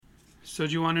So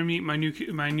do you want to meet my new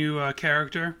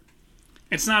character?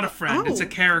 It's not a friend. It's a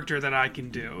character that I can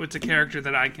do. It's a character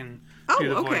that I can do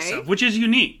the voice of, which is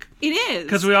unique. It is,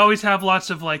 because we always have lots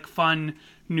of like fun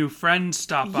new friends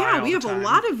stop by. Yeah, we have a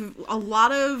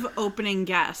lot of opening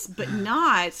guests, but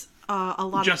not a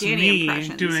lot just of Danny me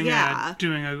impressions. doing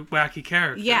a wacky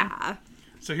character. Yeah.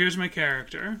 So here's my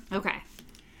character. Okay.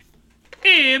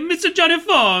 Hey, Mr. Johnny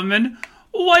Foreman,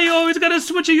 why you always gotta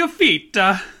switch your feet?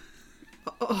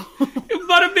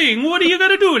 Bada bing, what are you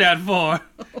gonna do that for?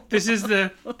 This is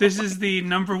the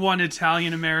 #1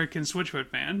 Italian American Switchfoot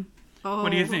fan.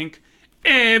 What do you think?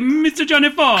 Hey, Mr. Johnny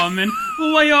Foreman,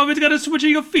 why you always gotta switch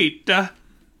your feet?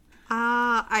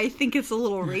 I think it's a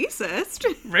little racist.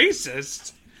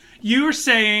 Racist? You're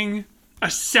saying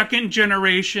a second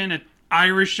generation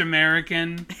Irish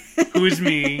American, who's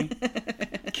me,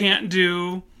 can't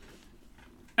do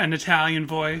an Italian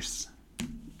voice?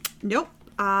 Nope.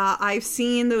 I've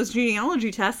seen those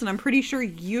genealogy tests, and I'm pretty sure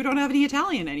you don't have any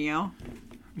Italian in you.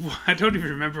 I don't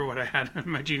even remember what I had on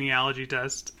my genealogy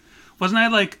test. Wasn't I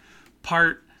like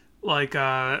part like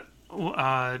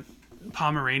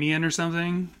Pomeranian or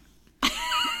something?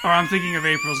 Or I'm thinking of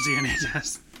April's DNA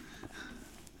test.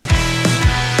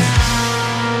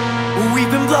 We've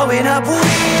been blowing up with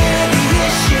the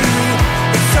issue.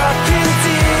 It's our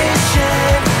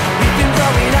condition. We've been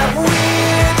blowing up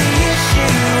with the issue.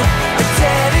 A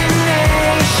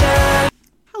detonation.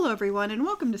 Hello, everyone, and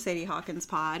welcome to Sadie Hawkins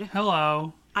Pod.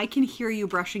 Hello. I can hear you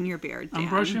brushing your beard, Dan. I'm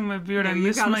brushing my beard. I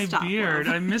miss my beard.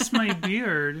 I miss my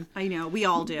beard. I know, we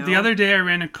all do. The other day, I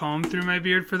ran a comb through my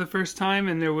beard for the first time,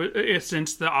 and there was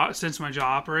since my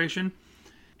jaw operation,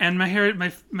 and my hair,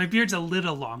 my beard's a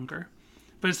little longer,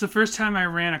 but it's the first time I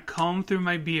ran a comb through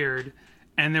my beard,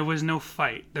 and there was no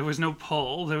fight, there was no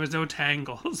pull, there was no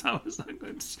tangles. I was like,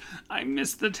 I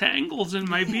miss the tangles in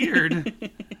my beard.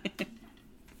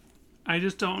 I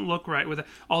just don't look right with it.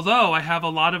 Although I have a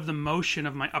lot of the motion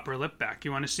of my upper lip back.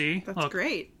 You want to see? That's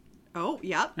great. Oh,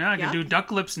 yep. Yeah, I can do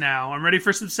duck lips now. I'm ready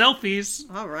for some selfies.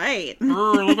 All right.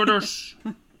 Look at this.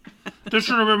 This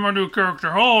should have been my new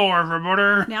character. Hello,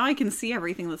 everybody. Now I can see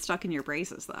everything that's stuck in your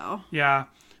braces, though. Yeah.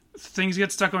 Things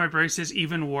get stuck on my braces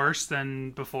even worse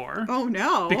than before. Oh,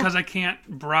 no. Because I can't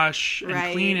brush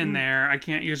and clean in there. I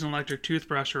can't use an electric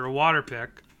toothbrush or a water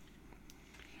pick.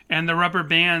 And the rubber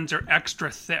bands are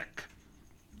extra thick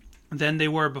than they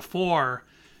were before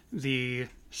the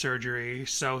surgery,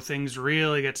 so things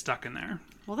really get stuck in there.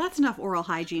 Well, that's enough oral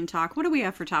hygiene talk. What do we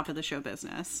have for top of the show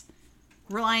business?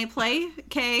 Reliant Play,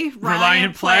 K.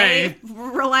 Reliant Play.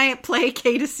 Reliant Play,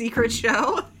 K to Secret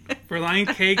Show.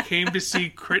 Reliant K came to see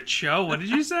Crit Show. What did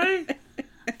you say?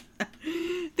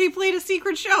 They played a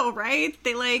secret show, right?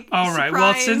 They Oh, right.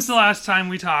 Well, since the last time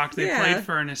we talked, they played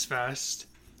Furnace Fest,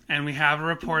 and we have a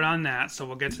report on that, so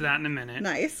we'll get to that in a minute.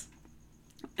 Nice.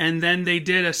 And then they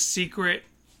did a secret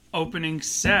opening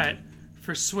set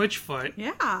for Switchfoot.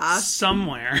 Yeah.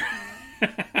 Somewhere.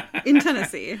 In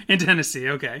Tennessee. In Tennessee,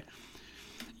 okay.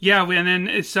 Yeah, and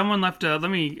then someone left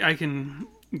I can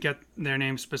get their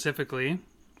name specifically.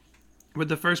 But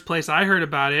the first place I heard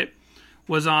about it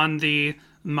was on the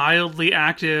mildly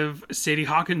active Sadie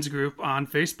Hawkins group on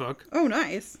Facebook. Oh,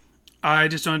 nice. I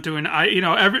just don't do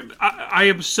I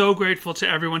am so grateful to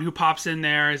everyone who pops in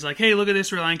there. Is like, hey, look at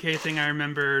this Reliant K thing I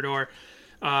remembered, or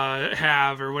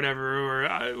have, or whatever,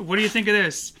 or what do you think of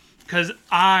this? Because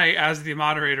I, as the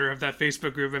moderator of that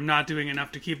Facebook group, am not doing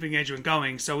enough to keep engagement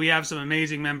going. So we have some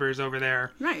amazing members over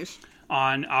there. Nice.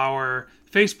 On our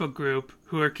Facebook group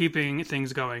who are keeping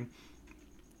things going.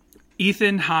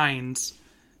 Ethan Hines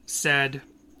said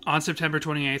on September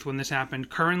 28th when this happened,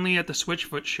 currently at the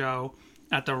Switchfoot show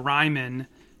at the Ryman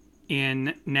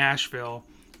in Nashville,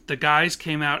 the guys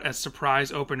came out as surprise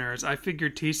openers. I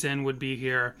figured T-Sin would be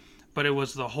here, but it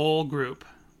was the whole group.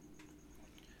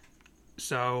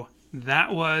 So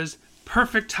that was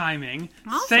perfect timing.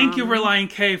 Awesome. Thank you,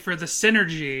 Reliant K, for the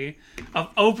synergy of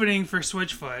opening for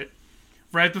Switchfoot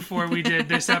right before we did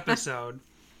this episode.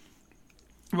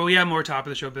 Well, we have more top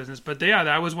of the show business, but yeah,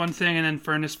 that was one thing, and then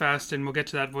Furnace Fest, and we'll get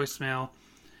to that voicemail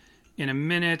in a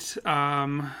minute.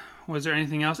 Was there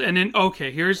anything else? And then,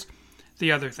 okay, here's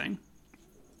the other thing.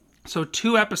 So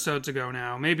 2 episodes ago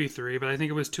now, maybe 3, but I think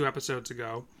it was 2 episodes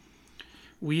ago,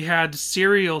 we had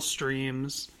Serial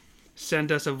Streams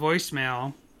send us a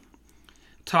voicemail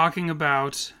talking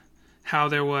about how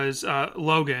there was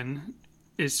Logan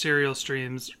is Serial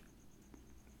Streams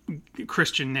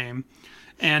Christian name,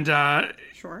 and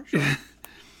Sure.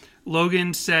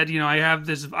 Logan said, I had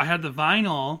the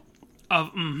vinyl of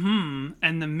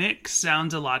and the mix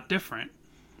sounds a lot different.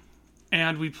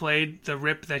 And we played the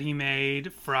rip that he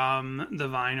made from the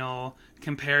vinyl,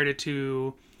 compared it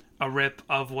to a rip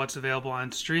of what's available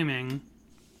on streaming.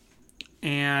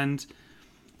 And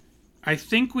I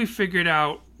think we figured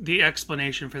out the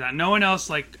explanation for that. No one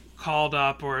else called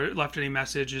up or left any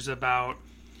messages about,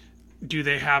 do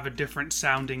they have a different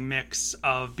sounding mix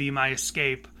of Be My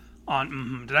Escape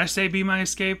on Did I say Be My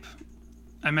Escape?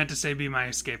 I meant to say Be My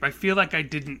Escape. I feel like I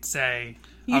didn't say.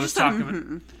 You just said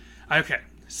about. Okay,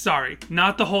 sorry.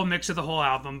 Not the whole mix of the whole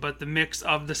album, but the mix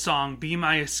of the song Be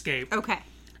My Escape. Okay.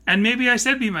 And maybe I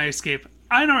said Be My Escape.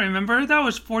 I don't remember. That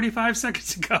was 45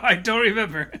 seconds ago. I don't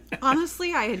remember.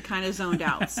 Honestly, I had kind of zoned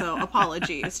out, so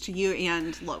apologies to you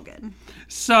and Logan.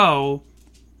 So,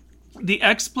 the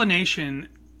explanation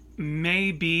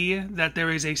may be that there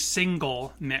is a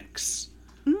single mix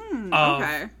of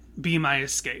Okay. Be My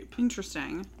Escape.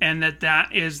 Interesting. And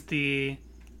that is the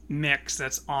mix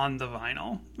that's on the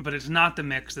vinyl. But it's not the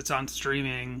mix that's on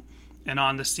streaming and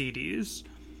on the CDs.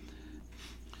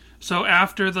 So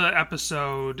after the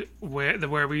episode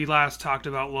where we last talked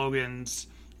about Logan's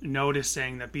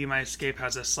noticing that Be My Escape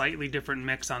has a slightly different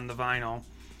mix on the vinyl,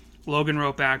 Logan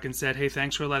wrote back and said, hey,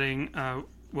 thanks for letting...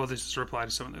 well, this is a reply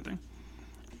to some other thing.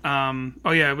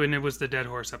 When it was the Dead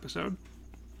Horse episode.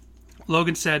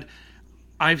 Logan said,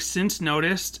 I've since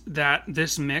noticed that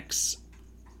this mix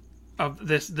of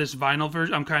this vinyl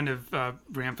version... I'm kind of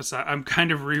I'm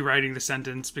kind of rewriting the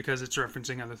sentence because it's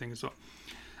referencing other things as well.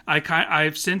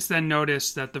 I've since then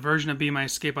noticed that the version of Be My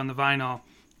Escape on the vinyl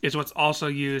is what's also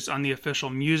used on the official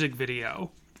music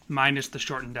video, minus the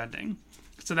shortened ending.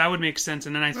 So that would make sense.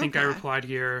 And then I think I replied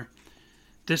here,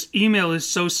 this email is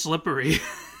so slippery.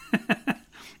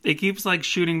 It keeps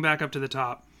shooting back up to the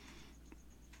top.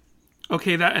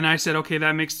 And I said, okay,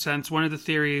 that makes sense. One of the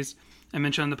theories I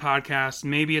mentioned on the podcast,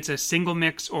 maybe it's a single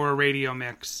mix or a radio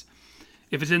mix.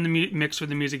 If it's in the mix for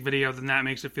the music video, then that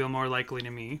makes it feel more likely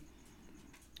to me.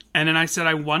 And then I said,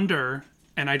 I wonder,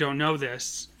 and I don't know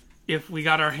this, if we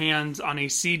got our hands on a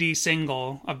CD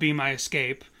single of Be My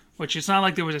Escape, which it's not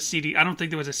like there was a CD. I don't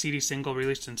think there was a CD single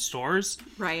released in stores.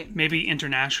 Right. Maybe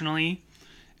internationally.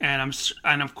 And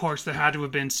of course, there had to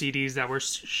have been CDs that were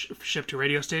shipped to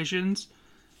radio stations.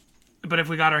 But if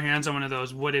we got our hands on one of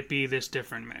those, would it be this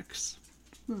different mix?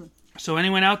 So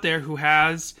anyone out there who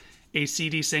has a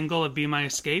CD single of Be My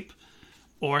Escape,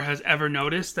 or has ever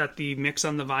noticed that the mix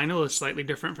on the vinyl is slightly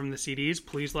different from the CDs,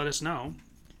 please let us know.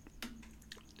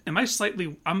 I'm slightly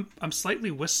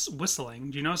whistling.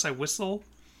 Do you notice I whistle?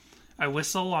 I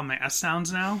whistle on my S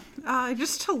sounds now.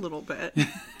 Just a little bit.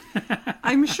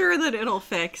 I'm sure that it'll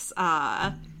fix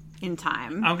in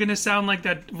time. I'm gonna sound like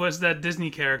that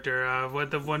Disney character.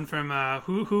 The one from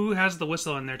who has the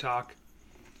whistle in their talk?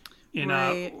 It's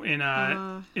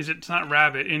not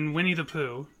Rabbit in Winnie the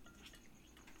Pooh.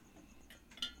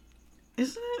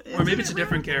 Is it? Or maybe it's a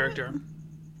different character.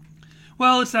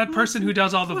 Well, it's that person who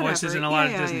does all the voices in a lot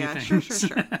of Disney things.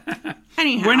 Sure.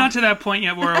 Anyhow. We're not to that point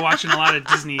yet where we're watching a lot of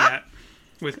Disney yet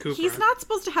with Cooper. He's not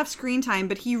supposed to have screen time,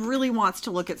 but he really wants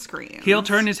to look at screens. He'll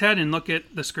turn his head and look at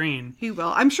the screen. He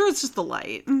will. I'm sure it's just the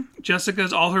light.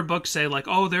 Jessica's, all her books say,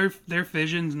 their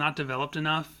vision's not developed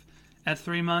enough at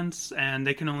 3 months, and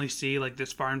they can only see,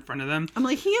 this far in front of them. I'm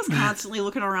he is constantly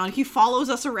looking around. He follows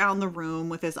us around the room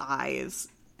with his eyes.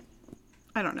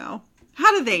 I don't know.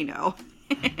 How do they know?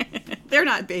 They're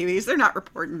not babies. They're not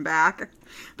reporting back.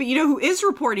 But you know who is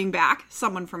reporting back?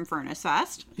 Someone from Furnace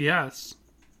Fest. Yes.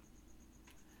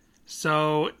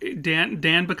 So Dan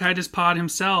Bacaitis Pod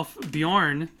himself,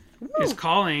 Bjorn, is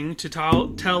calling to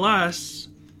tell us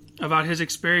about his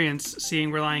experience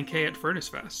seeing Relient K at Furnace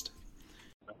Fest.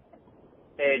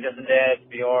 Hey, Justin Dan, it's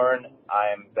Bjorn.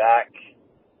 I'm back,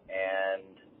 and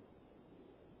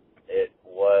it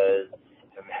was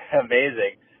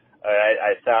amazing.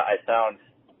 I sound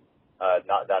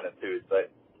not that enthused,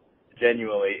 but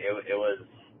genuinely, it was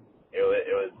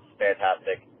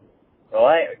fantastic.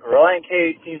 Relient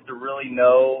K seems to really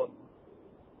know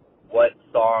what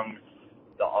songs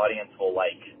the audience will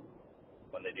like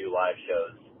when they do live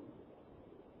shows.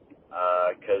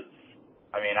 Because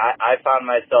I found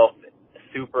myself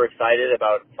super excited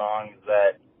about songs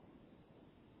that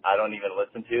I don't even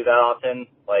listen to that often.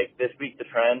 Like This Week the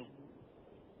Trend.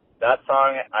 That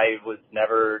song I was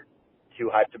never too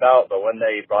hyped about, but when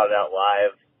they brought it out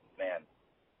live, man,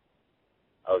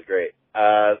 that was great.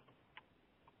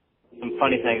 Some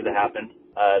funny things that happened.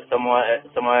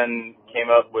 Someone came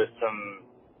up with some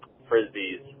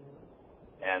frisbees,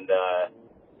 and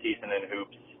Thiessen and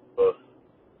Hoops both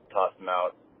tossed them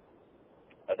out.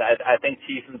 I think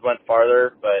Thiessen's went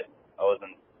farther, but I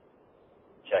wasn't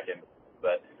checking.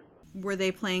 But were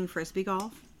they playing frisbee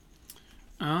golf?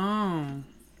 Oh.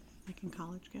 Like in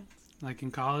College Kids? Like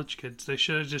in College Kids. They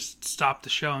should have just stopped the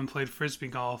show and played frisbee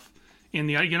golf in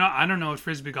the, I don't know what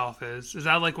frisbee golf is. Is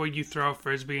that like where you throw a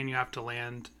frisbee and you have to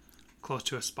land close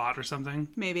to a spot or something?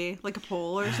 Maybe like a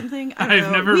pole or something. I don't I've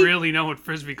know. never really known what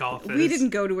frisbee golf is. We didn't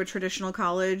go to a traditional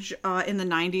college in the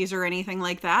 90s or anything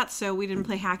like that, so we didn't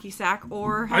play hacky sack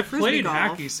or have I frisbee played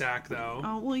golf. hacky sack though.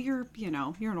 Oh, well, you're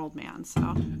an old man,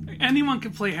 so. Anyone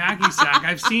can play hacky sack.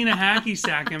 I've seen a hacky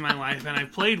sack in my life and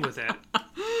I've played with it.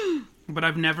 But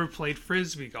I've never played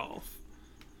frisbee golf.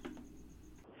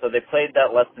 So they played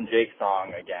that Less Than Jake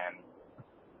song again.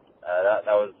 That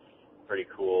was pretty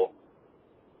cool.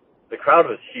 The crowd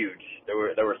was huge. There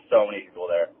were so many people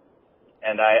there.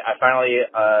 And I finally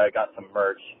got some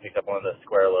merch, picked up one of the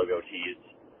Square logo tees.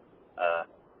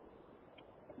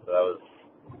 So that was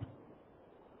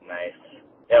nice.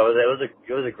 Yeah, it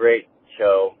was a great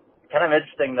show. Kind of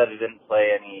interesting that it didn't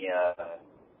play any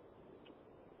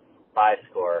 5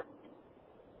 score.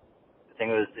 I think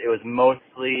it was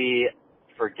mostly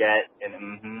Forget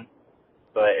and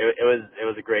but it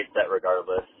was a great set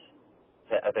regardless.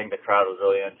 I think the crowd was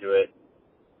really into it.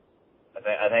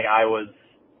 I think I was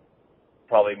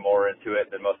probably more into it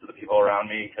than most of the people around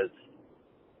me because,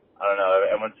 I don't know,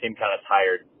 everyone seemed kind of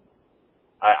tired.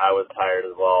 I was tired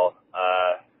as well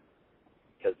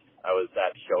because I was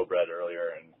at Showbread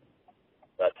earlier and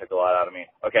that took a lot out of me.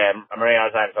 Okay, I'm running out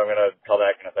of time, so I'm going to call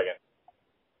back in a second.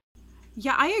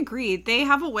 Yeah, I agree. They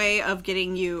have a way of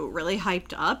getting you really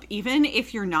hyped up, even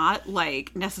if you're not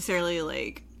like necessarily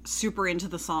like super into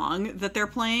the song that they're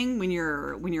playing when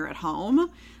you're at home.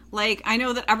 Like, I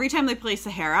know that every time they play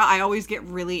Sahara, I always get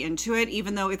really into it,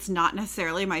 even though it's not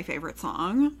necessarily my favorite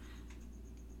song.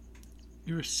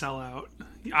 You're a sellout.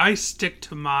 I stick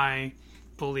to my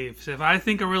beliefs. If I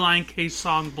think a Relient K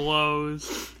song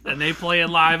blows and they play it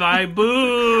live, I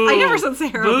boo. I never said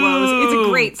Sahara Boo! blows. It's a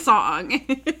great song.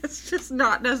 It's just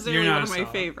not necessarily You're not one of a my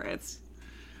sellout. favorites.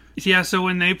 Yeah, so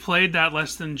when they played that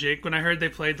Less Than Jake, when I heard they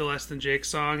played the Less Than Jake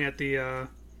song at the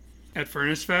at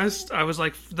Furnace Fest, I was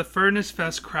like, the Furnace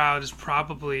Fest crowd is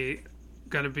probably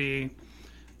going to be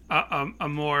a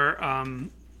more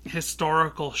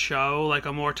historical show, like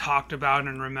a more talked about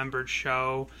and remembered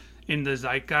show in the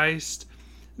zeitgeist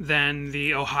than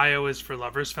the Ohio is for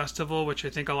Lovers Festival, which I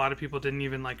think a lot of people didn't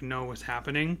even like know was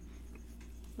happening.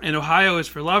 And Ohio is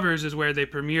for Lovers is where they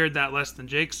premiered that Less Than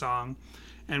Jake song,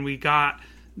 and we got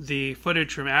the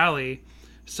footage from Allie.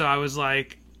 So I was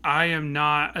like, I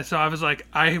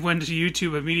went to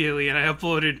YouTube immediately and I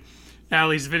uploaded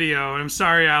Allie's video. And I'm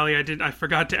sorry, Allie, I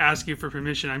forgot to ask you for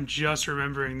permission. I'm just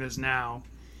remembering this now.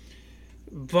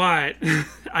 But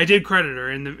I did credit her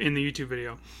in the YouTube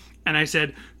video. And I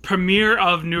said, premiere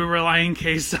of new Relient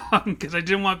K song, because I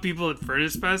didn't want people at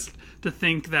Furnace Fest to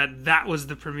think that was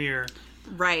the premiere.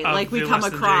 Right, Of like we the come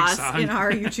Less Than Jake across song. in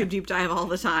our YouTube deep dive all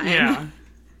the time. Yeah.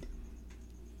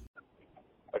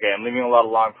 Okay, I'm leaving a lot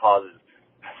of long pauses.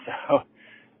 So,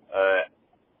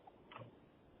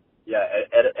 yeah,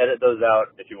 edit those out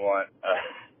if you want.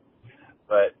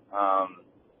 But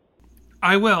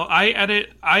I will.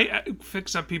 I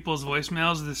fix up people's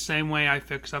voicemails the same way I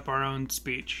fix up our own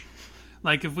speech.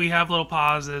 Like, if we have little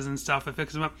pauses and stuff, I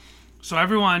fix them up. So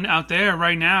everyone out there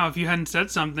right now, if you hadn't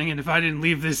said something and if I didn't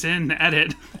leave this in the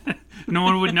edit, no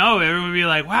one would know. Everyone would be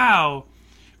like, wow,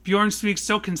 Bjorn speaks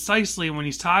so concisely when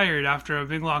he's tired after a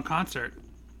big, long concert.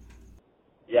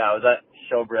 yeah, I was at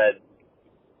Showbread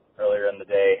earlier in the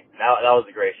day. That was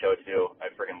a great show, too. I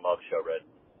freaking love Showbread.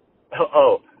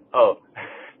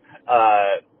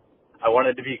 I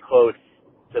wanted to be close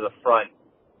to the front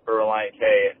for Relient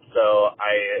K, so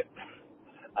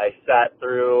I sat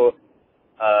through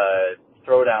a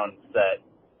Throwdown set,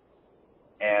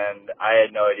 and I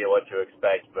had no idea what to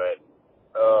expect, but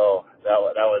that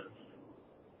was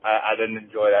I didn't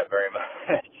enjoy that very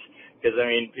much because I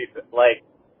mean, people, like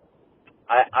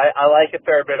I like a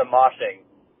fair bit of moshing.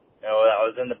 You know, I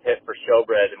was in the pit for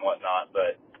Showbread and whatnot,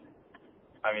 but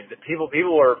I mean, the people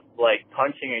were like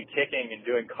punching and kicking and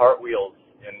doing cartwheels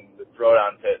in the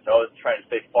Throwdown pit, so I was trying to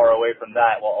stay far away from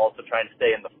that while also trying to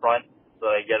stay in the front so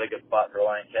that I get a good spot for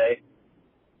Relient K.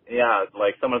 Yeah,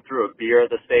 like someone threw a beer at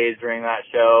the stage during that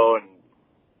show, and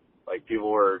like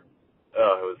people were,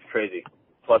 it was crazy.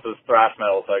 Plus it was thrash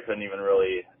metal, so I couldn't even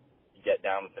really get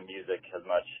down with the music as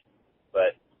much.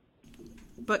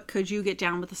 But could you get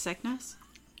down with the sickness?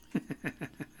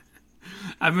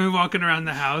 I've been walking around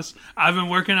the house. I've been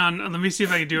working on, let me see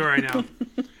if I can do it right now.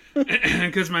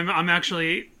 Because my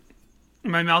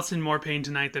mouth's in more pain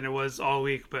tonight than it was all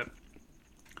week, but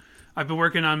I've been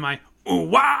working on my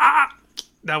ooh-wah.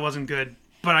 That wasn't good,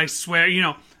 but I swear,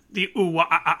 the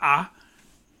ooh-wah,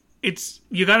 it's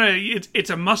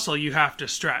a muscle you have to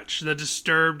stretch. The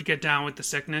Disturbed Get Down with the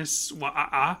Sickness,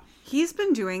 wah-ah. He's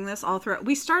been doing this all throughout.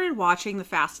 We started watching the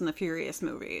Fast and the Furious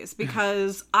movies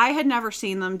because I had never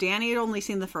seen them. Danny had only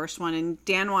seen the first one, and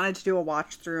Dan wanted to do a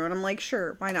watch through, and I'm like,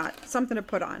 sure, why not? Something to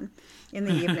put on in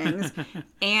the evenings.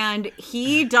 And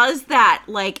he does that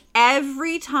like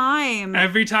every time.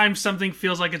 Every time something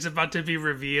feels like it's about to be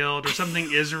revealed, or something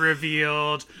is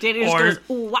revealed, Danny just goes,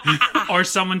 ooh, ah. or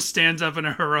someone stands up in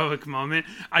a heroic moment.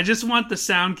 I just want the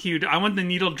sound cue. I want the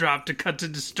needle drop to cut to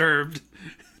Disturbed.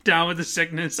 Down with the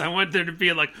Sickness. I want there to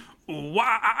be like,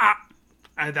 wah.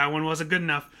 That one wasn't good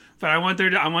enough, but I want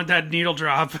that needle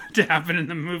drop to happen in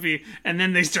the movie, and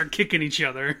then they start kicking each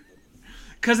other.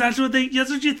 Because that's what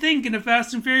you think in a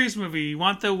Fast and Furious movie. You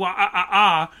want the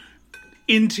wah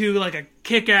into like a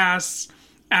kick-ass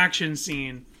action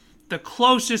scene. The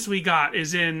closest we got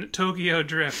is in Tokyo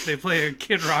Drift. They play a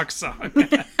Kid Rock song.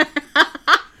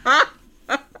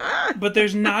 But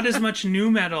there's not as much nu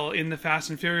metal in the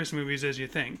Fast and Furious movies as you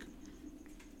think.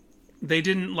 They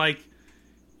didn't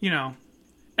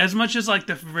as much as like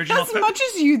the original. As much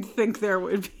as you'd think there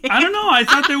would be. I don't know. I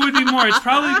thought there would be more. It's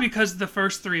probably because the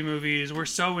first three movies were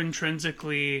so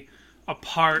intrinsically a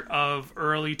part of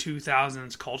early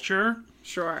 2000s culture.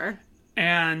 Sure.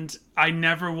 And I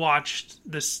never watched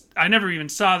this. I never even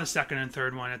saw the second and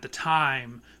third one at the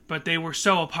time. But they were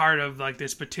so a part of like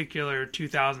this particular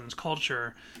 2000s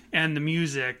culture and the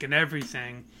music and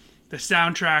everything. The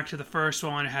soundtrack to the first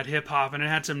one, it had hip hop and it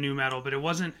had some nu metal, but it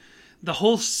wasn't the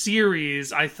whole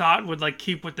series. I thought would like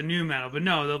keep with the nu metal, but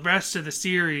no, the rest of the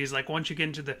series, like once you get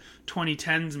into the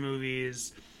 2010s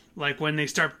movies, like when they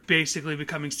start basically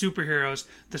becoming superheroes,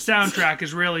 the soundtrack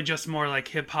is really just more like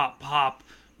hip hop pop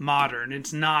modern.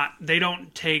 It's not. They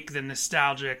don't take the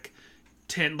nostalgic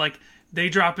tint like. They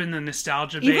drop in the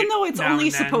nostalgia bait. Even though it's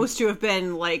only supposed to have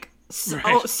been like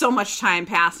so much time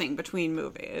passing between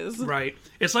movies. Right.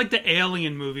 It's like the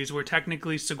Alien movies where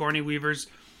technically Sigourney Weaver's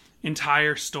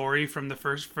entire story from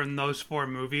those four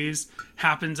movies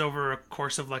happens over a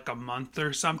course of like a month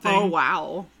or something. Oh,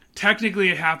 wow. Technically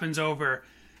it happens over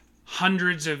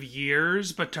hundreds of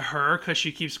years, but to her, because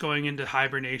she keeps going into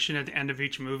hibernation at the end of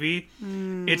each movie,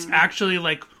 it's actually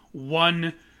like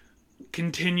one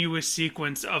continuous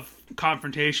sequence of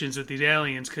confrontations with these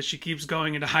aliens because she keeps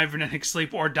going into hibernatic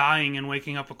sleep or dying and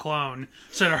waking up a clone.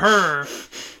 So to her,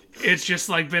 it's just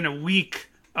like been a week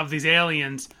of these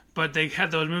aliens, but they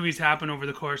had those movies happen over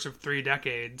the course of 3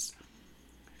 decades.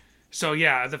 So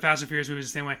yeah, the Fast and Furious movies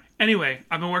the same way. Anyway,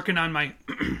 I've been working on my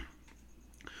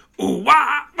ooh,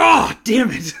 wah! Oh,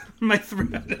 damn it! My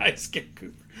throat. I skipped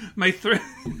Cooper. My throat.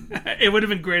 It would have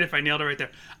been great if I nailed it right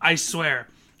there. I swear.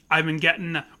 I've been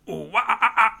getting the ooh,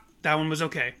 wah, that one was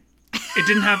okay. It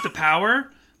didn't have the power,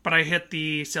 but I hit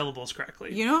the syllables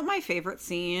correctly. You know what my favorite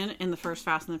scene in the first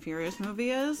Fast and the Furious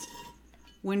movie is?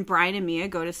 When Brian and Mia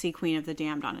go to see Queen of the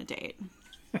Damned on a date.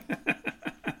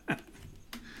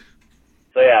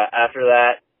 So yeah, after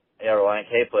that, yeah, Relient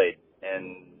K played,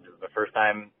 and it was the first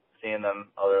time seeing them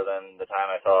other than the time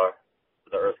I saw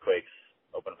the Earthquakes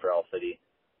open for Owl City.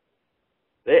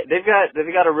 They've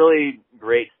got a really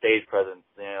great stage presence.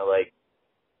 You know, like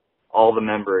all the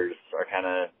members are kind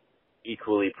of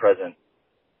equally present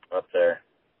up there.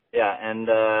 Yeah, and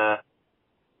I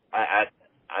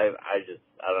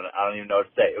don't even know what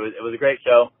to say. It was a great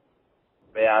show.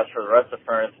 But yeah, as for the rest of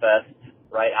Furnace Fest,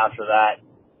 right after that,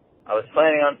 I was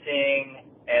planning on seeing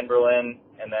Anberlin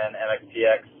and then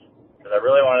MXPX because I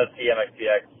really wanted to see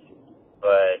MXPX,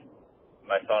 but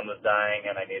my phone was dying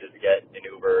and I needed to get an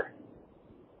Uber,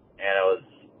 and I was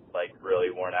like really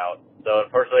worn out. So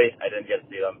unfortunately, I didn't get to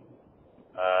see them.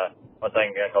 Once I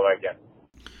can go back again.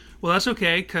 Well, that's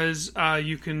okay, because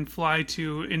you can fly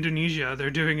to Indonesia. They're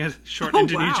doing a short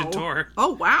Indonesia tour.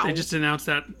 Oh, wow. They just announced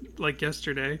that, like,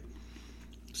 yesterday.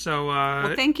 So,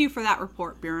 well, thank you for that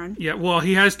report, Bjorn. Yeah, well,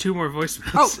 he has 2 more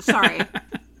voicemails. Oh, sorry.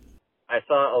 I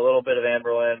saw a little bit of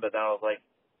Anberlin, but then I was, like,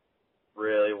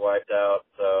 really wiped out,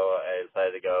 so I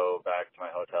decided to go back to my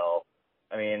hotel.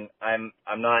 I mean, I'm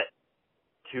not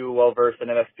too well-versed in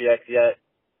MXPX yet,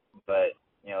 but,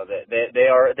 you know, they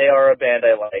are a band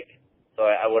I like. So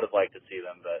I would have liked to see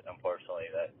them, but unfortunately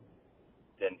that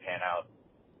didn't pan out.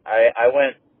 I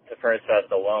went to Furnace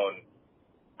Fest alone,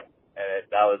 and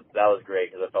that was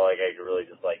great because I felt like I could really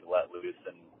just like let loose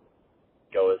and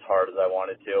go as hard as I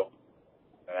wanted to.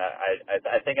 And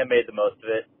I think I made the most of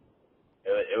it.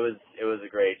 It was a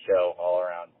great show all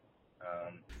around.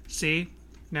 See,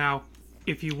 now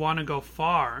if you want to go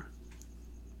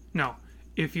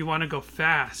if you want to go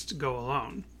fast, go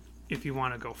alone. If you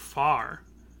want to go far,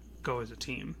 go as a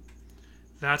team.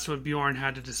 That's what Bjorn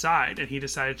had to decide, and he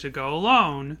decided to go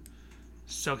alone,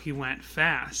 so he went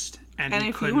fast. And he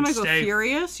if couldn't you want to go stay...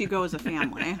 furious, you go as a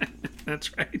family.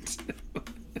 That's right.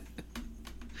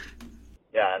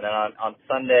 Yeah, and then on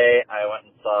Sunday I went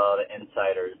and saw the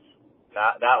Insiders.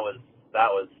 That was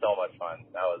so much fun.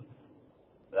 That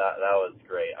was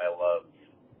great. I love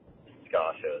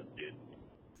ska shows, dude.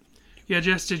 Yeah,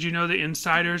 Jess, did you know the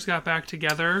Insiders got back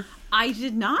together I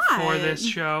did not. for this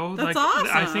show? That's awesome.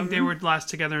 I think they were last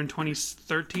together in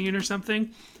 2013 or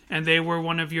something, and they were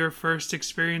one of your first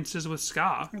experiences with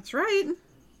ska. That's right. And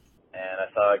I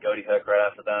saw Goaty Hook right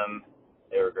after them.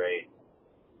 They were great.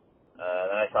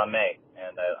 Then I saw May,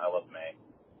 and I love May.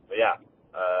 But yeah,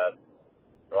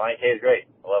 Relient K is great.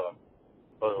 I love him.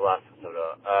 What was the last episode?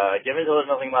 Give Until There's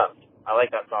Nothing Left. I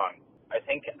like that song. I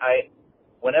think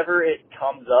whenever it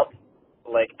comes up,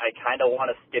 like, I kind of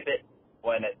want to skip it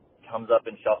when it comes up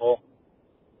in shuffle.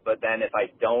 But then if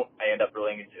I don't, I end up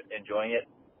really enjoying it.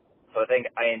 So I think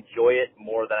I enjoy it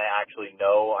more than I actually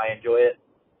know I enjoy it.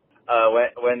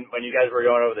 When you guys were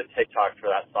going over the TikToks for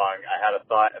that song, I had a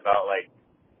thought about, like,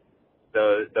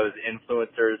 those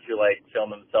influencers who, like,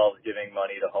 film themselves giving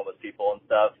money to homeless people and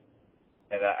stuff.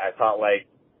 And I thought, like,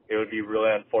 it would be really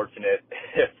unfortunate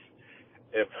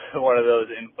if one of those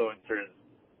influencers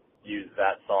used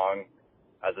that song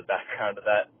as a background to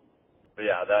that. But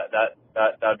yeah,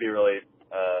 that'd be really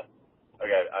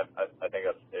okay. I think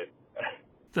that's it.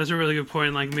 That's a really good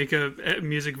point. Like, make a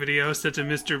music video set to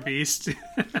Mr. Beast,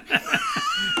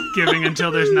 giving Until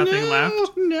There's Nothing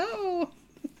Left. No.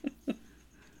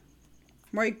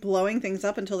 More like blowing things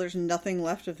up until there's nothing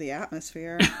left of the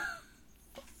atmosphere.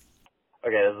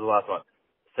 Okay, this is the last one.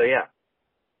 So yeah,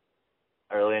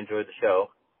 I really enjoyed the show.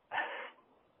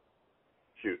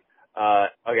 Shoot.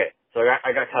 Okay, so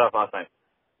I got cut off last night,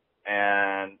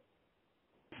 and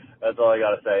that's all I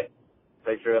gotta say.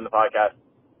 Thanks for doing the podcast.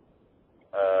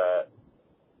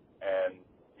 And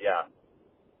yeah,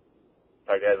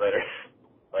 talk to you guys later.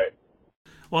 Bye.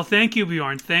 Well, thank you,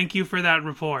 Bjorn. Thank you for that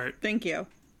report. Thank you.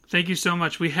 Thank you so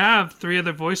much. We have 3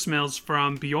 other voicemails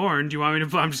from Bjorn. Do you want me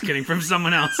to? I'm just kidding. From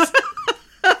someone else.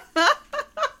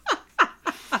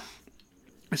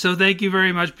 So thank you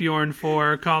very much, Bjorn,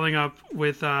 for calling up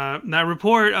with that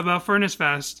report about Furnace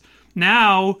Fest.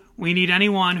 Now we need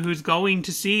anyone who's going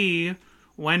to see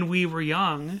When We Were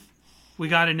Young. We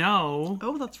got to know.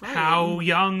 Oh, that's right. How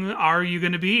young are you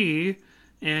going to be?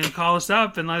 And call us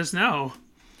up and let us know.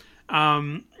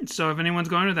 So if anyone's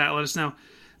going to that, let us know.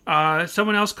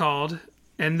 Someone else called,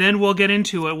 and then we'll get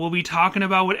into it. We'll be talking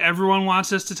about what everyone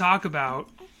wants us to talk about.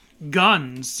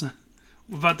 Guns.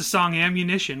 About the song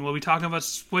Ammunition. We'll be talking about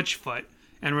Switchfoot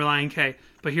and Relient K.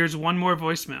 But here's one more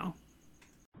voicemail.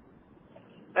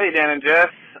 Hey, Dan and Jess.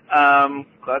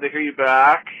 Glad to hear you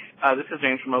back. This is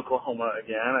James from Oklahoma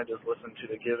again. I just listened to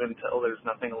the Give Until There's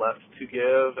Nothing Left to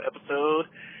Give episode.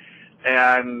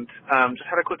 And just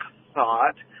had a quick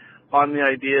thought on the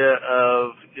idea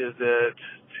of, is it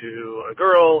to a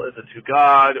girl, is it to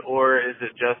God, or is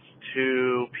it just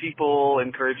to people,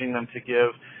 encouraging them to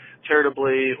give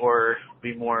charitably or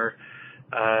be more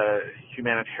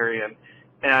humanitarian?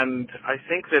 And I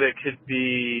think that it could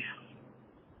be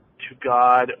to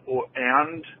God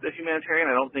and the humanitarian.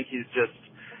 I don't think he's just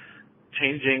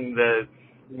changing the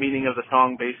meaning of the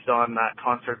song based on that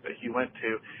concert that he went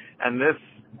to. And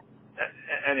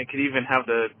it could even have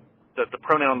the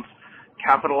pronouns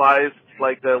capitalized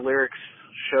like the lyrics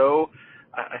show.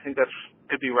 I think that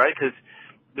could be right, because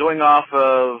going off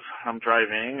of, I'm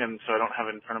driving, and so I don't have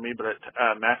it in front of me, but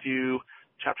Matthew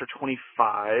chapter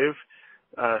 25,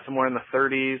 somewhere in the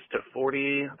 30s to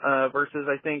 40 verses,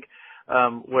 I think,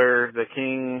 where the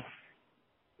king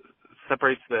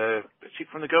separates the sheep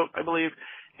from the goat, I believe.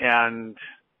 And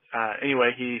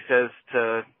anyway, he says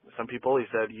to some people, he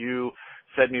said, "You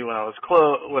fed me when I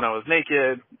was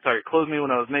naked. Sorry, clothed me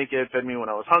when I was naked, fed me when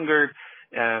I was hungered,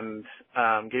 and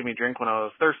gave me drink when I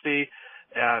was thirsty.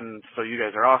 And so you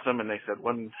guys are awesome." And they said,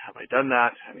 "When have I done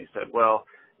that?" And he said, "Well,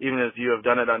 even as you have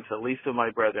done it unto the least of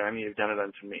my brethren, you've done it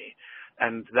unto me."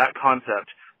 And that concept,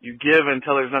 you give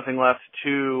until there's nothing left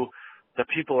to the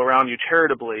people around you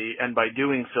charitably, and by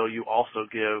doing so, you also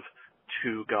give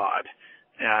to God.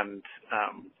 And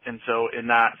so in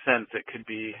that sense, it could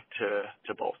be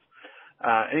to both.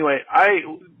 Anyway,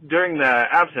 during the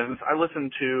absence, I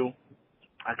listened to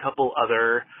a couple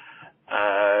other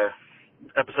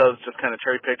episodes, just kind of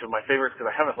cherry-picked of my favorites,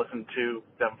 because I haven't listened to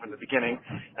them from the beginning.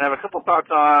 And I have a couple thoughts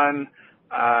on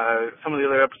some of the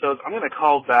other episodes. I'm going to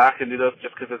call back and do those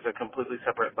just because it's a completely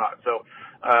separate thought. So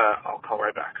I'll call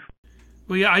right back.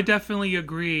 Well, yeah, I definitely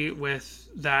agree with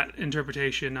that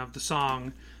interpretation of the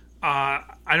song.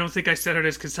 I don't think I said it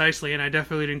as concisely, and I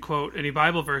definitely didn't quote any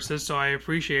Bible verses, so I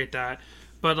appreciate that.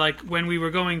 But like when we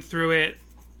were going through it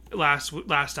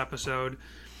last episode,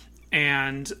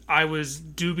 and I was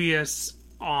dubious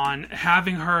on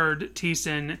having heard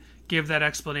Thiessen give that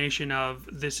explanation of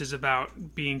this is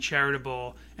about being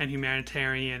charitable and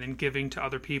humanitarian and giving to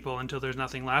other people until there's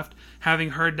nothing left.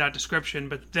 Having heard that description,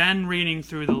 but then reading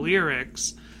through the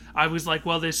lyrics, I was like,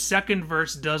 well, this second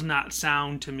verse does not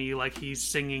sound to me like he's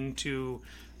singing to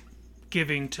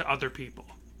giving to other people.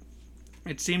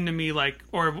 It seemed to me like,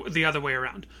 or the other way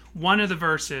around. One of the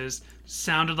verses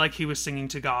sounded like he was singing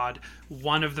to God.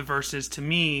 One of the verses, to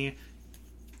me,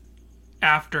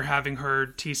 after having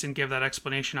heard Thiessen give that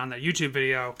explanation on that YouTube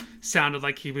video, sounded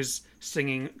like he was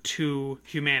singing to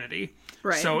humanity.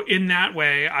 Right. So in that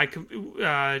way,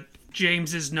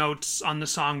 James's notes on the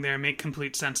song there make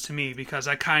complete sense to me, because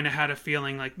I kind of had a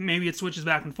feeling like maybe it switches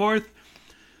back and forth.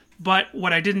 But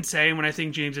what I didn't say, and what I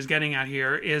think James is getting at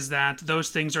here, is that those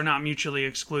things are not mutually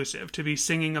exclusive. To be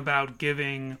singing about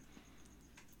giving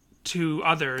to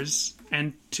others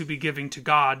and to be giving to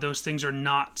God, those things are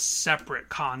not separate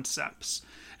concepts.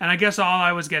 And I guess all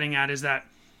I was getting at is that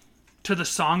to the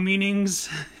song meanings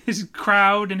his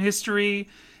crowd and history,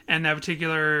 and that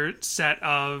particular set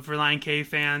of Relient K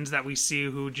fans that we see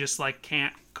who just like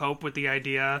can't cope with the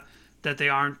idea that they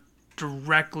aren't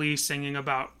directly singing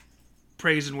about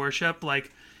praise and worship,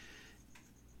 like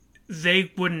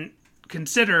they wouldn't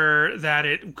consider that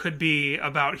it could be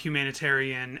about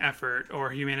humanitarian effort or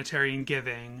humanitarian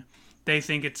giving. They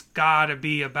think it's gotta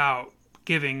be about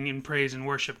giving in praise and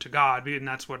worship to God, and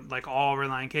that's what like all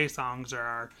Relient K songs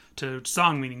are to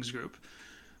Song Meanings Group.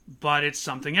 But it's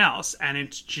something else, and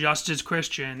it's just as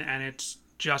Christian, and it's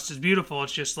just as beautiful.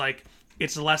 It's just like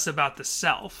it's less about the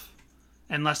self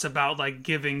and less about like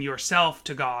giving yourself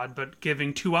to God, but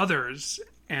giving to others.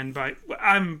 And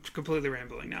I'm completely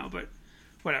rambling now, but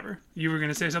whatever. You were going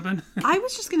to say something? I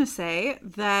was just going to say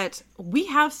that we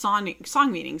have song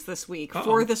meetings this week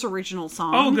for this original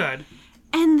song. Oh, good.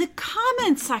 And the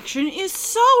comment section is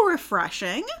so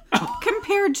refreshing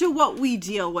compared to what we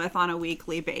deal with on a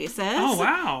weekly basis. Oh,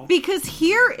 wow. Because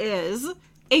here is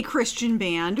a Christian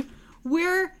band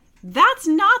where that's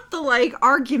not the like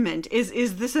argument.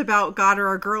 Is this about God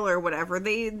or a girl or whatever?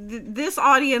 This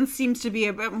audience seems to be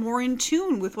a bit more in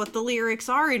tune with what the lyrics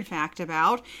are in fact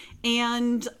about,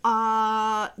 and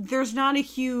there's not a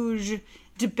huge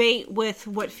debate with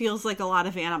what feels like a lot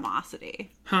of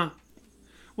animosity. Huh.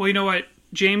 Well, you know what?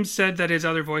 James said that his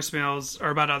other voicemails are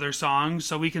about other songs,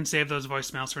 so we can save those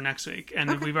voicemails for next week.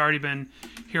 And we've already been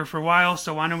here for a while,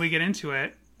 so why don't we get into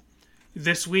it?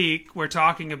 This week, we're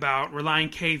talking about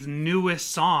Relient K's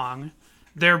newest song,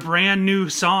 their brand new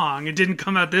song. It didn't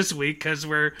come out this week because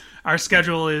our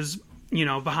schedule is,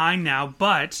 behind now.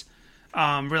 But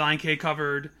Relient K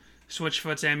covered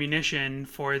Switchfoot's Ammunition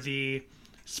for the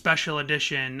special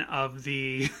edition of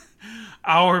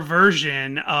our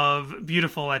version of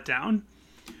Beautiful Letdown.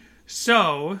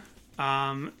 So,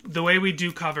 the way we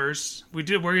do covers, we're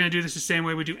going to do this the same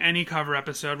way we do any cover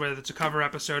episode, whether it's a cover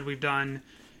episode we've done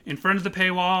in front of the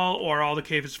paywall or all the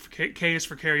K is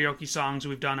for Karaoke songs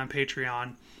we've done on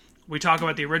Patreon. We talk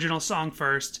about the original song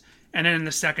first, and then in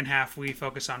the second half we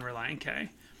focus on Relient K.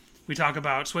 We talk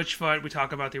about Switchfoot, we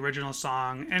talk about the original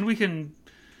song, and we can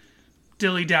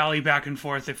dilly-dally back and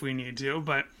forth if we need to,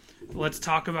 but let's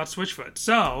talk about Switchfoot.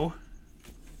 So,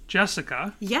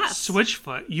 Jessica. Yes.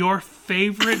 Switchfoot, your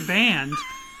favorite band.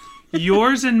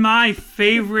 Yours and my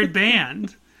favorite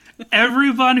band.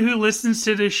 Everyone who listens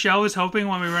to this show is hoping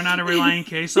when we run out of Relient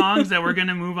K songs that we're going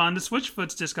to move on to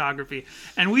Switchfoot's discography.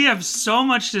 And we have so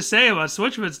much to say about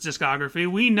Switchfoot's discography.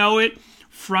 We know it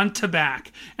front to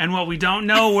back. And what we don't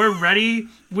know, we're ready.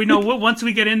 We know what once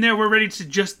we get in there, we're ready to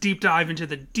just deep dive into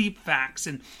the deep facts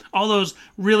and all those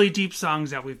really deep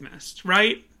songs that we've missed,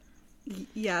 right?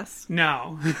 Yes.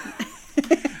 No.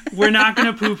 We're not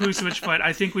going to poo-poo Switchfoot.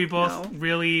 I think we both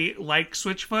really like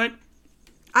Switchfoot.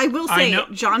 I will say,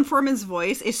 John Foreman's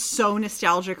voice is so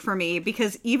nostalgic for me,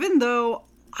 because even though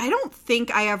I don't think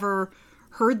I ever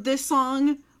heard this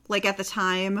song, like at the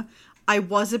time, I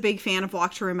was a big fan of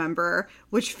Walk to Remember,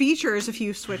 which features a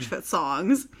few Switchfoot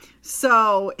songs.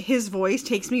 So his voice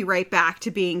takes me right back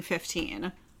to being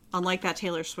 15, unlike that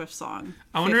Taylor Swift song,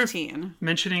 I wonder 15. If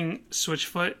mentioning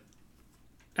Switchfoot,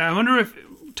 I wonder if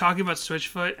talking about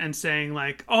Switchfoot and saying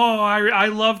like, oh, I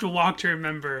loved Walk to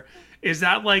Remember, is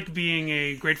that like being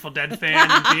a Grateful Dead fan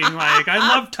and being like, I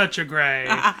love Touch of Grey?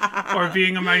 Or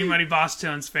being a Mighty Mighty Boss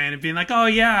Tones fan and being like, oh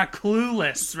yeah,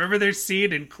 Clueless. Remember their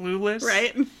Seed in Clueless?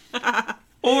 Right.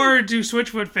 Or do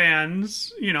Switchfoot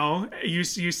fans,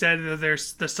 you said that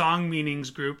there's the Song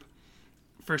Meanings group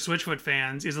for Switchfoot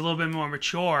fans is a little bit more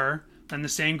mature than the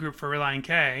same group for Relient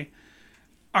K.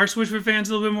 Are Switchfoot fans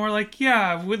a little bit more like,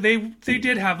 yeah, they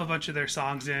did have a bunch of their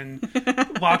songs in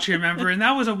Watch You Remember, and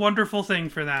that was a wonderful thing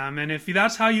for them. And if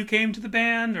that's how you came to the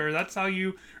band, or that's how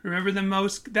you remember them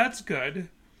most, that's good.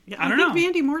 Yeah, I don't think know.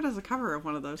 Mandy Moore does a cover of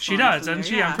one of those songs. She does, in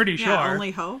doesn't there. she? I'm pretty Yeah, sure.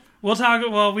 Only Hope.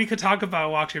 We could talk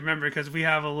about Watch You Remember because we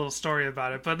have a little story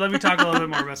about it, but let me talk a little bit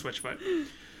more about Switchfoot.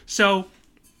 So,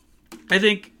 I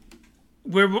think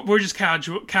we're just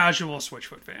casual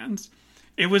Switchfoot fans.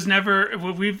 It was never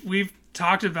we've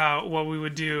talked about what we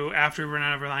would do after we run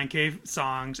out of Relient K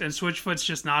songs, and Switchfoot's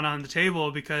just not on the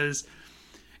table because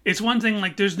it's one thing,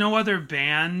 like, there's no other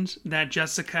band that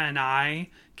Jessica and I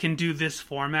can do this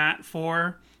format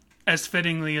for as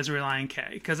fittingly as Relient K,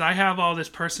 because I have all this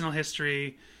personal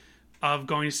history of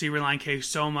going to see Relient K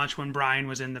so much when Brian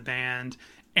was in the band,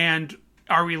 and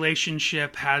our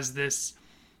relationship has this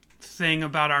thing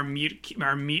about our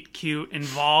meet cute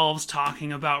involves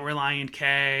talking about Relient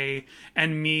K,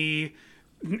 and me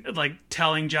like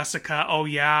telling Jessica, oh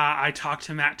yeah, I talk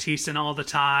to Matt Thiessen all the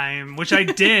time, which I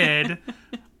did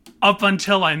up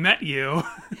until I met you.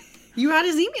 You had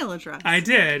his email address. I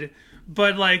did,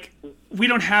 but like, we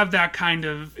don't have that kind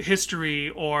of history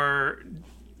or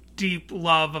deep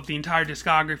love of the entire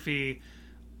discography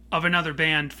of another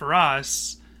band for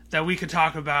us that we could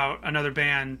talk about another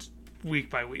band week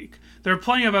by week. There are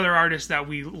plenty of other artists that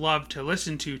we love to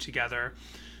listen to together,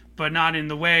 but not in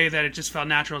the way that it just felt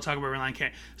natural to talk about Relient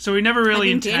K. So we never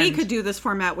really Danny could do this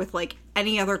format with like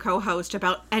any other co-host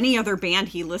about any other band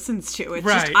he listens to. It's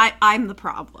Right. just I'm the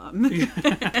problem.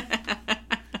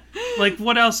 Like,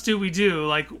 what else do we do?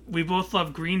 Like, we both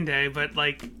love Green Day, but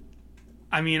like,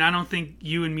 I mean, I don't think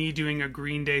you and me doing a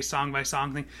Green Day song by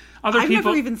song thing. Other I've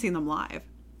people, never even seen them live.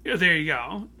 there you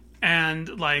go.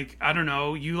 And like, I don't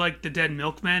know, you like the Dead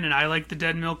Milkmen and I like the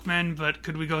Dead Milkmen, but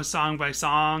could we go song by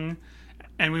song?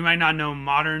 And we might not know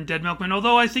modern Dead Milkmen,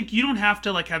 although I think you don't have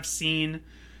to like have seen,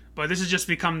 but this has just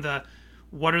become the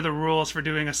what are the rules for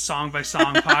doing a song by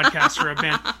song podcast for a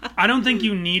band. I don't think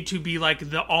you need to be like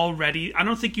I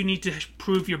don't think you need to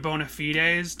prove your bona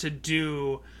fides to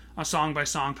do a song by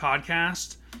song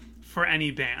podcast for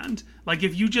any band. Like,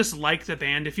 if you just like the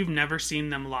band, if you've never seen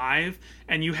them live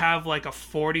and you have like a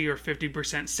 40 or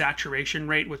 50% saturation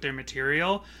rate with their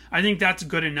material, I think that's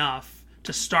good enough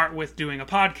to start with doing a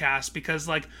podcast, because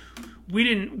like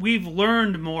we've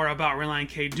learned more about Relient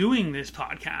K doing this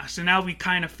podcast, and now we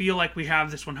kind of feel like we have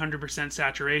this 100%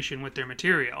 saturation with their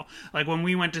material. Like, when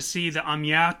we went to see the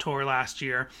Yeah tour last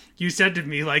year, you said to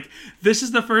me like, this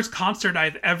is the first concert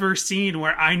I've ever seen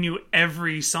where I knew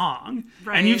every song.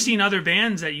 Right. And you've seen other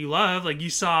bands that you love, like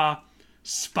you saw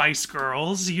Spice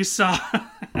Girls, you've seen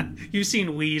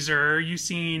Weezer, you've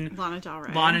seen Lana Del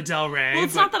Rey. Well,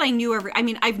 It's not that I knew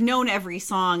I've known every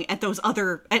song at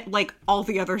like all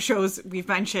the other shows we've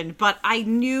mentioned, but I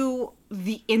knew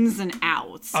the ins and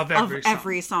outs of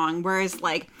every song. Whereas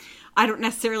like, I don't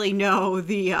necessarily know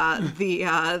the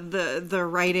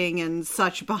writing and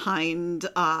such behind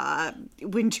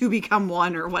When Two Become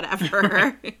One or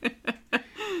whatever.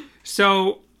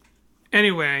 So,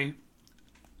 anyway,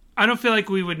 I don't feel like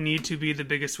we would need to be the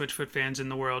biggest Switchfoot fans in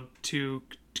the world to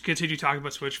continue talking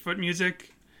about Switchfoot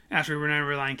music after we run out of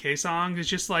Relient K songs. It's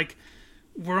just like,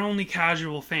 we're only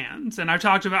casual fans. And I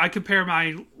compare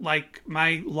my like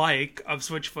of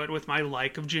Switchfoot with my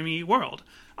like of Jimmy Eat World.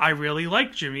 I really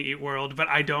like Jimmy Eat World, but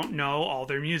I don't know all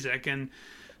their music. And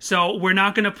so we're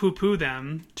not going to poo-poo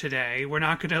them today. We're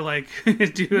not going to like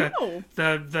do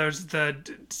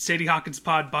the Sadie Hawkins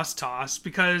pod bus toss,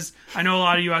 because I know a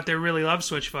lot of you out there really love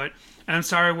Switchfoot, and I'm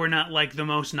sorry we're not like the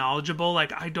most knowledgeable.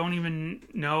 Like, I don't even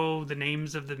know the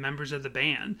names of the members of the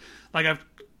band. Like, I've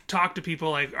talked to people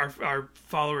like our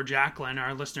follower Jacqueline,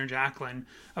 our listener Jacqueline,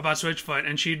 about Switchfoot,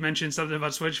 and she'd mentioned something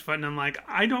about Switchfoot, and I'm like,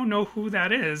 I don't know who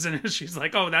that is. And she's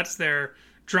like, oh, that's their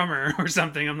drummer or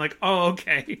something. I'm like, oh,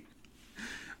 okay.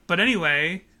 But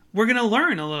anyway, we're going to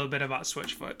learn a little bit about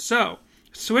Switchfoot. So,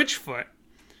 Switchfoot.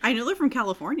 I know they're from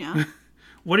California.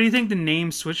 What do you think the name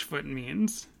Switchfoot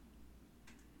means?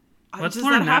 Let's Does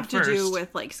learn that have that to do first.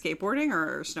 with like skateboarding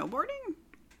or snowboarding?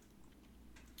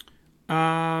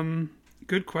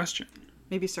 Good question.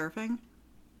 Maybe surfing?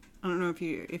 I don't know if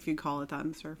you call it that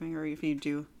in surfing, or if you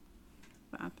do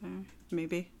that there.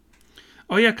 Maybe.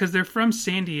 Oh yeah, because they're from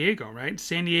San Diego, right?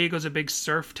 San Diego's a big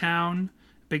surf town,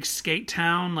 big skate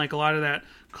town, like a lot of that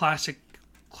classic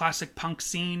punk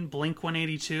scene, Blink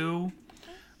 182,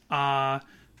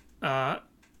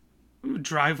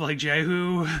 Drive Like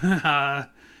Jehu,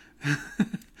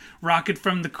 Rocket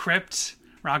from the Crypt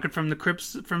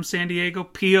from San Diego,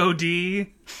 POD.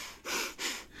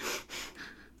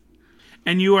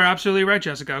 And you are absolutely right,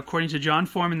 Jessica. According to John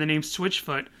Foreman, the name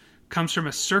Switchfoot comes from a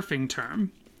surfing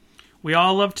term. We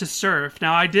all love to surf.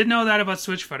 Now, I did know that about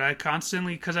Switchfoot. I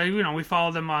constantly, because we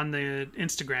follow them on the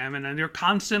Instagram, and they're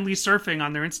constantly surfing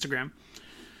on their Instagram.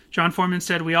 John Foreman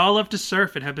said, "We all love to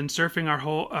surf and have been surfing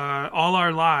all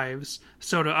our lives,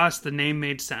 so to us the name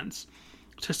made sense.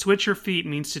 To switch your feet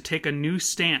means to take a new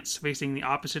stance facing the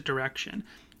opposite direction.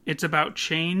 It's about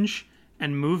change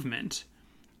and movement,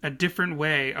 a different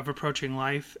way of approaching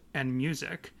life and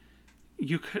music."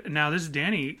 Now this is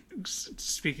Danny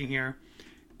speaking here.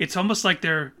 It's almost like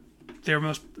their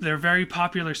very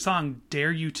popular song,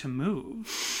 "Dare You to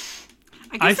Move."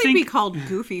 I guess they'd be called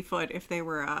Goofy Foot if they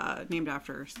were named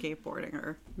after skateboarding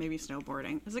or maybe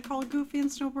snowboarding. Is it called Goofy and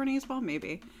snowboarding as well?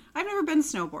 Maybe. I've never been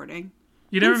snowboarding.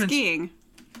 You've never been skiing.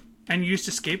 And you used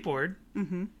to skateboard.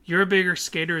 Mm-hmm. You're a bigger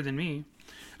skater than me.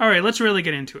 All right, let's really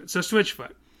get into it. So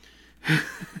Switchfoot.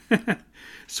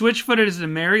 Switchfoot is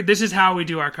this is how we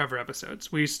do our cover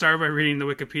episodes. We start by reading the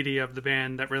Wikipedia of the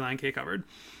band that Relient K covered.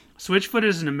 Switchfoot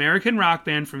is an American rock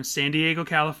band from San Diego,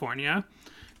 California.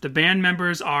 The band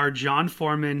members are John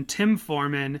Foreman, Tim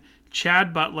Foreman,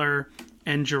 Chad Butler,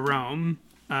 and Jerome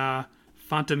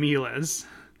Fontamiles.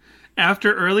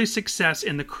 After early success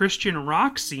in the Christian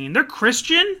rock scene... They're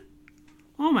Christian?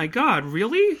 Oh my god,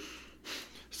 really?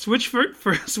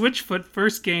 Switchfoot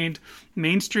first gained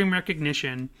mainstream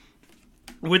recognition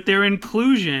with their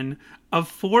inclusion of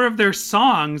 4 of their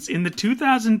songs in the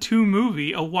 2002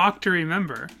 movie A Walk to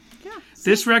Remember. Yeah,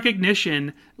 this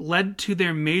recognition led to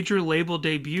their major label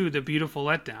debut, The Beautiful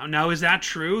Letdown. Now, is that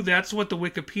true? That's what the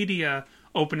Wikipedia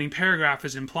opening paragraph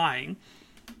is implying.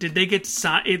 Did they get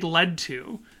signed? It led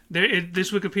to.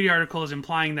 This Wikipedia article is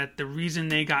implying that the reason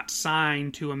they got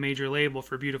signed to a major label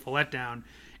for Beautiful Letdown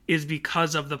is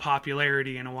because of the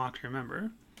popularity in A Walk to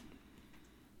Remember.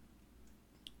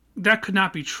 That could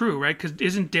not be true, right? Because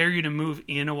isn't Dare You to Move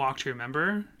in A Walk to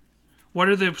Remember? What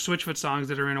are the Switchfoot songs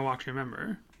that are in A Walk to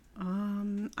Remember?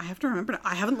 I have to remember.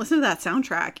 I haven't listened to that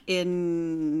soundtrack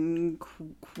in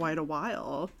quite a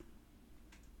while.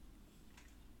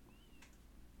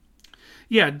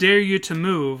 Yeah, Dare You to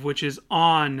Move, which is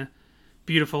on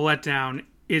Beautiful Letdown,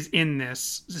 is in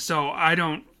this. So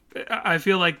I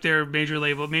feel like their major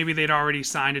label, maybe they'd already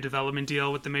signed a development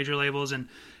deal with the major labels and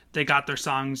they got their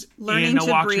songs Learning in A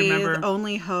to Walk Breathe, to Remember.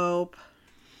 Only Hope.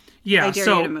 Yeah, I Dare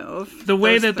so You to Move. The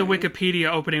way Those that the three.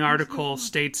 Wikipedia opening article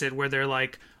states it, where they're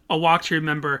like, A Walk to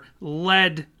Remember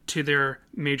led to their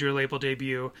major label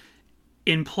debut,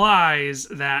 implies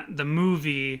that the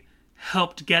movie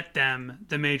helped get them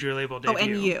the major label debut. Oh,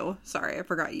 and You. Sorry, I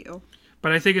forgot You.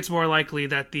 But I think it's more likely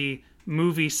that the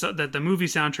movie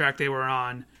soundtrack they were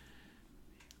on,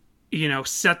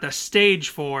 set the stage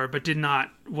for, but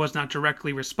was not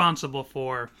directly responsible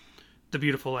for The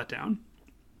Beautiful Letdown.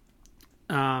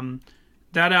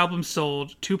 That album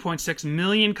sold 2.6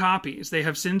 million copies. They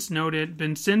have been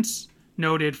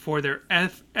noted for their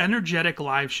energetic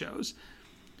live shows.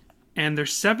 And their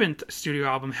 7th studio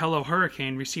album, Hello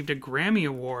Hurricane, received a Grammy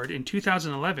Award in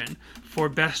 2011 for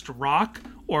Best Rock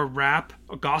or Rap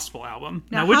or Gospel Album.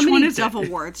 Now which one is it? How many Dove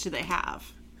Awards do they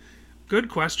have? Good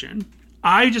question.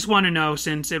 I just want to know,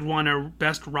 since it won a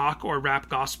Best Rock or Rap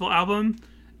Gospel Album,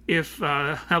 if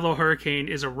Hello Hurricane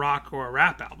is a rock or a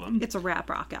rap album. It's a rap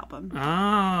rock album.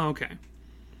 Oh, okay.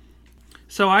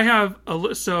 So I have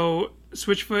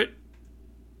Switchfoot.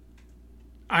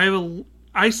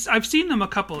 I've seen them a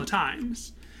couple of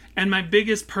times, and my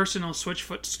biggest personal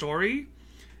Switchfoot story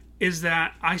is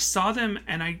that I saw them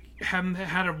and I have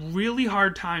had a really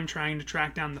hard time trying to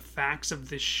track down the facts of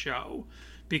this show,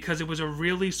 because it was a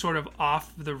really sort of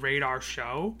off the radar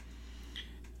show,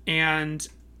 and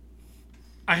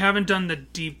I haven't done the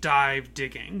deep dive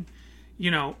digging.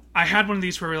 I had one of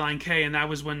these for Relient K, and that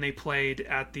was when they played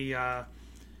at the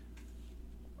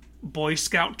Boy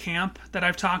Scout camp that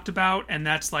I've talked about, and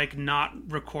that's like not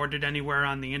recorded anywhere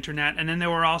on the internet. And then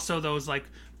there were also those like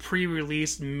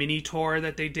pre-release mini tour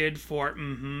that they did for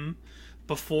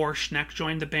before Schneck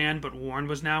joined the band, but Warren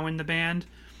was now in the band.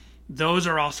 Those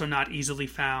are also not easily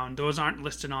found. Those aren't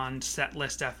listed on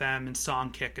Setlist FM and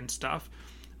Songkick and stuff.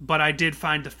 But I did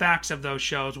find the facts of those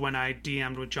shows when I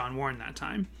DM'd with John Warren that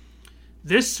time.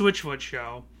 This Switchfoot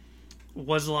show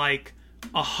was like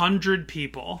 100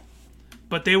 people,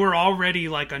 but they were already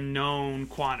like a known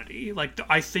quantity. Like,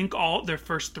 I think all their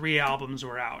first 3 albums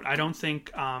were out. I don't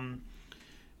think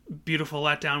Beautiful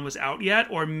Letdown was out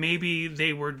yet, or maybe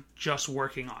they were just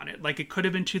working on it. Like, it could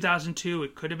have been 2002,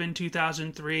 it could have been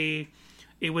 2003.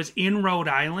 It was in Rhode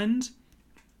Island,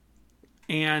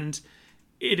 and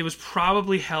it was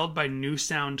probably held by New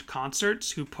Sound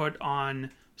Concerts, who put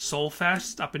on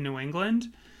Soulfest up in New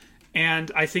England.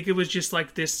 And I think it was just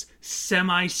like this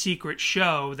semi-secret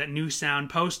show that New Sound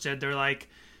posted. They're like,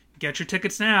 get your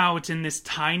tickets now. It's in this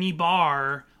tiny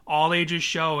bar, all ages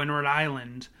show in Rhode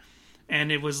Island.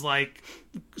 And it was like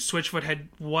Switchfoot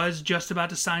was just about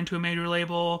to sign to a major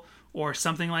label or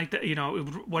something like that,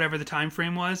 whatever the time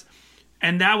frame was.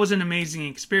 And that was an amazing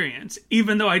experience,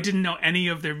 even though I didn't know any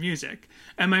of their music.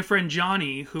 And my friend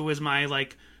Johnny, who was my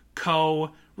like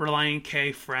co-Relient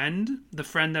K friend, the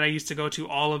friend that I used to go to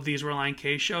all of these Relient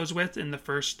K shows with in the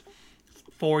first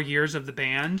 4 years of the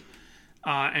band,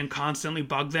 and constantly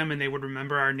bug them, and they would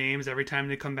remember our names every time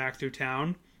they come back through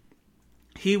town.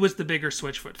 He was the bigger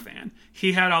Switchfoot fan.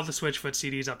 He had all the Switchfoot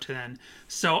CDs up to then.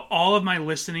 So all of my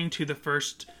listening to the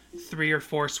first 3 or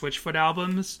 4 Switchfoot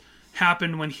albums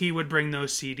happened when he would bring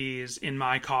those CDs in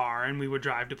my car and we would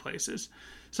drive to places.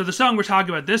 So the song we're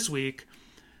talking about this week,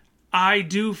 I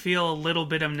do feel a little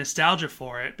bit of nostalgia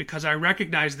for it because I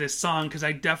recognize this song because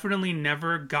I definitely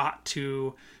never got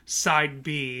to side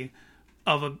B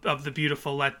of The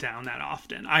Beautiful Letdown that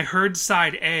often. I heard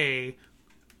side A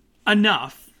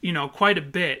enough, quite a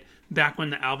bit back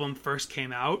when the album first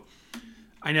came out.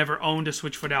 I never owned a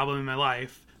Switchfoot album in my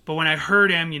life. But when I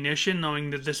heard Ammunition, knowing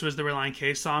that this was the Relient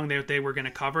K song that they were going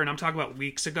to cover, and I'm talking about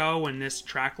weeks ago when this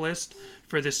track list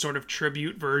for this sort of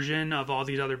tribute version of all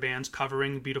these other bands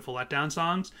covering Beautiful Letdown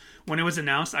songs, when it was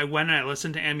announced, I went and I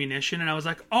listened to Ammunition, and I was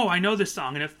like, oh, I know this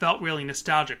song, and it felt really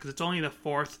nostalgic, because it's only the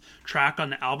 4th track on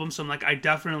the album, so I'm like, I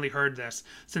definitely heard this,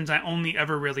 since I only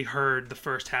ever really heard the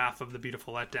first half of the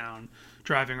Beautiful Letdown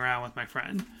driving around with my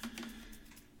friend.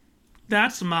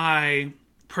 That's my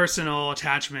personal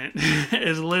attachment,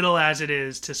 as little as it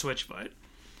is to Switchfoot.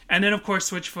 And then, of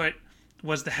course, Switchfoot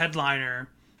was the headliner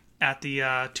at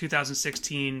the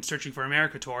 2016 Searching for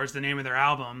America tour, is the name of their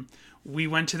album. We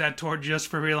went to that tour just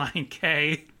for Relient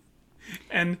K.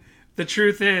 And the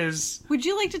truth is... Would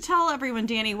you like to tell everyone,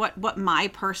 Danny, what my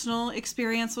personal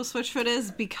experience with Switchfoot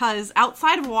is? Because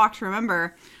outside of Walk to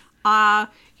Remember, I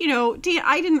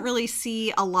didn't really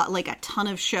see a ton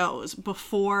of shows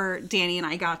before Danny and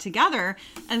I got together.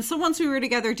 And so once we were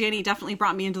together, Danny definitely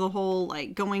brought me into the whole,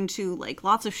 going to,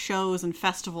 lots of shows and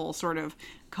festival sort of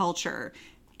culture.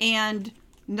 And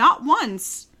not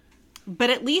once, but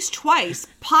at least twice,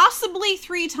 possibly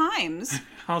 3 times,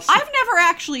 I've never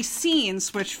actually seen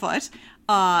Switchfoot.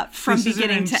 From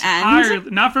beginning to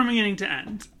end. Not from beginning to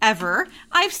end. Ever.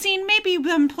 I've seen maybe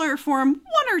them perform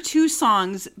 1 or 2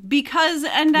 songs because,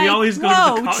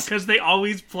 because they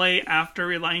always play after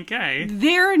Relient K.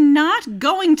 They're not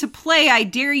going to play I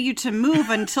Dare You to Move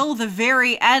until the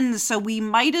very end, so we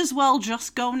might as well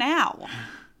just go now.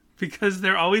 Because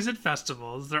they're always at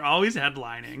festivals, they're always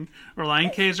headlining.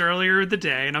 Relient K's earlier in the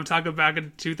day, and I'm talking back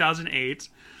in 2008.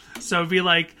 So it'd be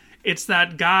like, it's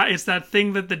that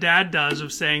thing that the dad does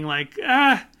of saying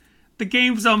the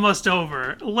game's almost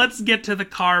over. Let's get to the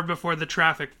car before the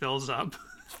traffic fills up.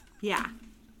 Yeah.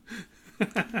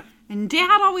 And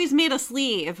Dad always made us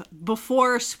leave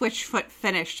before Switchfoot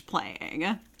finished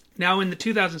playing. Now in the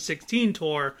 2016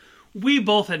 tour, we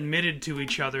both admitted to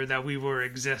each other that we were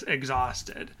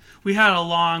exhausted. We had a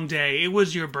long day. It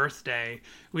was your birthday.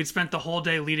 We'd spent the whole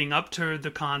day leading up to the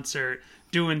concert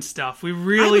doing stuff. We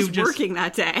really I was working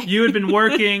that day. You had been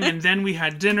working, and then we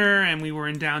had dinner, and we were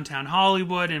in downtown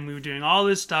Hollywood, and we were doing all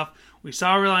this stuff. We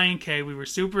saw Relient K. We were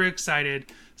super excited.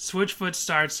 Switchfoot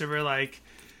starts, and we're like,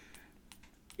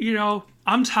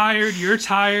 I'm tired. You're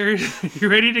tired. You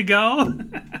ready to go?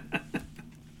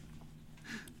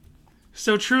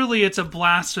 So truly, it's a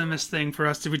blasphemous thing for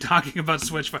us to be talking about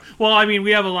Switchfoot. Well, I mean,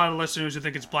 we have a lot of listeners who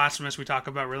think it's blasphemous we talk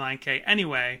about Relient K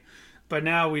anyway. But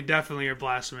now we definitely are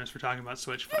blasphemous for talking about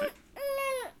Switchfoot.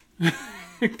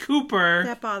 Cooper.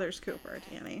 That bothers Cooper,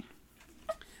 Danny.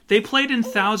 They played in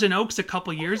Thousand Oaks a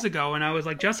couple years ago, and I was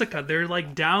like, Jessica, they're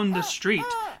down the street.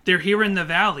 They're here in the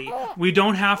valley. We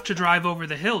don't have to drive over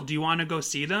the hill. Do you want to go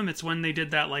see them? It's when they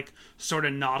did that sort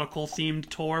of nautical themed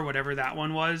tour, whatever that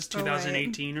one was,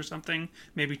 2018 or something,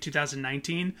 maybe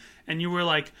 2019. And you were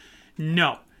like,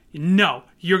 no,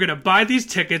 you're going to buy these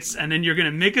tickets and then you're going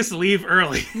to make us leave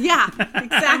early. Yeah, exactly.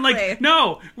 I'm like,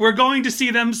 no, we're going to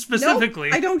see them specifically.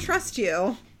 Nope, I don't trust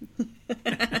you.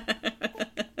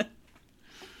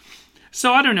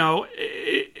 So I don't know.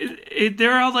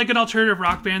 They're all an alternative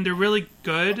rock band. They're really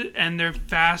good and they're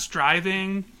fast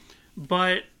driving.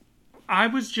 But I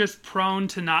was just prone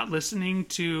to not listening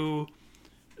to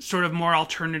sort of more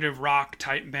alternative rock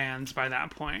type bands by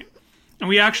that point. And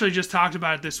we actually just talked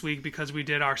about it this week because we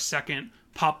did our second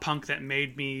Pop Punk That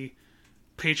Made Me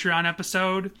Patreon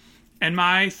episode. And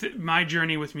my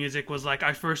journey with music was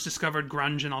I first discovered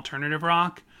grunge and alternative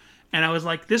rock. And I was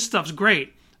like, this stuff's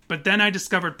great. But then I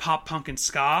discovered pop punk and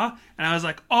ska. And I was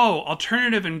like, oh,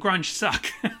 alternative and grunge suck.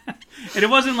 And it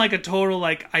wasn't like a total,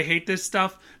 like, I hate this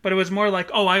stuff, but it was more like,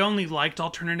 oh, I only liked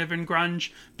alternative and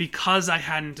grunge because I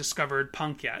hadn't discovered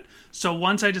punk yet. So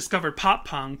once I discovered pop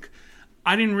punk,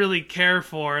 I didn't really care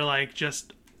for, like,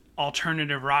 just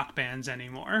alternative rock bands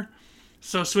anymore.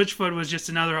 So Switchfoot was just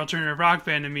another alternative rock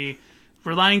band to me.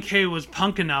 Relient K was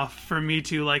punk enough for me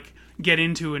to, like, get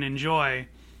into and enjoy.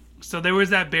 So there was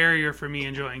that barrier for me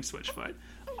enjoying Switchfoot.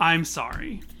 I'm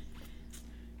sorry.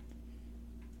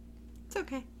 It's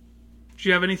okay. Do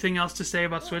you have anything else to say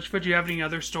about Switchfoot? Do you have any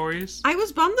other stories? I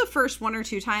was bummed the first 1 or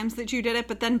 2 times that you did it,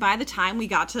 but then by the time we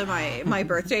got to my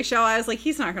birthday show, I was like,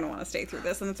 he's not going to want to stay through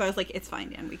this. And so I was like, it's fine,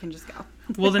 Dan. We can just go.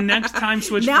 Well, the next time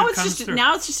Switchfoot comes through...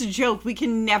 Now it's just a joke. We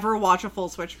can never watch a full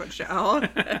Switchfoot show.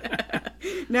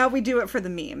 Now we do it for the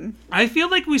meme. I feel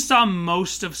like we saw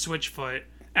most of Switchfoot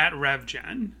at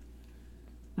RevGen.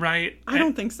 Right? I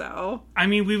don't think so. I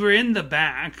mean, we were in the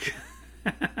back.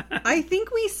 I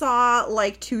think we saw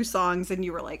like 2 songs and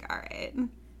you were like, all right.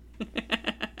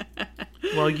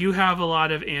 Well, you have a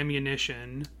lot of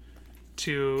ammunition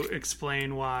to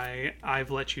explain why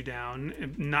I've let you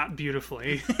down, not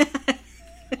beautifully.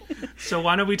 So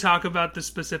why don't we talk about the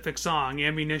specific song,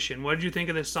 Ammunition? What did you think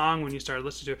of this song when you started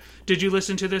listening to it? Did you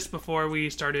listen to this before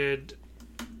we started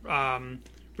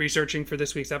researching for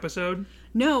this week's episode?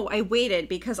 No, I waited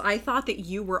because I thought that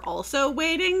you were also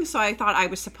waiting, so I thought I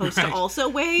was supposed to also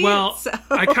wait. Well, so.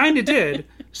 I kind of did.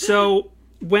 So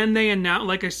when they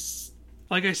announced,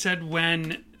 like I said,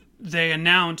 when they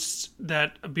announced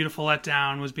that A Beautiful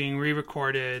Letdown was being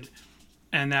re-recorded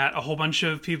and that a whole bunch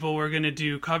of people were going to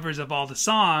do covers of all the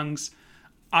songs,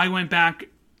 I went back,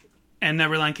 and that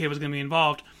Relient K was going to be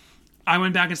involved. I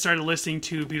went back and started listening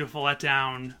to Beautiful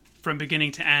Letdown from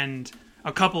beginning to end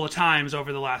a couple of times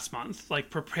over the last month, like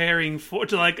preparing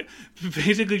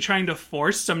basically trying to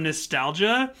force some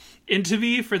nostalgia into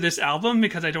me for this album,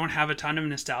 because I don't have a ton of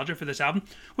nostalgia for this album,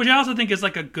 which I also think is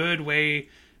like a good way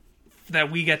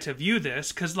that we get to view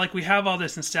this, because like we have all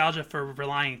this nostalgia for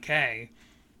Relient K,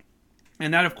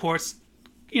 and that of course,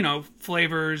 you know,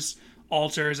 flavors,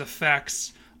 alters,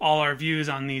 affects all our views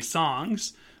on these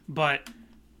songs, but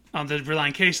the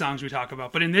Relient K songs we talk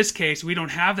about. But in this case, we don't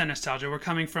have that nostalgia. We're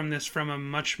coming from this from a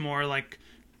much more like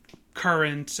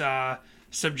current, a more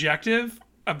subjective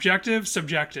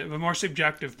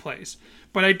place.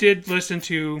 But I did listen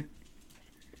to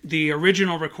the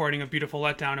original recording of Beautiful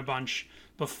Letdown a bunch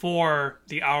before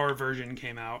the Our version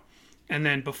came out, and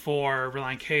then before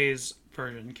Relient K's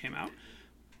version came out.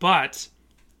 But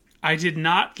I did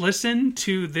not listen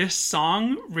to this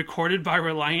song recorded by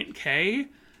Relient K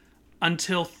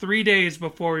until 3 days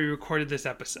before we recorded this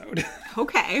episode.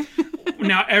 Okay.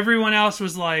 Now, everyone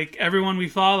we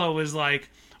follow was like,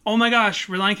 oh my gosh,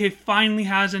 Relient K finally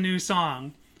has a new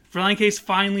song. Relient K's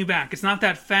finally back. It's not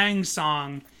that Fang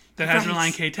song that has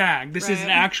Relient K tag. This is an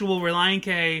actual Relient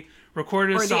K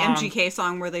recorded or song. Or the MGK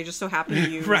song where they just so happen to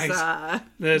use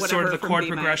the sort of the chord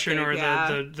progression or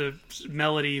the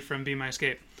melody from Be My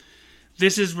Escape.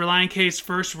 This is Relient K's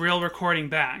first real recording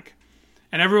back.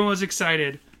 And everyone was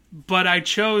excited. But I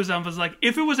was like,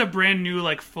 if it was a brand new,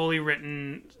 like, fully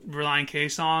written Relient K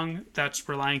song that's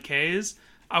Relient K's,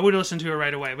 I would listen to it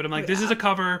right away. But I'm like, this is a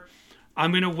cover.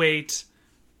 I'm going to wait.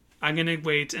 I'm going to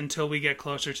wait until we get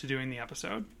closer to doing the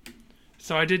episode.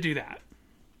 So I did do that.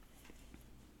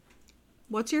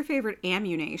 What's your favorite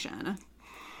Ammunition?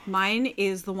 Mine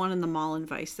is the one in the mall in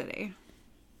Vice City.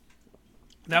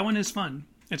 That one is fun.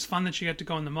 It's fun that you get to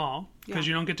go in the mall, because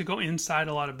you don't get to go inside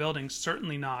a lot of buildings.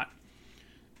 Certainly not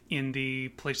in the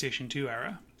PlayStation 2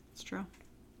 era. It's true.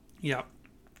 Yep.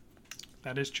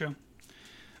 That is true.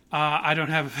 I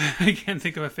can't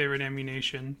think of a favorite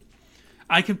Ammunition.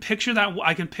 I can picture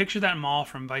that mall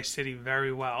from Vice City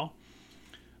very well,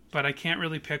 but I can't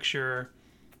really picture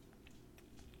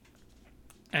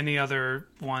any other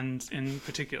ones in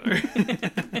particular.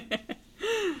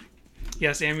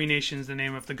 Yes, Ammunition is the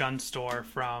name of the gun store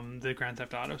from the Grand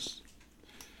Theft Auto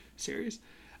series.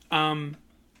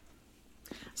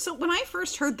 So when I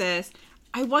first heard this,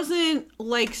 I wasn't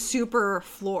like super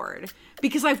floored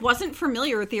because I wasn't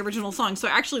familiar with the original song. So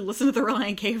I actually listened to the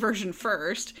Relient K version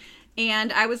first,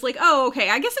 and I was like, oh, okay,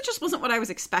 I guess it just wasn't what I was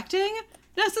expecting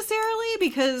necessarily,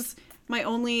 because my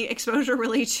only exposure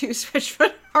really to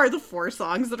Switchfoot are the 4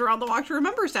 songs that are on the Walk to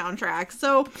Remember soundtrack.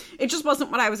 So it just wasn't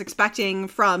what I was expecting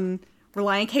from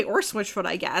Relient K or Switchfoot,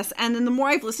 I guess. And then the more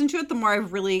I've listened to it, the more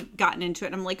I've really gotten into it.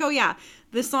 And I'm like, oh yeah,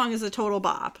 this song is a total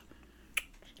bop.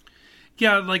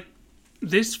 Yeah, like,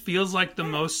 this feels like the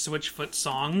most Switchfoot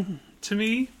song to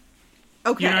me.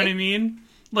 Okay. You know what I mean?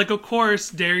 Like, of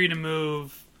course, Dare You to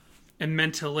Move and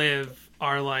Meant to Live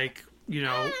are like, you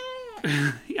know...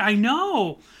 I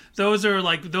know. Those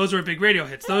were big radio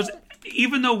hits. Those,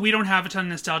 even though we don't have a ton of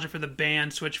nostalgia for the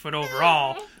band Switchfoot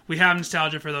overall, we have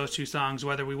nostalgia for those two songs,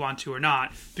 whether we want to or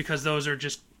not, because those are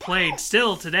just played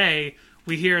still today.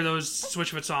 We hear those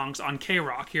Switchfoot songs on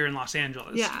K-Rock here in Los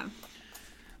Angeles. Yeah.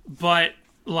 But,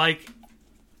 like,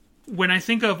 when I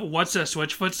think of what's a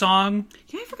Switchfoot song...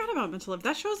 Yeah, I forgot about Mental Live.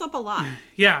 That shows up a lot.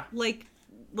 Yeah. Like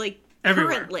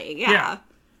Everywhere. currently, yeah.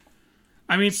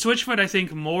 I mean, Switchfoot, I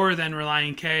think, more than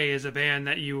Relient K is a band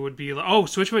that you would be like... Oh,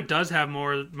 Switchfoot does have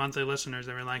more monthly listeners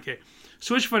than Relient K.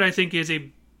 Switchfoot, I think, is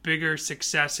a bigger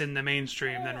success in the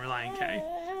mainstream than Relient K.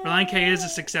 Relient K is a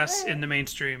success in the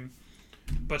mainstream,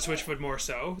 but Switchfoot more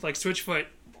so. Like, Switchfoot...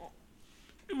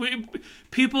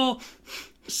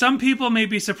 Some people may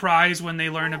be surprised when they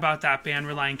learn about that band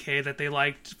Relient K that they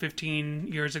liked 15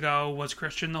 years ago was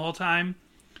Christian the whole time.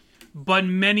 But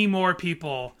many more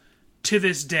people to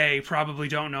this day probably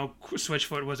don't know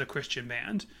Switchfoot was a Christian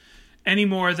band. Any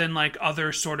more than like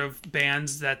other sort of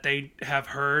bands that they have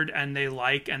heard and they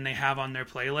like and they have on their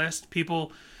playlist.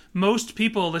 Most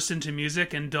people listen to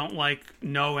music and don't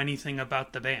know anything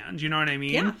about the band. You know what I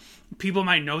mean? Yeah. People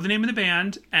might know the name of the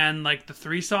band and like the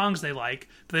 3 songs they like,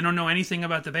 but they don't know anything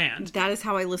about the band. That is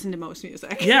how I listen to most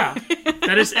music. Yeah.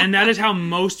 That is how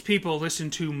most people listen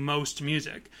to most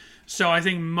music. So I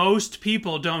think most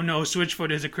people don't know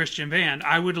Switchfoot is a Christian band.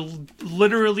 I would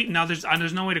literally... Now,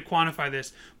 there's no way to quantify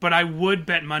this, but I would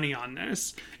bet money on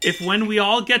this. If when we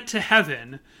all get to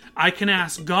heaven, I can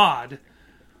ask God,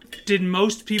 did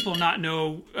most people not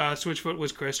know Switchfoot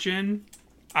was Christian?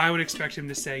 I would expect him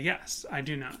to say, yes, I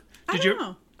do not. I don't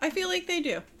know. I feel like they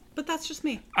do. But that's just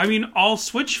me. I mean, all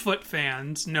Switchfoot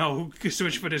fans know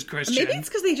Switchfoot is Christian. Maybe it's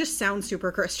because they just sound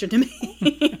super Christian to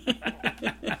me.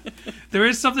 There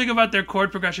is something about their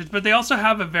chord progressions, but they also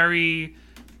have a very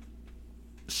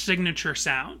signature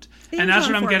sound. And that's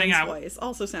what I'm getting at. Voice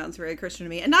also sounds very Christian to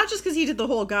me. And not just because he did the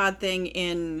whole God thing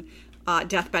in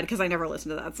Deathbed, because I never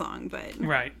listened to that song, but...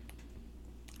 Right.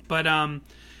 But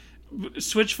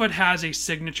Switchfoot has a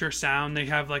signature sound. They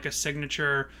have like a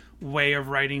signature way of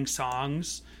writing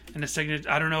songs. And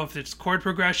I don't know if it's chord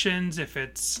progressions, if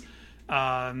it's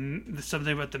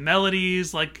something about the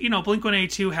melodies. Like,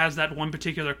 Blink-182 has that one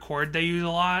particular chord they use a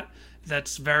lot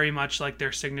that's very much like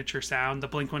their signature sound, the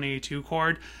Blink-182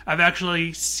 chord. I've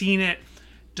actually seen it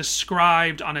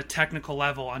described on a technical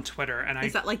level on Twitter.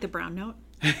 Is that like the brown note?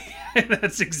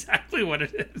 That's exactly what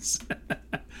it is.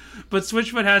 But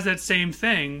Switchfoot has that same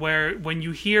thing where when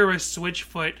you hear a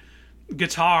Switchfoot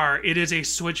guitar, it is a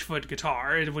Switchfoot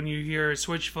guitar. When you hear a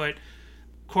Switchfoot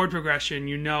chord progression, I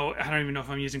don't even know if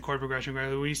I'm using chord progression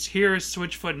correctly. When you hear a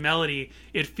Switchfoot melody,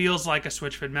 it feels like a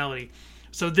Switchfoot melody.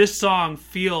 So this song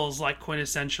feels like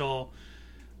quintessential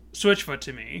Switchfoot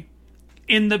to me.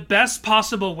 In the best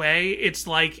possible way, it's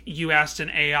like you asked an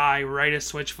AI, write a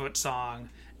Switchfoot song,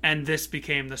 and this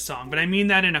became the song. But I mean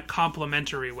that in a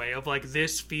complimentary way of like,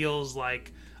 this feels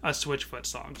like a Switchfoot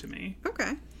song to me.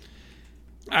 Okay.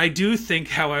 I do think,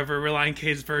 however, Relient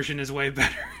K's version is way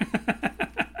better.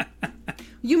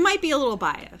 You might be a little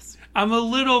biased. I'm a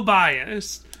little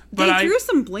biased. But they threw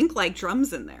some Blink-like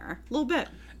drums in there. A little bit.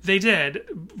 They did.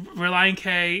 Relient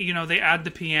K, they add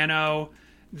the piano,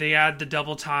 they add the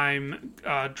double time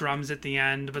drums at the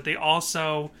end, but they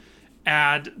also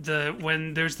add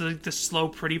when there's the slow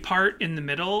pretty part in the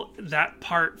middle, that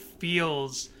part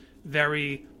feels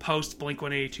very post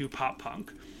Blink-182 pop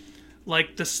punk.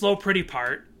 Like the slow pretty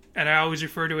part, and I always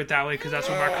refer to it that way because that's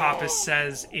what Mark Hoppus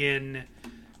says in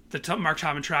the Mark,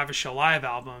 Tom, and Travis Show live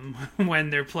album when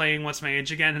they're playing What's My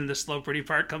Age Again and the slow pretty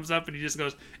part comes up and he just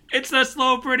goes, it's the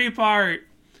slow pretty part.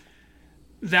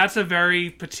 That's a very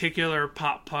particular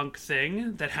pop punk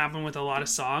thing that happened with a lot of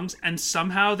songs, and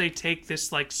somehow they take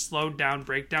this like slowed down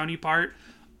breakdowny part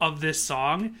of this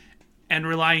song and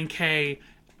Relient K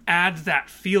adds that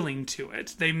feeling to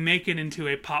it. They make it into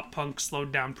a pop punk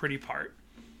slowed down pretty part.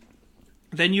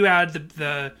 Then you add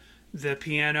the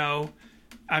piano.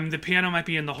 The piano might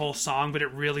be in the whole song, but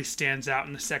it really stands out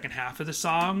in the second half of the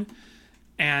song,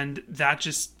 and that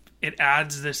it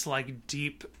adds this like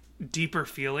deeper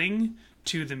feeling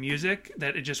to the music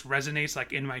that it just resonates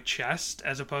like in my chest,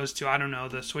 as opposed to, I don't know,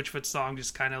 the Switchfoot song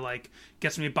just kind of like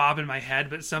gets me bobbing my head,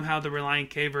 but somehow the Relient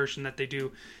K version that they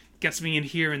do gets me in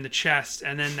here in the chest,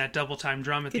 and then that double time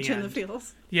drum at the end. Get you in the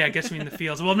feels. Yeah, it gets me in the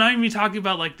feels. Well, I'm not even talking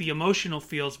about like the emotional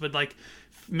feels, but like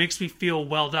makes me feel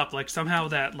welled up. Like somehow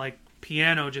that like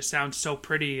piano just sounds so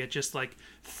pretty. It just like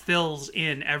fills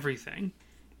in everything.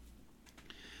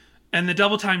 And the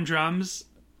double time drums,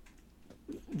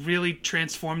 really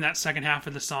transform that second half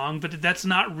of the song, but that's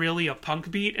not really a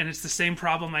punk beat, and it's the same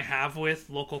problem I have with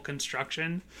Local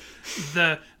Construction.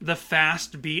 The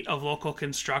fast beat of Local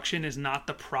Construction is not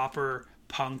the proper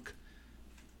punk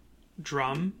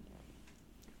drum.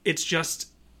 It's just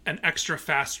an extra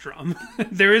fast drum.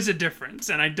 There is a difference,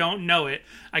 and I don't know it.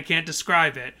 I can't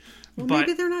describe it. Well, but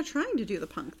maybe they're not trying to do the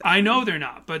punk thing. I know they're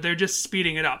not, but they're just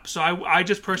speeding it up. So I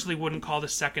just personally wouldn't call the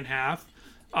second half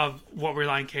of what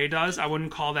Relient K does, I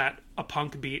wouldn't call that a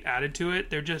punk beat added to it.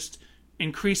 They're just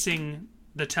increasing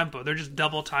the tempo. They're just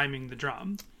double timing the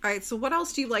drum. All right, so what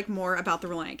else do you like more about the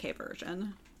Relient K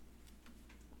version?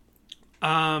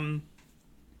 I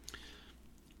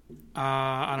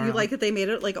don't know. You like that they made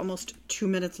it like almost 2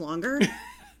 minutes longer?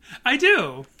 I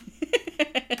do.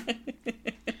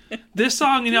 This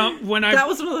song, you know, that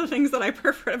was one of the things that I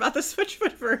preferred about the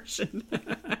Switchfoot version.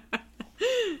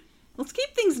 Let's keep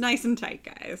things nice and tight,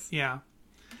 guys. Yeah.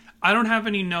 I don't have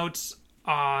any notes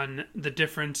on the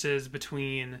differences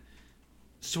between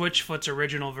Switchfoot's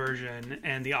original version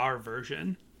and the our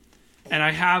version. And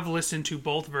I have listened to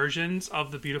both versions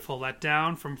of The Beautiful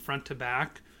Letdown from front to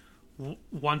back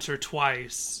once or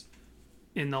twice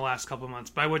in the last couple months.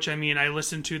 By which I mean I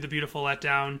listened to The Beautiful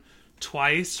Letdown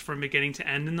twice from beginning to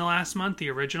end in the last month, the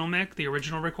original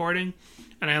recording,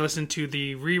 and I listened to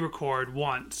the re-record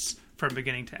once from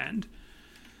beginning to end.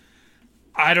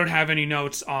 I don't have any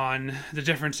notes on the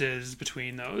differences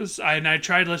between those. I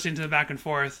tried listening to the back and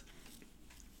forth.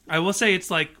 I will say it's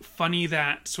like funny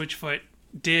that Switchfoot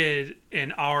did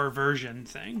an our version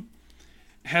thing.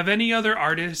 Have any other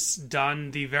artists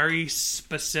done the very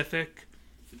specific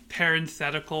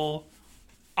parenthetical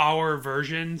our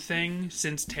version thing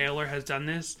since Taylor has done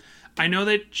this? I know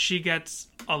that she gets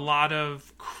a lot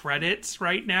of credits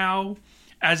right now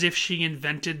as if she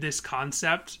invented this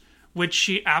concept, which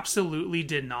she absolutely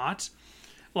did not.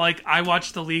 Like, I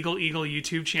watch the Legal Eagle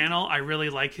YouTube channel. I really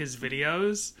like his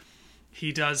videos.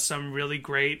 He does some really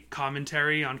great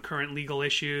commentary on current legal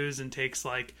issues and takes,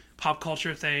 like, pop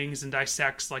culture things and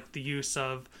dissects, like, the use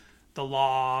of the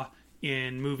law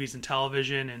in movies and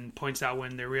television and points out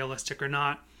when they're realistic or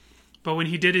not. But when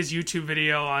he did his YouTube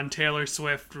video on Taylor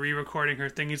Swift re-recording her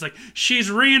thing, he's like,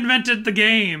 she's reinvented the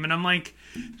game. And I'm like,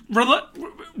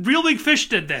 Real Big Fish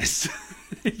did this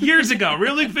years ago.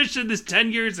 Real Big Fish did this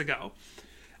 10 years ago.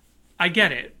 I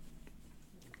get it.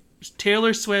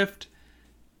 Taylor Swift,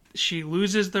 she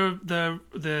loses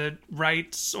the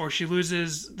rights, or she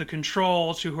loses the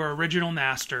control to her original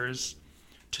masters,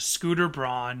 to Scooter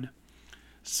Braun.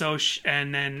 So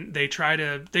and then they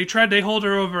hold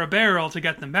her over a barrel to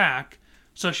get them back.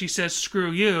 So she says,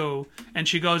 screw you. And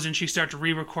she goes and she starts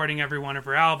re-recording every one of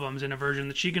her albums in a version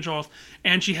that she controls.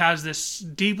 And she has this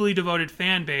deeply devoted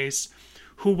fan base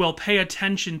who will pay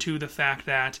attention to the fact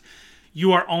that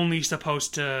you are only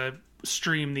supposed to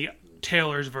stream the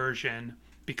Taylor's version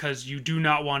because you do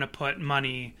not want to put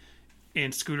money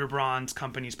in Scooter Braun's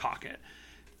company's pocket.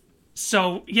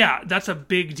 So, yeah, that's a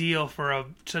big deal for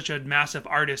such a massive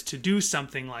artist to do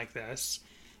something like this.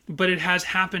 But it has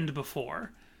happened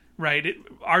before, right?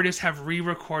 Artists have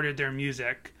re-recorded their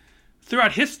music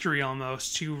throughout history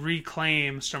almost to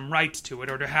reclaim some rights to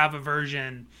it, or to have a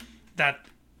version that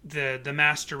the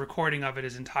master recording of it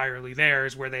is entirely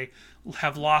theirs, where they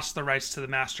have lost the rights to the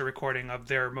master recording of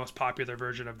their most popular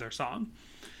version of their song.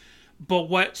 But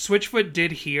what Switchfoot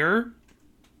did here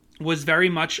was very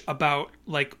much about,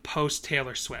 like, post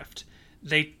Taylor Swift.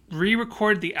 They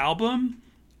re-recorded the album,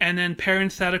 and then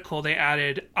parenthetical they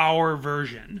added our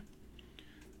version,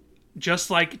 just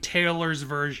like Taylor's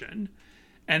version,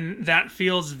 and that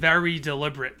feels very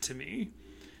deliberate to me.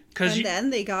 And then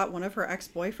they got one of her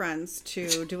ex-boyfriends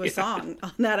to do a song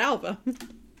on that album.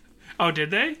 Oh,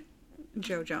 did they?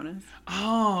 Joe Jonas.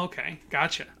 Oh, okay.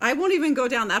 Gotcha. I won't even go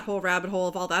down that whole rabbit hole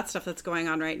of all that stuff that's going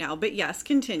on right now, but yes,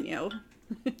 continue.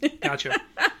 Gotcha.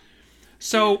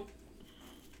 So,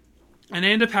 and I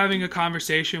end up having a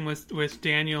conversation with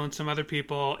Daniel and some other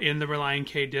people in the Relient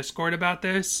K Discord about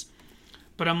this.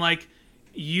 But I'm like,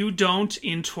 you don't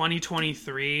in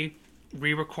 2023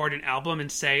 re-record an album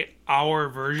and say our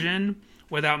version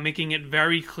without making it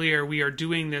very clear we are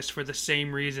doing this for the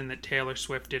same reason that Taylor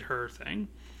Swift did her thing.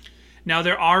 Now,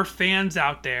 there are fans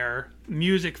out there,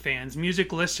 music fans,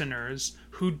 music listeners,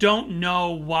 who don't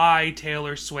know why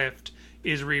Taylor Swift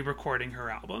is re-recording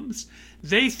her albums.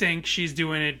 They think she's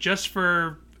doing it just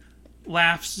for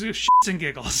laughs, shits, and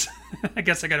giggles. I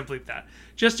guess I gotta bleep that.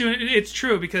 Just doing it. It's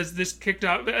true, because this kicked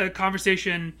off a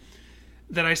conversation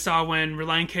that I saw when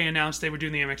Relient K announced they were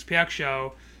doing the MXPX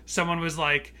show. Someone was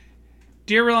like,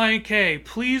 Dear Relient K,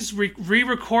 please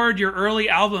re-record your early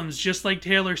albums just like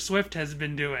Taylor Swift has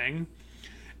been doing.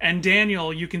 And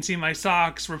Daniel, You Can See My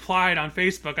Socks, replied on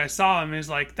Facebook. I saw him and was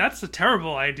like, that's a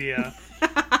terrible idea.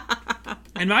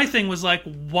 And my thing was like,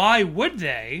 why would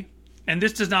they? And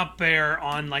this does not bear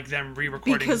on like them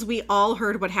re-recording. Because we all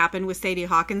heard what happened with Sadie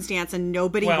Hawkins' dance, and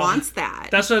nobody wants that.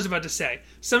 That's what I was about to say.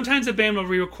 Sometimes a band will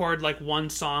re-record like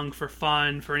one song for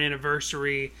fun, for an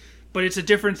anniversary, but it's a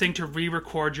different thing to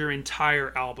re-record your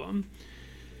entire album.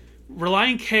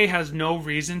 Relient K has no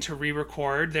reason to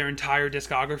re-record their entire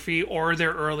discography or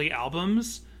their early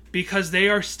albums because they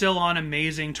are still on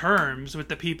amazing terms with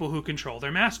the people who control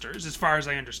their masters. As far as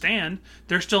I understand,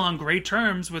 they're still on great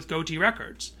terms with Goatee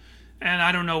Records. And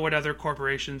I don't know what other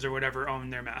corporations or whatever own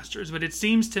their masters, but it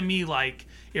seems to me like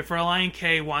if Relient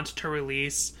K wants to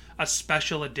release a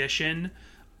special edition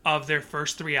of their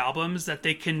first 3 albums, that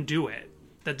they can do it.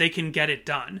 That they can get it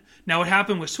done. Now, what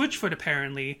happened with Switchfoot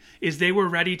apparently is they were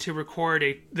ready to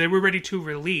release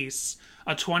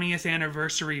a 20th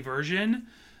anniversary version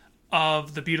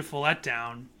of The Beautiful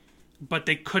Letdown, but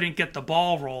they couldn't get the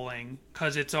ball rolling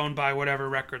because it's owned by whatever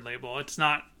record label. It's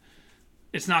not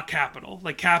Capitol.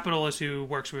 Like, Capitol is who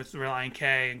works with Relient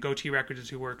K, and Goatee Records is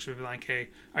who works with Relient K.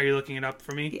 Are you looking it up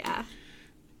for me? Yeah.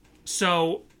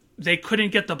 So they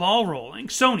couldn't get the ball rolling.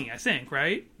 Sony, I think,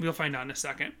 right? We'll find out in a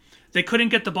second. They couldn't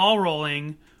get the ball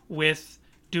rolling with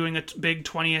doing a big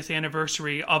 20th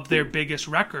anniversary of their biggest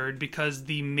record because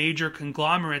the major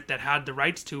conglomerate that had the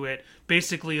rights to it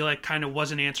basically like kind of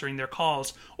wasn't answering their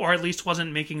calls, or at least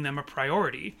wasn't making them a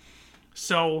priority.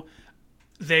 So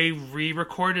they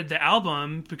re-recorded the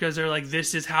album because they're like,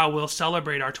 this is how we'll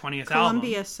celebrate our 20th album.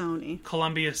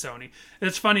 Columbia Sony.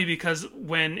 It's funny because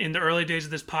when in the early days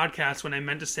of this podcast, when I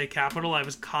meant to say Capitol, I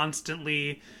was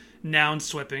constantly noun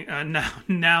swapping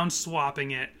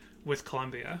it with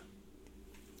Columbia,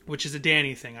 which is a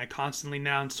Danny thing. I constantly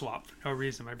noun swap for no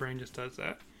reason. My brain just does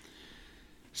that.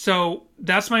 So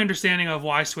that's my understanding of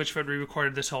why Switchfoot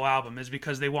re-recorded this whole album, is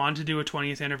because they wanted to do a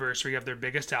 20th anniversary of their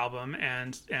biggest album,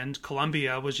 and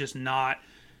Columbia was just not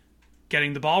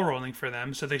getting the ball rolling for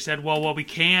them. So they said, well, what we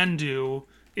can do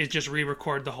is just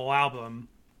re-record the whole album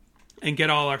and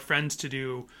get all our friends to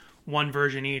do one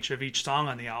version each of each song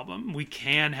on the album. We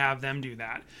can have them do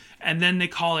that. And then they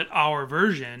call it our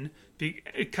version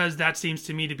because that seems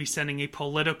to me to be sending a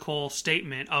political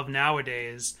statement of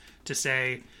nowadays to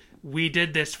say, we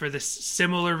did this for the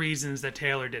similar reasons that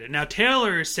Taylor did it. Now,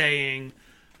 Taylor is saying,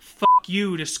 fuck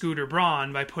you to Scooter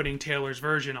Braun by putting Taylor's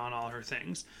version on all her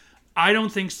things. I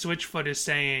don't think Switchfoot is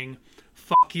saying,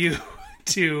 fuck you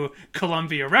to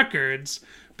Columbia Records,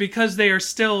 because they are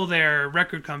still their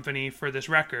record company for this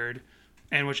record,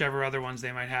 and whichever other ones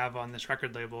they might have on this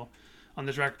record label, on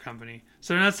this record company.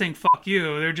 So they're not saying, fuck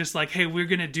you. They're just like, hey, we're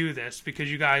going to do this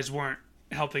because you guys weren't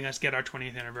helping us get our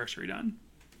 20th anniversary done.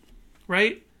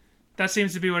 Right? That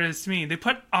seems to be what it is to me. They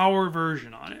put our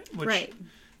version on it, which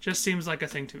just seems like a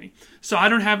thing to me. So I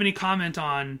don't have any comment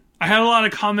on... I had a lot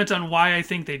of comment on why I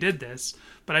think they did this,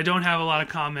 but I don't have a lot of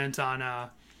comment on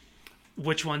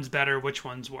which one's better, which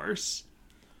one's worse.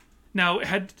 Now,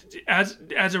 as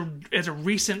a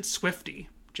recent Swiftie,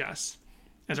 Jess,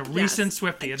 as a recent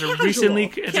Swiftie,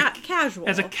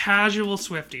 as a casual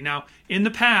Swiftie. Now, in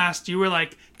the past, you were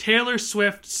like, Taylor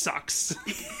Swift sucks.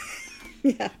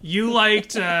 Yeah. You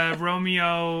liked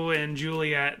Romeo and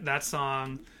Juliet, that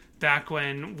song, back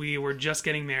when we were just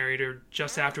getting married or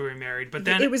just after we were married. But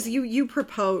then it was you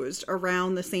proposed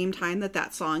around the same time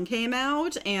that song came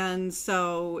out, and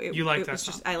so you liked that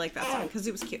song. I like that song because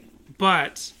it was cute.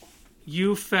 But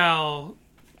you fell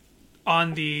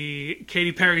on the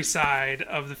Katy Perry side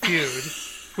of the feud,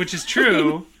 which is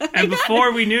true. And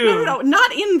before we knew... No,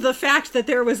 not in the fact that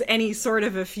there was any sort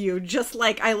of a feud, just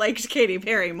like I liked Katy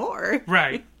Perry more.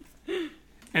 Right.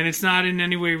 And it's not in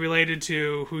any way related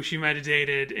to who she might have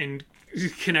dated and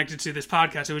connected to this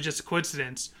podcast. It was just a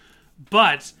coincidence.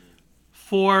 But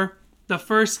for the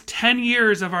first 10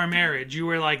 years of our marriage, you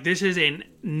were like, this is a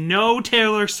no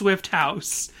Taylor Swift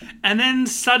house. And then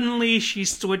suddenly she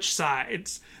switched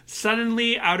sides.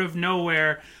 Suddenly, out of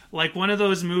nowhere, like one of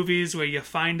those movies where you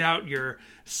find out your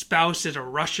spouse is a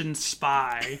Russian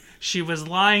spy. She was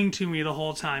lying to me the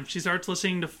whole time. She starts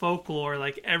listening to folklore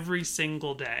like every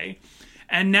single day.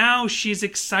 And now she's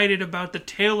excited about the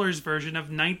Taylor's version of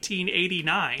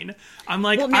 1989. I'm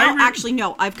like, well, now, actually,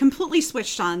 no. I've completely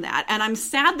switched on that. And I'm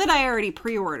sad that I already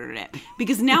pre-ordered it.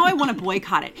 Because now I want to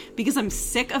boycott it. Because I'm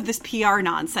sick of this PR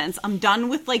nonsense. I'm done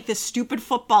with, like, this stupid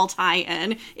football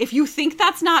tie-in. If you think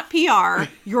that's not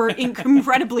PR, you're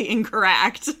incredibly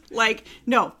incorrect. Like,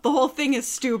 no, the whole thing is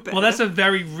stupid. Well, that's a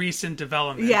very recent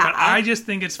development. Yeah. But I just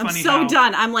think it's funny I'm so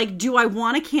done. I'm like, do I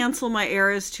want to cancel my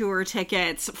Eras Tour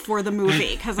tickets for the movie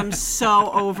movie because I'm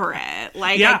so over it.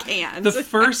 Like, I can't. The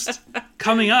first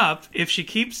coming up, if she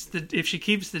keeps the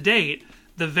date,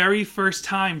 the very first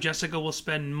time Jessica will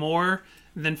spend more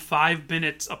than 5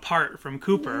 minutes apart from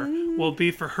Cooper will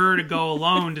be for her to go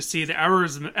alone to see the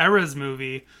Eras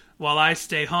movie while I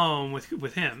stay home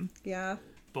with him. Yeah.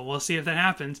 But we'll see if that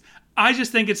happens. I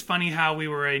just think it's funny how we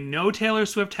were a no Taylor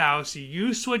Swift house.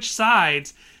 You switched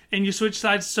sides, and you switched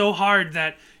sides so hard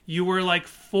that you were like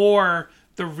for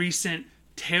the recent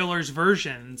Taylor's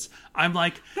versions. I'm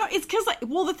like... No, it's because,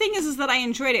 well, the thing is that I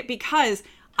enjoyed it because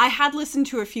I had listened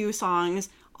to a few songs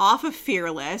off of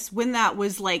Fearless when that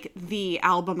was like the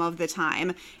album of the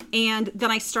time, and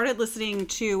then I started listening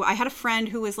to, I had a friend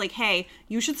who was like, hey,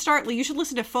 you should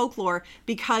listen to Folklore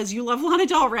because you love Lana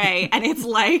Del Rey and it's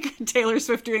like Taylor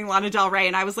Swift doing Lana Del Rey,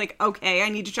 and I was like, okay, I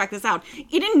need to check this out.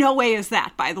 It in no way is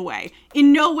that, by the way.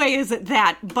 In no way is it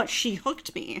that, but she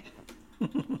hooked me.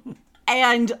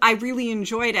 And I really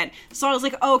enjoyed it. So I was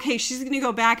like, oh, okay, she's going to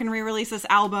go back and re-release this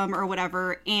album or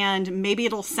whatever, and maybe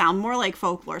it'll sound more like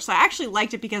Folklore. So I actually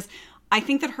liked it because I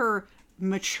think that her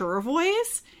mature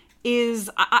voice is,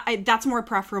 that's more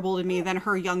preferable to me than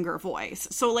her younger voice.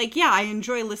 So, like, yeah, I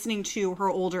enjoy listening to her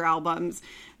older albums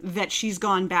that she's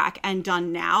gone back and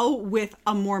done now with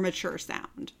a more mature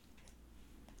sound.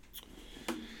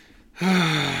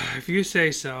 If you say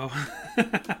so.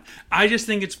 I just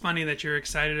think it's funny that you're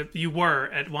excited. You were,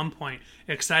 at one point,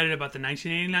 excited about the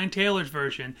 1989 Taylor's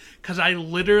version, because I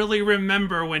literally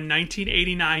remember when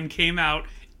 1989 came out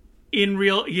in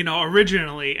real,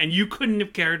 originally, and you couldn't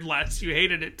have cared less. You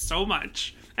hated it so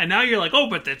much. And now you're like, oh,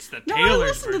 but that's the Taylor's version. I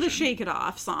listened to the Shake It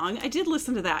Off song. I did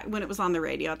listen to that when it was on the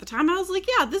radio at the time. I was like,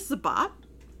 yeah, this is a bop.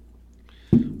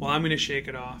 Well, I'm going to shake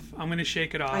it off.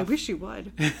 I wish you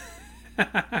would.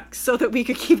 So that we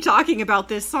could keep talking about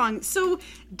this song. So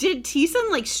did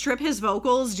Thiessen strip his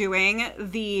vocals doing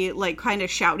the kind of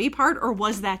shouty part, or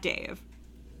was that Dave?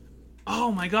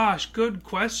 Oh my gosh, good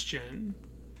question.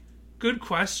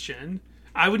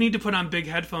 I would need to put on big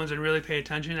headphones and really pay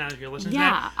attention as you're listening to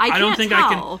that. I don't think I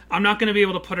can. I'm not going to be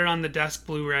able to put it on the desk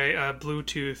Blu-ray,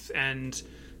 Bluetooth, and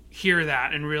hear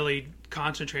that and really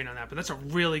concentrate on that. But that's a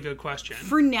really good question.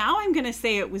 For now, I'm going to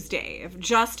say it was Dave,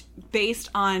 just based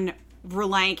on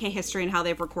Relient K history and how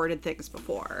they've recorded things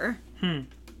before.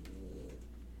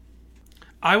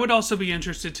 I would also be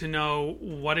interested to know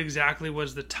what exactly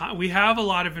was the time. We have a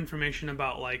lot of information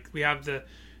about, we have the,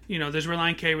 there's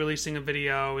Relient K releasing a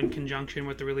video in conjunction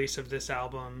with the release of this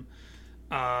album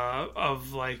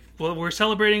of we're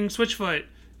celebrating Switchfoot,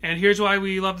 and here's why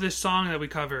we love this song that we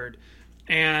covered.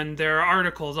 And there are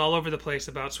articles all over the place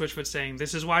about Switchfoot saying,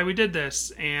 this is why we did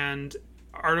this, and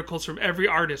articles from every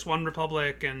artist, One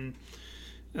Republic and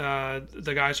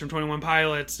the guys from 21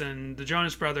 Pilots and the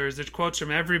Jonas Brothers. There's quotes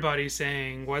from everybody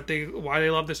saying why they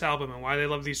love this album and why they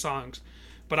love these songs.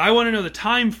 But I want to know the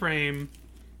time frame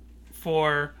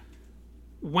for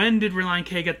when did Relient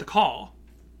K get the call?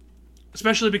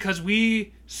 Especially because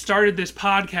we started this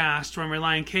podcast when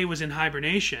Relient K was in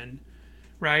hibernation,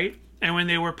 right? And when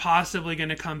they were possibly going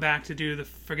to come back to do the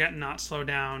Forget Not Slow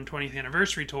Down 20th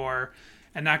anniversary tour,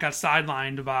 and that got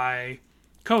sidelined by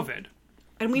COVID.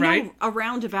 And we know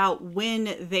around about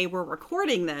when they were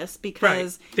recording this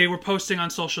because... Right. They were posting on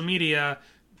social media.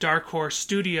 Dark Horse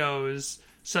Studios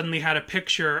suddenly had a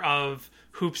picture of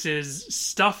Hoops'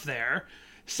 stuff there.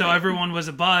 So everyone was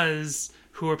abuzz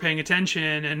who were paying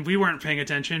attention, and we weren't paying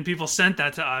attention. People sent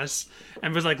that to us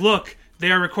and was like, look,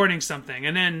 they are recording something.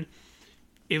 And then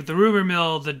if the rumor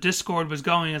mill, the Discord was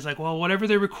going, it's like, well, whatever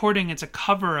they're recording, it's a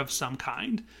cover of some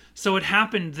kind. So it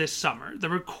happened this summer. The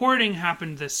recording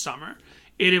happened this summer.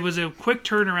 It was a quick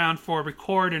turnaround for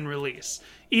record and release.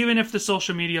 Even if the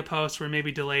social media posts were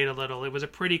maybe delayed a little, it was a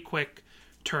pretty quick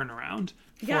turnaround.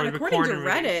 Yeah, and according to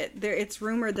Reddit, it's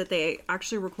rumored that they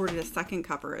actually recorded a second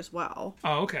cover as well.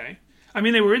 Oh, okay. I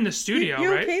mean, they were in the studio, you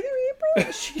right? Okay there,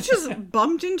 April? She just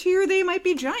bumped into your They Might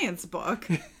Be Giants book.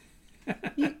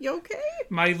 You okay?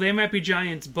 My They Might Be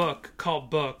Giants book, called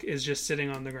Book, is just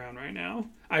sitting on the ground right now.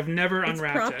 I've never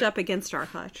unwrapped it. It's propped up against our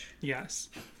hutch. Yes.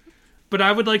 But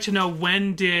I would like to know,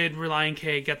 when did Relient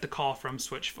K get the call from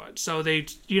Switchfoot? So they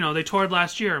toured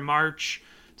last year, March.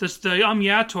 The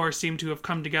Yeah tour seemed to have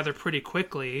come together pretty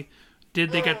quickly.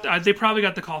 Did they get? They probably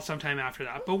got the call sometime after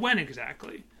that. But when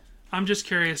exactly? I'm just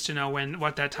curious to know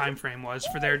what that time frame was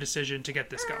for their decision to get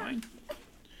this going.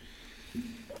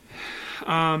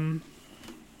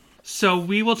 So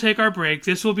we will take our break.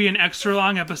 This will be an extra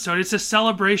long episode. It's a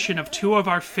celebration of 2 of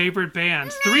our favorite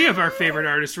bands. 3 of our favorite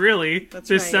artists, really. That's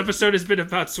this right. episode has been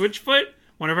about Switchfoot,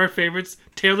 one of our favorites.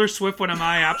 Taylor Swift, one of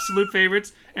my absolute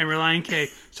favorites. And Relient K.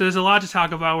 So there's a lot to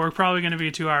talk about. We're probably going to be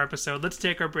a 2-hour episode. Let's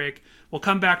take our break. We'll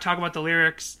come back, talk about the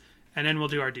lyrics, and then we'll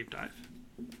do our deep dive.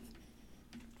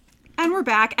 And we're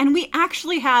back, and we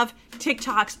actually have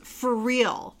TikToks for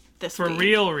real this week. For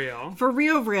real. For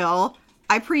real.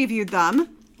 I previewed them.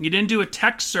 You didn't do a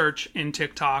text search in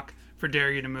TikTok for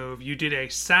Dare You to Move. You did a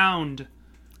sound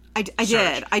I search.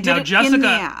 did. I did now, it Jessica in the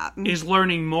app. is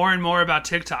learning more and more about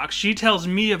TikTok. She tells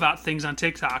me about things on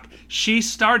TikTok. She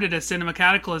started a Cinema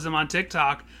Cataclysm on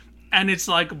TikTok, and it's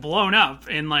like blown up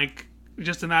in like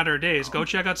just a matter of days. Go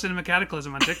check out Cinema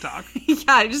Cataclysm on TikTok. Yeah,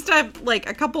 I just have like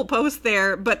a couple posts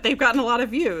there, but they've gotten a lot of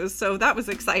views, so that was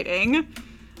exciting.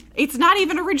 It's not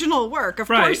even original work. Of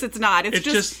Right. course it's not. It's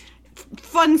just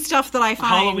fun stuff that I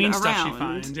find Halloween around. stuff she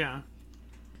finds, yeah.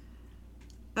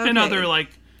 Okay. And other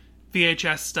like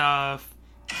VHS stuff,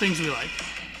 things we like.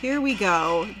 Here we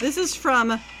go. This is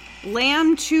from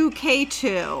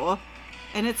Lamb2K2.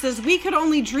 And it says, "We could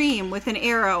only dream," with an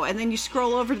arrow, and then you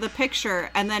scroll over to the picture,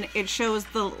 and then it shows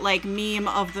the like meme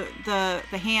of the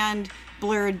hand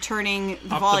blurred, turning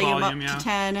the volume up yeah. to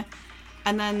 10,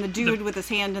 and then the dude with his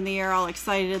hand in the air, all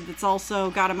excited, that's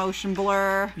also got a motion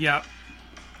blur, Yep.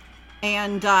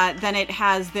 and then it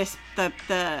has this the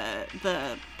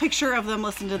picture of them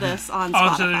listening to this on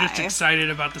Spotify. Oh, so they're just excited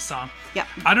about the song. Yep.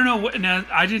 I don't know what. Now,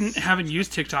 haven't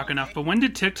used TikTok enough, but when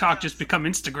did TikTok just become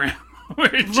Instagram?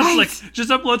 Where it's just Right. like just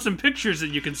upload some pictures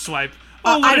that you can swipe.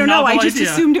 Oh, what I a don't know. I novel just idea.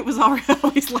 assumed it was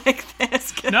always like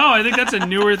this. No, I think that's a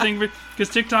newer thing because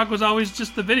TikTok was always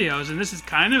just the videos, and this is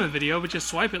kind of a video, but just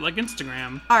swipe it like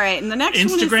Instagram. All right, and the next one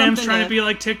is Instagram's something trying to be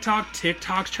like TikTok.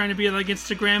 TikTok's trying to be like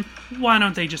Instagram. Why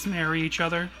don't they just marry each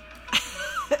other?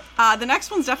 The next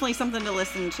one's definitely something to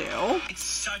listen to. It's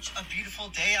such a beautiful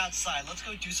day outside. Let's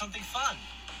go do something fun.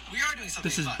 We are doing something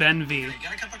This is fun. Ben V. Okay,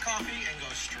 get a cup of coffee and go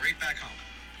straight back home.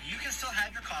 You can still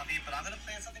have your coffee, but I'm going to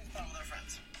plan something fun with our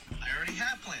friends. I already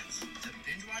have plans to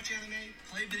binge watch anime,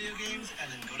 play video games, and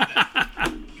then go to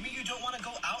bed. You mean you don't want to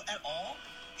go out at all?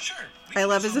 Sure. we I can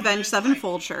love do his something Avenged tonight,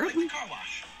 Sevenfold shirt. Like the car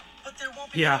wash. But there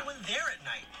won't be Yeah. anyone there at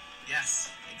night.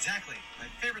 Yes, exactly. My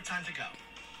favorite time to go.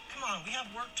 Come on, we have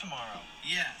work tomorrow.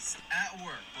 Yes, at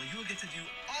work. Well, you will get to do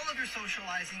all of your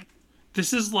socializing.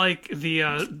 This is like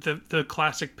the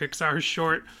classic Pixar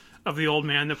short of the old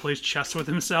man that plays chess with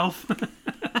himself. Get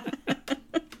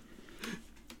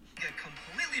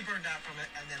completely burned out from it,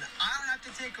 and then I'll have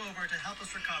to take over to help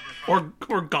us recover from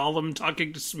or Gollum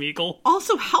talking to Smeagol.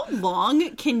 Also, how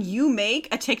long can you make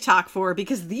a TikTok for?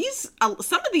 Because these,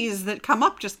 some of these that come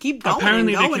up just keep going.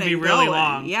 Apparently and they going can be and really going.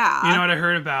 long. Yeah. You know what I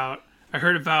heard about? I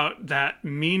heard about that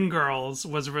Mean Girls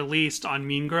was released on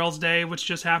Mean Girls Day, which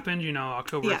just happened,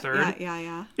 October 3rd.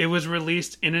 Yeah. It was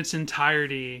released in its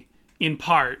entirety, in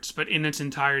parts, but in its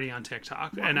entirety on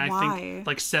TikTok. And I Why? think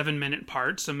like 7-minute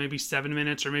parts, so maybe 7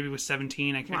 minutes or maybe it was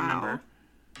 17, I can't remember.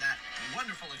 that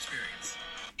wonderful experience.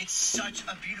 It's such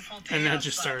a beautiful day. And that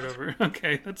just outside. started over.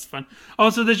 Okay, that's fun. Oh,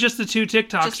 so there's just the two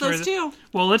TikToks. Just those two.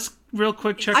 Well, let's real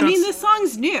quick check out... I mean, this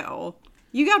song's new.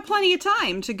 You got plenty of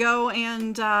time to go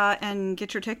and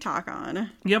get your TikTok on.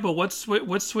 Yeah, but what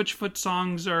Switchfoot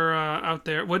songs are out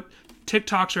there? What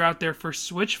TikToks are out there for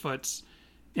Switchfoot's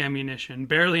ammunition?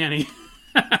 Barely any.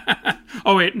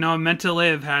 Oh wait, no. Meant to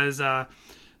Live has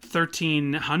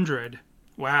 1,300.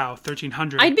 Wow,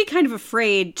 1,300. I'd be kind of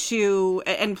afraid to,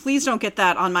 and please don't get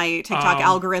that on my TikTok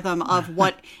algorithm of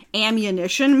what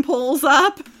ammunition pulls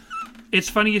up. It's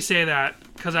funny you say that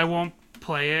because I won't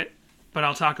play it, but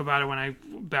I'll talk about it when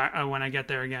I get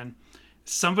there again.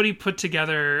 Somebody put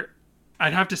together,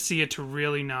 I'd have to see it to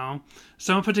really know.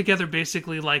 Someone put together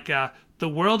basically like the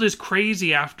world is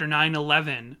crazy after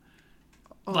 9/11,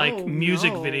 like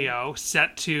music video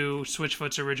set to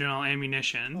Switchfoot's original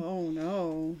Ammunition. Oh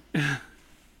no.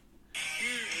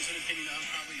 Here is an opinion I'm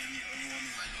probably the only one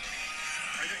who might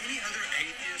know. Are there any other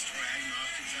atheists or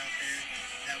agnostics out there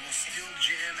that will still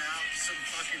jam out some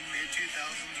fucking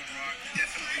mid-2000s rock,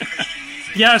 definitely Christian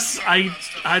music? Yes, Talk about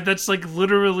stuff I that's like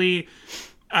literally,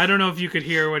 I don't know if you could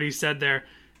hear what he said there.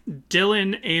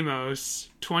 Dylan Amos,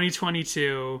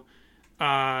 2022,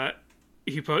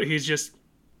 he's just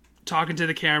talking to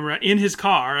the camera in his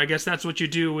car. I guess that's what you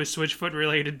do with Switchfoot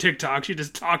related TikToks. You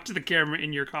just talk to the camera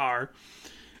in your car.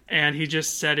 And he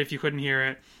just said, if you couldn't hear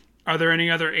it, are there any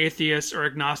other atheists or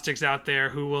agnostics out there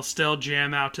who will still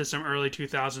jam out to some early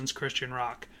 2000s Christian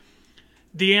rock?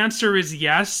 The answer is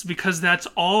yes, because that's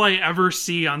all I ever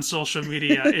see on social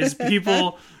media is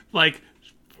people like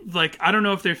I don't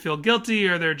know if they feel guilty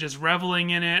or they're just reveling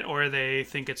in it or they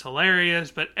think it's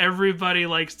hilarious, but everybody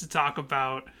likes to talk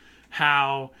about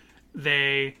how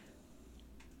they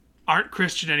aren't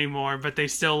Christian anymore, but they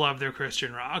still love their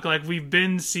Christian rock. Like, we've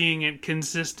been seeing it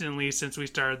consistently since we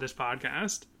started this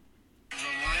podcast. The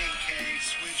Lion King,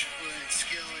 Switchfoot,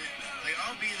 Skillet. Like,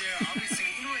 I'll be there, I'll be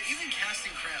singing. You know what? Even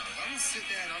Casting Crowns. I'm gonna sit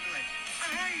there and I'll be like,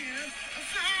 I am a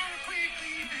flower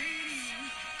quickly fading.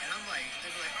 And I'm like,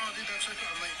 they'll be like, oh, dude, that's so cool.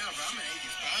 I'm like, no, bro, I'm an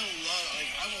atheist, but I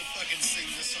will fucking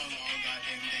sing this song all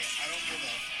goddamn day. I don't give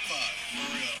a fuck, for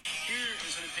real. Here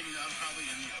is an opinion I'm probably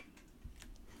in the...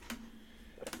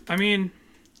 I mean,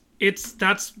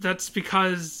 that's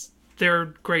because they're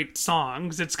great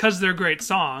songs. It's because they're great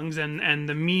songs, and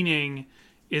the meaning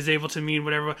is able to mean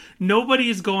whatever. Nobody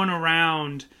is going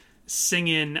around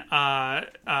singing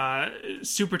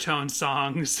supertone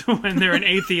songs when they're an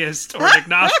atheist or an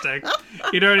agnostic.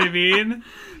 You know what I mean?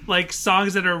 Like,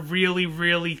 songs that are really,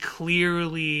 really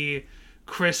clearly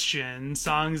Christian.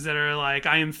 Songs that are like,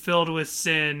 I am filled with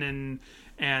sin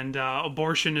and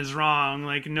abortion is wrong.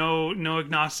 Like, no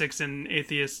agnostics and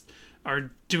atheists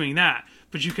are doing that.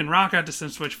 But you can rock out to some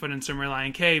Switchfoot and some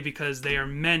Relient K because they are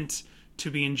meant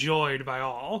to be enjoyed by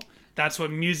all. That's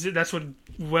what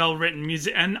well-written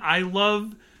music... And I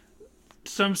love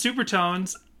some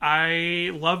supertones.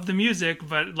 I love the music,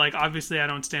 but, like, obviously I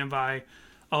don't stand by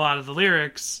a lot of the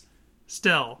lyrics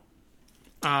still.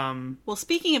 Well,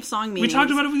 speaking of song meanings... We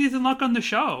talked about it with Ethan Luck on the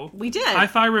show. We did.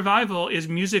 Hi-Fi Revival is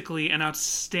musically an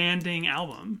outstanding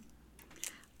album.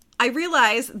 I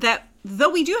realize that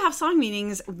though we do have song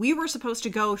meanings, we were supposed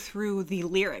to go through the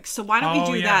lyrics. So why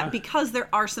don't we do that? Because there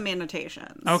are some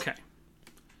annotations. Okay.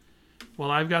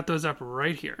 Well, I've got those up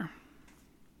right here.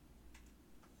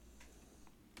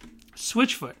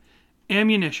 Switchfoot.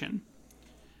 Ammunition.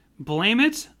 Blame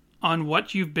it on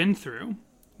what you've been through.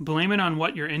 Blame it on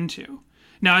what you're into.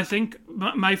 Now, I think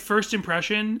my first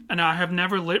impression, and I have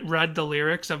never read the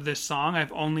lyrics of this song.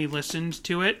 I've only listened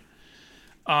to it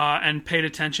and paid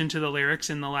attention to the lyrics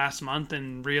in the last month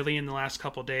and really in the last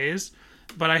couple days.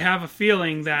 But I have a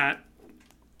feeling that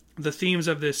the themes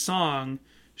of this song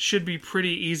should be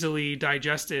pretty easily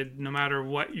digested no matter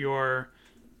what your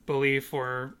belief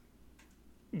or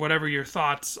whatever your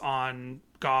thoughts on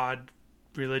God,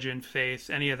 religion, faith,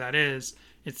 any of that is.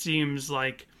 It seems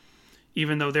like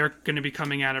even though they're going to be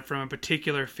coming at it from a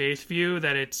particular faith view,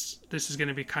 that this is going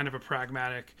to be kind of a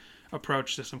pragmatic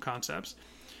approach to some concepts.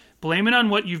 Blame it on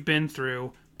what you've been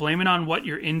through. Blame it on what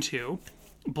you're into.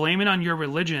 Blame it on your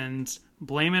religions.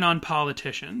 Blame it on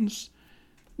politicians.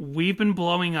 We've been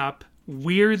blowing up.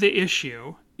 We're the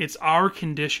issue. It's our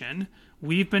condition.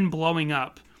 We've been blowing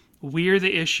up. We're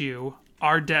the issue.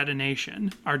 Our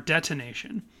detonation.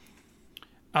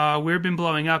 We've been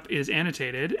blowing up is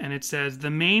annotated, and it says, the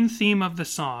main theme of the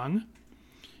song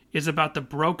is about the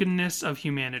brokenness of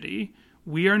humanity.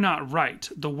 We are not right.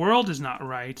 The world is not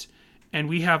right, and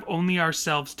we have only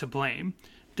ourselves to blame.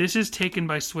 This is taken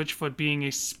by Switchfoot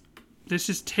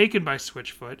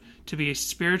to be a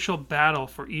spiritual battle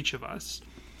for each of us.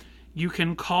 You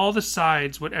can call the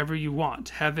sides whatever you want,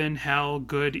 heaven, hell,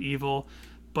 good, evil,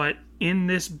 but in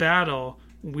this battle,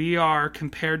 we are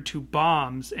compared to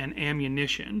bombs and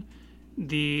ammunition.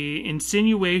 The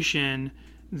insinuation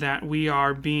that we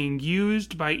are being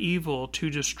used by evil to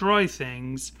destroy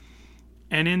things,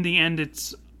 and in the end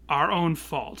it's our own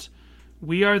fault.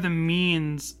 We are the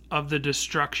means of the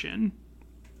destruction,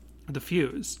 the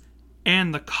fuse,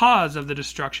 and the cause of the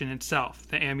destruction itself,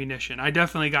 the ammunition. I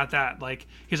definitely got that. Like,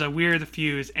 he's like, we're the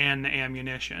fuse and the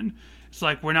ammunition. It's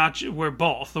like we're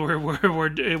both.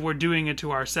 We're doing it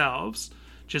to ourselves.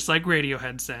 Just like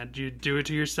Radiohead said, you do it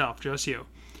to yourself, just you.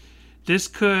 This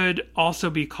could also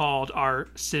be called our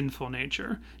sinful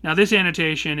nature. Now, this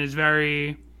annotation is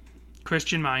very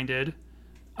Christian-minded,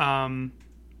 and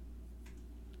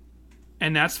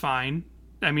that's fine.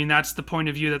 I mean, that's the point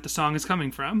of view that the song is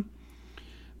coming from.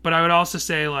 But I would also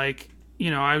say, like,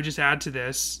 I would just add to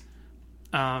this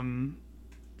that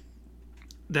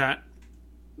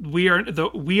we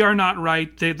are not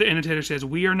right. The annotator says,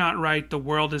 we are not right, the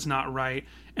world is not right,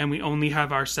 and we only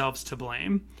have ourselves to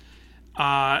blame.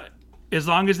 As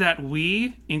long as that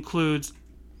we includes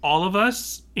all of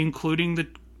us, including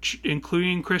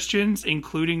Christians,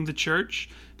 including the church,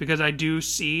 because I do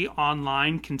see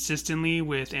online consistently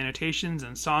with annotations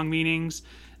and song meanings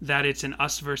that it's an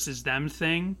us versus them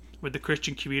thing with the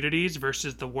Christian communities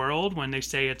versus the world. When they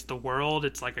say it's the world,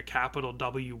 it's like a capital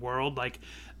W world. Like,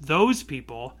 those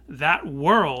people, that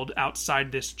world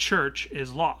outside this church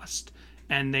is lost,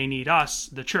 and they need us,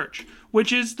 the church,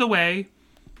 which is the way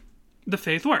the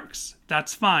faith works.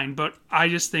 That's fine, but I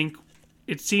just think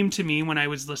it seemed to me when I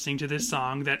was listening to this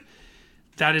song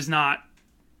that is not,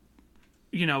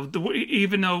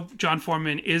 even though John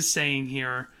Foreman is saying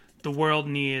here the world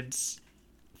needs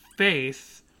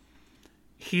faith,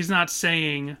 he's not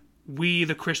saying we,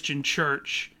 the Christian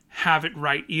church, have it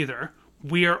right either.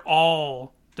 We are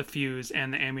all the fuse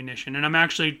and the ammunition. And I'm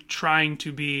actually trying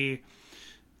to be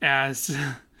as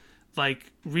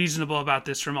like reasonable about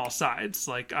this from all sides.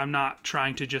 Like, I'm not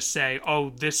trying to just say,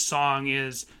 oh, this song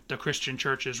is the Christian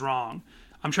church is wrong.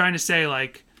 I'm trying to say,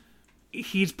 like,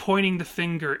 he's pointing the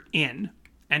finger in,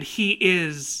 and he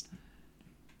is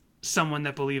someone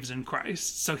that believes in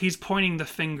Christ. So he's pointing the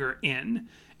finger in.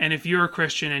 And if you're a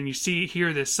Christian and you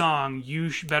hear this song,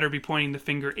 you better be pointing the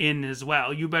finger in as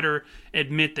well. You better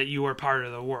admit that you are part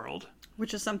of the world.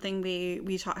 Which is something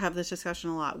we have this discussion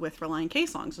a lot with Relient K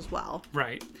songs as well.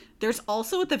 Right. There's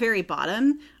also at the very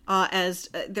bottom,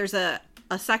 there's a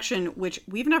section which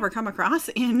we've never come across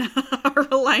in our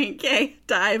Relient K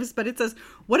dives, but it says,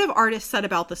 what have artists said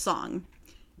about the song?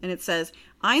 And it says,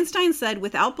 Einstein said,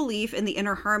 without belief in the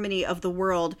inner harmony of the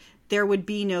world, there would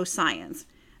be no science.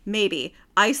 Maybe.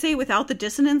 I say without the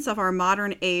dissonance of our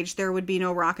modern age, there would be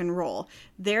no rock and roll.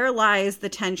 There lies the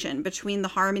tension between the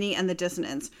harmony and the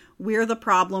dissonance. We're the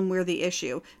problem, we're the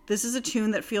issue. This is a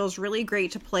tune that feels really great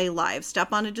to play live.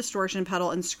 Step on a distortion pedal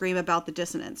and scream about the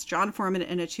dissonance. John Foreman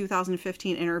in a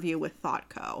 2015 interview with Thought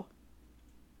Co.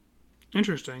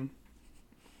 Interesting.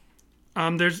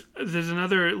 There's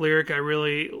another lyric I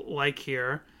really like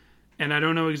here, and I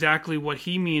don't know exactly what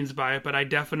he means by it, but I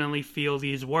definitely feel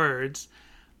these words.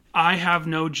 I have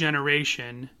no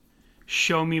generation,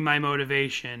 show me my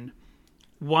motivation,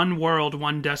 one world,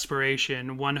 one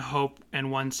desperation, one hope,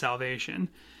 and one salvation.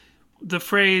 The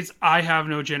phrase, I have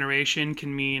no generation,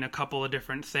 can mean a couple of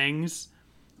different things.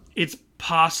 It's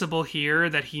possible here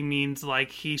that he means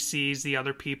like he sees the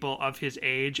other people of his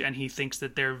age and he thinks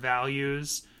that their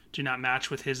values do not match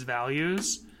with his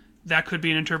values. That could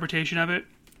be an interpretation of it.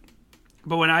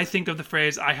 But when I think of the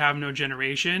phrase, I have no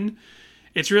generation,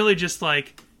 it's really just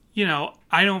like, you know,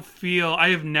 I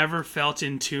have never felt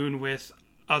in tune with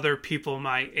other people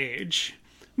my age.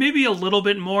 Maybe a little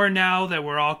bit more now that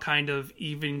we're all kind of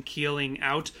even keeling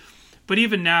out. But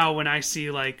even now when I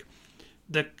see like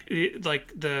the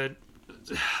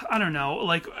I don't know,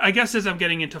 like, I guess as I'm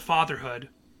getting into fatherhood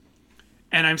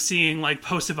and I'm seeing like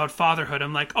posts about fatherhood,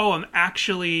 I'm like, oh,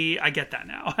 I get that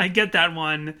now. I get that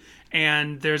one.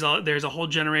 And there's a whole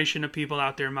generation of people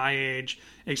out there my age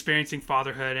experiencing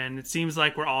fatherhood, and it seems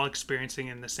like we're all experiencing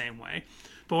it in the same way.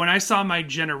 But when I saw my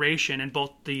generation in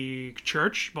both the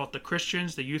church, both the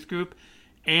Christians, the youth group,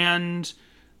 and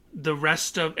the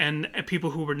rest of, and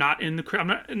people who were not in the,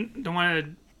 don't want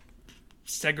to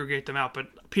segregate them out,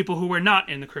 but people who were not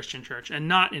in the Christian church and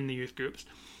not in the youth groups,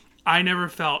 I never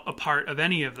felt a part of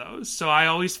any of those. So I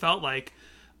always felt like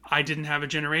I didn't have a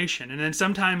generation. And then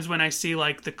sometimes when I see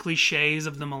like the cliches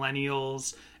of the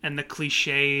millennials and the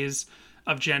cliches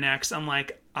of Gen X, I'm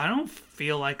like, I don't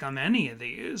feel like I'm any of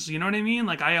these. You know what I mean?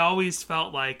 Like, I always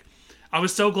felt like, I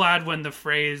was so glad when the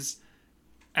phrase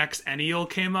Xennial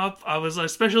came up. I was,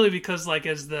 especially because like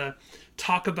as the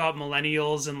talk about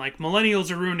millennials and like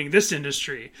millennials are ruining this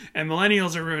industry and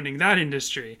millennials are ruining that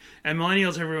industry and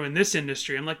millennials have ruined this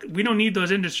industry. I'm like, we don't need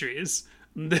those industries.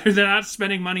 They're not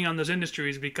spending money on those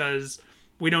industries because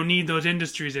we don't need those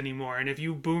industries anymore. And if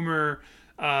you boomer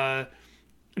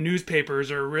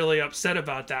newspapers are really upset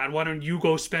about that, why don't you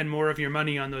go spend more of your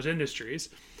money on those industries?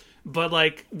 But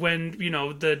like when, you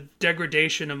know, the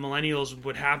degradation of millennials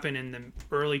would happen in the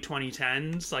early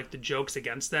 2010s, like the jokes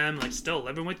against them, like still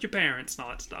living with your parents and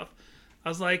all that stuff, I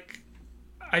was like,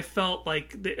 I felt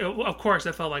like, of course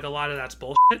I felt like a lot of that's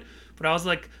bullshit, but I was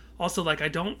like, also like, I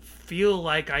don't feel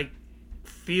like I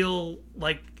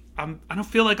don't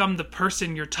feel like I'm the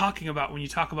person you're talking about when you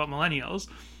talk about millennials.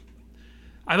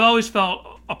 I've always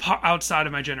felt outside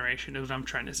of my generation, is what I'm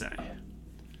trying to say.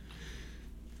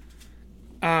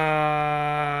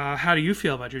 How do you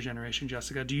feel about your generation,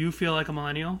 Jessica? Do you feel like a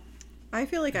millennial? I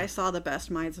feel like I saw the best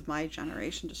minds of my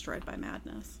generation destroyed by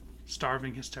madness.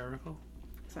 Starving hysterical.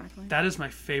 Exactly. That is my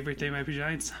favorite They Might Be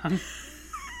Giants song.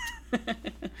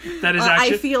 That is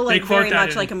actually, I feel like very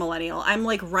much like a millennial. I'm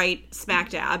like right smack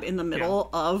dab in the middle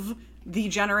of the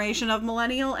generation of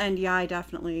millennial, and yeah, I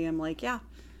definitely am like, yeah,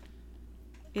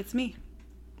 it's me.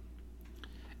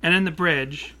 And in the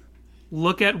bridge,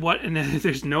 look at what, and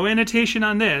there's no annotation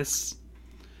on this,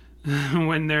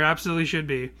 when there absolutely should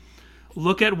be.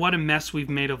 Look at what a mess we've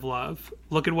made of love.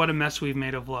 Look at what a mess we've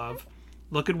made of love.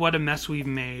 Look at what a mess we've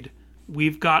made.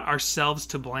 We've got ourselves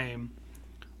to blame.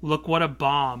 Look what a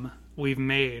bomb we've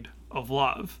made of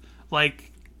love.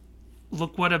 Like,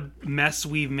 look what a mess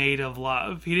we've made of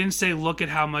love. He didn't say, look at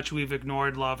how much we've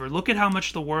ignored love, or look at how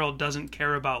much the world doesn't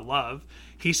care about love.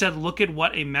 He said, look at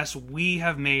what a mess we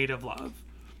have made of love.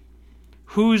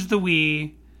 Who's the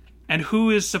we, And who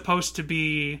is supposed to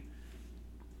be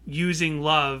using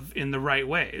love in the right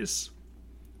ways?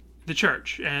 The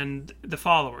church and the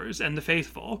followers and the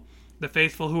faithful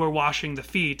who are washing the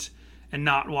feet and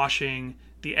not washing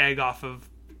the egg off of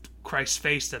Christ's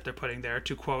face that they're putting there,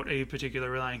 to quote a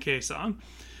particular Relient K song.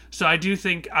 So I do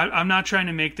think, I'm not trying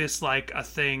to make this like a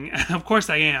thing, of course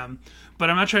I am, but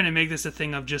I'm not trying to make this a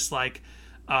thing of just like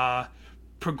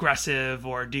progressive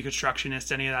or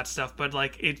deconstructionist, any of that stuff, but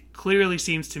like it clearly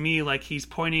seems to me like he's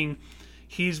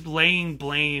laying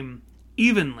blame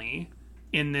evenly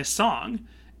in this song.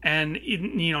 And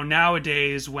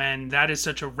nowadays, when that is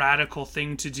such a radical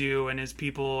thing to do, and as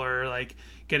people are like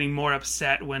getting more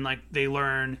upset when like they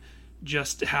learn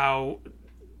just how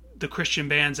the Christian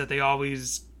bands that they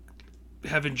always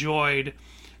have enjoyed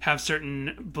have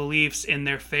certain beliefs in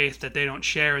their faith that they don't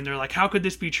share, and they're like, how could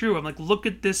this be true? I'm like, look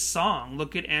at this song,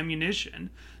 look at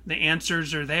Ammunition. The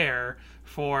answers are there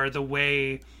for the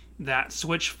way that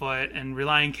Switchfoot and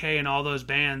Relient K and all those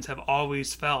bands have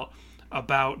always felt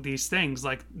about these things.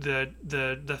 Like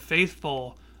the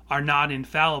faithful are not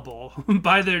infallible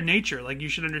by their nature. Like, you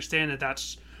should understand that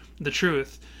that's the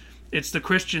truth. It's the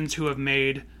Christians who have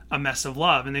made a mess of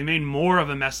love, and they made more of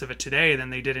a mess of it today than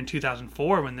they did in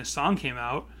 2004 when this song came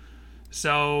out.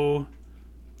 So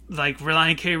like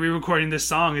Relient K re-recording this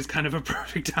song is kind of a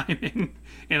perfect timing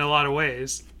in a lot of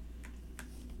ways.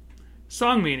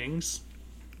 Song meanings.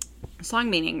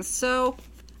 So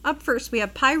up first, we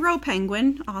have Pyro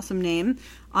Penguin, awesome name,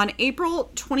 on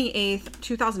April 28th,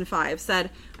 2005, said,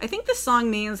 I think this song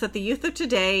means that the youth of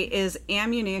today is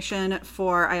ammunition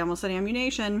for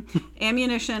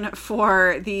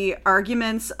the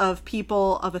arguments of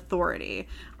people of authority.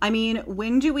 I mean,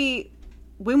 when we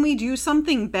do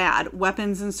something bad,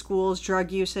 weapons in schools, drug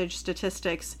usage,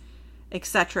 statistics,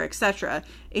 etc.,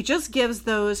 it just gives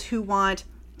those who want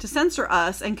to censor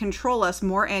us and control us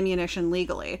more ammunition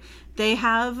legally. They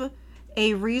have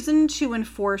a reason to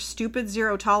enforce stupid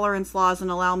zero-tolerance laws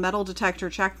and allow metal detector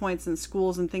checkpoints in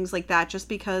schools and things like that just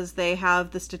because they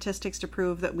have the statistics to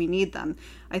prove that we need them.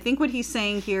 I think what he's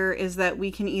saying here is that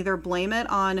we can either blame it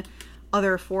on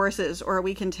other forces, or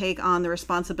we can take on the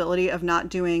responsibility of not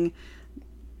doing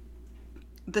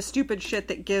the stupid shit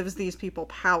that gives these people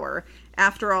power.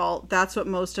 After all, that's what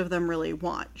most of them really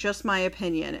want. Just my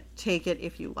opinion. Take it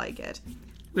if you like it.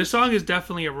 This song is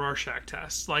definitely a Rorschach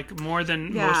test. Like, more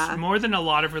than a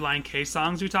lot of Relient K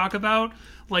songs we talk about.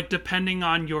 Like, depending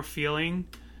on your feeling,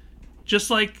 just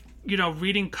like,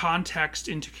 reading context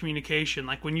into communication.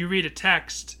 Like, when you read a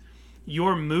text,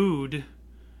 your mood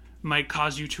might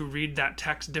cause you to read that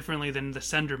text differently than the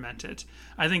sender meant it.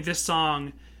 I think this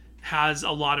song has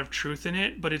a lot of truth in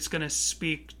it, but it's going to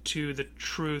speak to the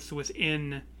truth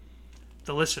within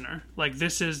the listener. Like,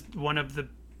 this is more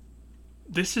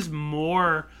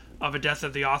of a Death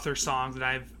of the Author song than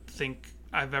I think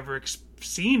I've ever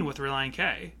seen with Relient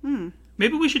K.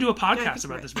 Maybe we should do a podcast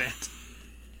about this band.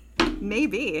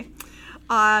 Maybe.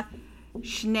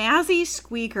 Schnazzy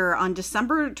Squeaker on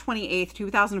December 28th,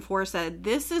 2004 said,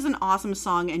 this is an awesome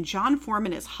song and John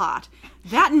Foreman is hot.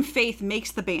 That and Faith makes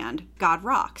the band. God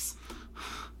rocks.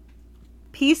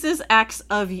 Pieces X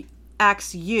of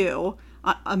XU.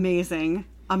 Amazing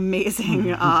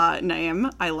name.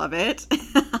 I love it.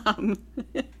 On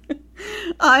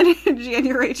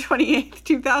January 28th,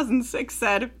 2006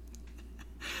 said,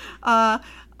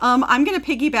 I'm going to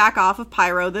piggyback off of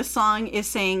Pyro. This song is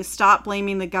saying stop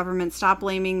blaming the government, stop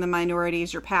blaming the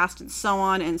minorities, your past, and so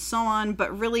on and so on.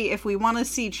 But really, if we want to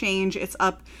see change, it's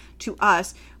up to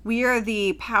us. We are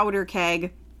the powder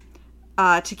keg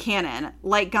to cannon.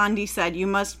 Like Gandhi said, you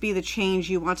must be the change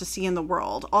you want to see in the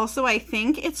world. Also, I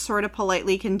think it's sort of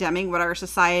politely condemning what our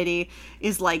society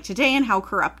is like today and how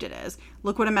corrupt it is.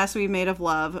 Look what a mess we've made of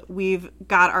love. We've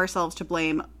got ourselves to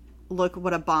blame. Look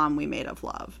what a bomb we made of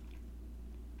love.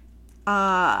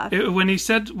 When he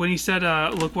said,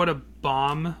 look what a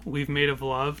bomb we've made of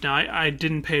love. Now, I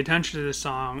didn't pay attention to this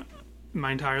song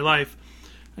my entire life.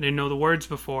 I didn't know the words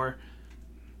before.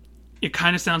 It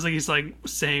kind of sounds like he's like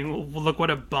saying, well, look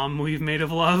what a bum we've made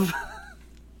of love.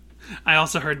 I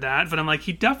also heard that, but I'm like,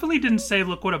 he definitely didn't say,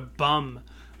 look what a bum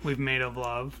we've made of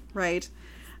love. Right.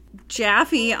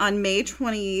 Jaffe on May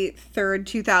 23rd,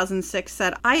 2006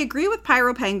 said, I agree with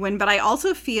Pyro Penguin, but I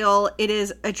also feel it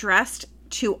is addressed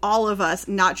to all of us,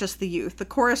 not just the youth. The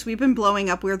chorus, we've been blowing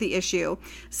up, we're the issue,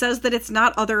 says that it's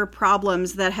not other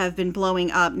problems that have been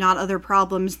blowing up, not other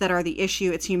problems that are the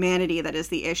issue, it's humanity that is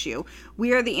the issue.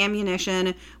 We are the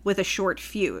ammunition with a short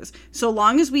fuse. So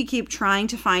long as we keep trying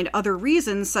to find other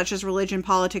reasons, such as religion,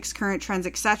 politics, current trends,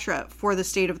 etc., for the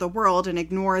state of the world, and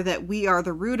ignore that we are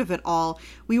the root of it all,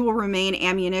 we will remain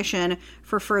ammunition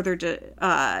for further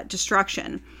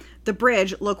destruction. The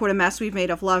bridge, look what a mess we've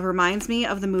made of love, reminds me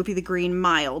of the movie The Green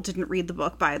Mile. Didn't read the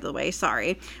book, by the way,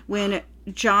 sorry. When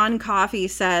John Coffey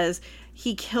says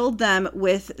he killed them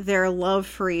with their love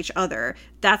for each other.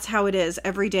 That's how it is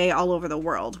every day all over the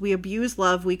world. We abuse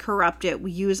love, we corrupt it,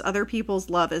 we use other people's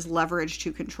love as leverage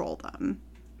to control them.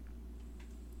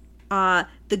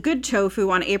 The Good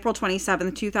Tofu on April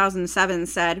 27th, 2007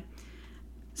 said,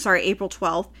 April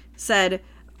 12th, said,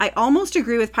 I almost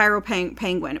agree with Pyro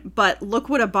Penguin, but look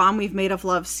what a bomb we've made of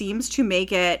love seems to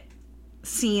make it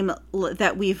seem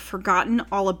that we've forgotten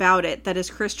all about it, that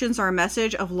as Christians our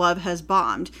message of love has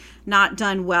bombed, not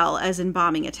done well as in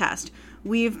bombing a test.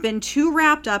 We've been too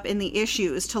wrapped up in the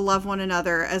issues to love one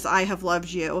another as I have loved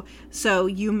you, so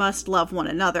you must love one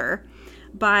another.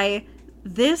 By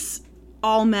this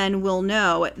all men will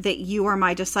know that you are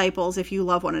my disciples if you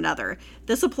love one another.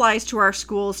 This applies to our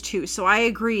schools too, so I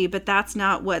agree, but that's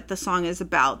not what the song is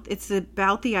about. It's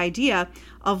about the idea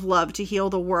of love to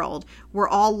heal the world. We're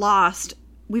all lost.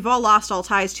 We've all lost all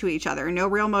ties to each other, no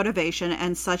real motivation,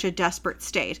 and such a desperate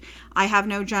state. I have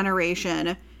no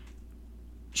generation.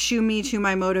 Shoo me to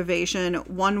my motivation.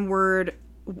 One world,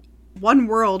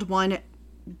 one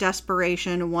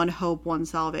desperation, one hope, one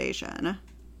salvation.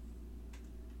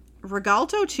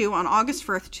 Regalto 2 on August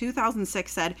 1st,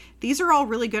 2006 said, these are all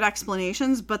really good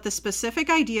explanations, but the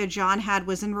specific idea John had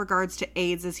was in regards to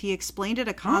AIDS, as he explained at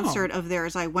a concert of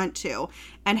theirs I went to,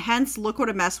 and hence look what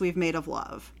a mess we've made of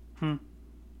love.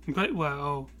 But,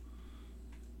 well...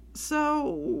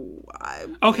 So...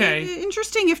 okay.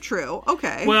 Interesting if true.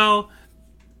 Okay. Well,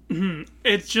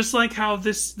 it's just like how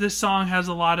this song has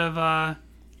a lot of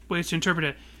ways to interpret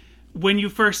it. When you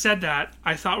first said that,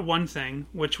 I thought one thing,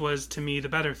 which was, to me, the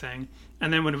better thing.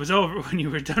 And then when it was over, when you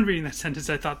were done reading that sentence,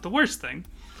 I thought the worst thing.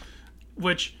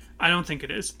 Which I don't think it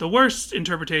is. The worst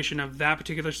interpretation of that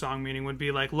particular song meaning would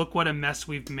be like, look what a mess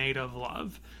we've made of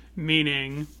love.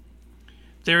 Meaning,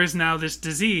 there is now this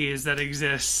disease that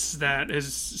exists that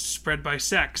is spread by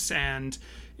sex, and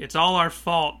it's all our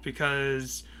fault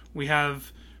because we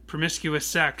have promiscuous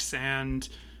sex and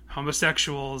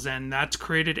homosexuals, and that's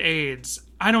created AIDS.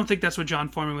 I don't think that's what John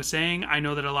Foreman was saying. I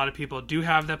know that a lot of people do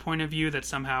have that point of view, that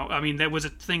somehow, I mean, there was a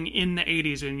thing in the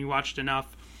 80s when you watched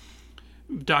enough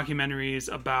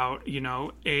documentaries about, you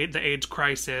know, the AIDS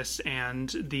crisis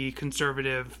and the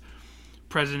conservative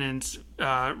president's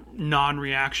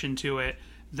non-reaction to it,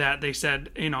 that they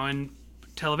said, you know, and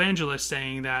televangelists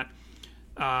saying that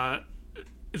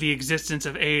the existence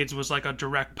of AIDS was like a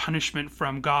direct punishment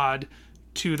from God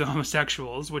to the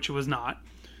homosexuals, which it was not.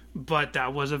 But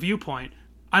that was a viewpoint.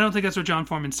 I don't think that's what John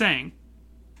Foreman's saying.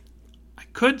 I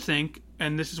could think,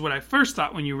 and this is what I first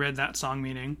thought when you read that song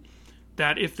meaning,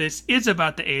 that if this is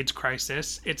about the AIDS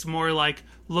crisis, it's more like,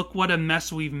 look what a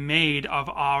mess we've made of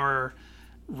our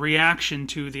reaction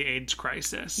to the AIDS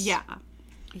crisis. Yeah.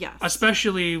 Yes.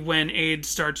 Especially when AIDS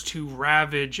starts to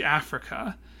ravage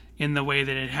Africa in the way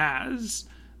that it has.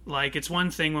 Like, it's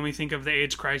one thing when we think of the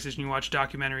AIDS crisis and you watch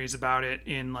documentaries about it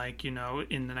in, like, you know,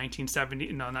 in the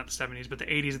 1970s, no, not the 70s, but the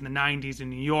 80s and the 90s in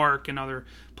New York and other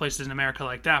places in America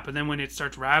like that. But then when it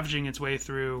starts ravaging its way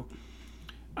through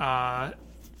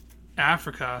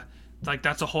Africa, like,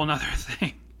 that's a whole nother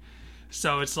thing.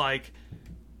 So it's like,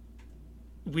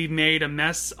 we made a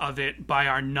mess of it by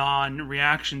our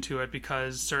non-reaction to it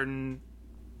because certain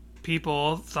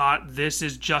people thought this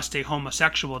is just a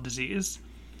homosexual disease,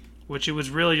 which it was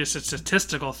really just a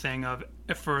statistical thing of,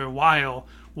 for a while,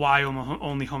 why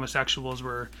only homosexuals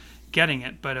were getting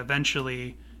it. But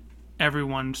eventually,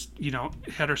 everyone's, you know,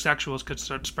 heterosexuals could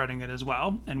start spreading it as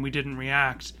well. And we didn't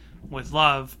react with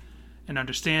love and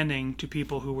understanding to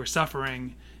people who were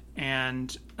suffering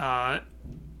and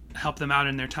help them out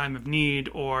in their time of need,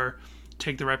 or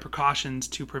take the right precautions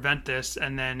to prevent this,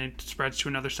 and then it spreads to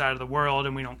another side of the world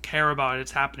and we don't care about it.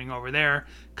 It's happening over there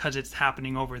because it's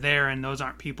happening over there, and those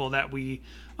aren't people that we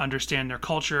understand their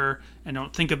culture and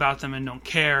don't think about them and don't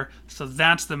care. So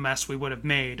that's the mess we would have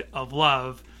made of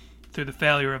love through the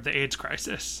failure of the AIDS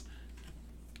crisis.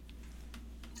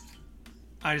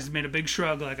 I just made a big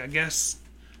shrug, like, I guess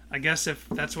if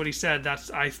that's what he said,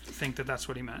 I think that's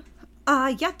what he meant.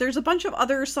 Yeah, there's a bunch of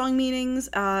other song meanings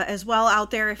as well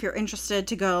out there if you're interested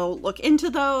to go look into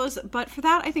those. But for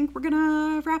that, I think we're going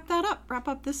to wrap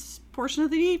up this portion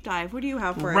of the deep dive. What do you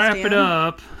have for us, Wrap Dan? it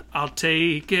up. I'll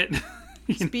take it.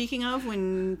 Speaking of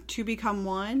when two become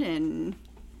one and...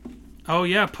 Oh,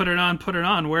 yeah, put it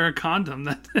on. Wear a condom.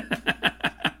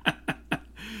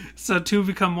 So Two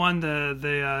Become One,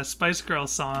 the Spice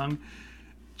Girls song.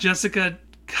 Jessica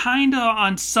kind of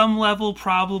on some level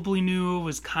probably knew it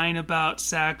was kind of about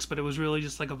sex, but it was really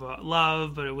just like about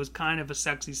love, but it was kind of a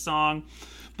sexy song.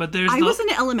 But I was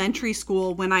in elementary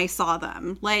school when I saw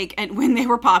them, and when they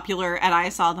were popular, and I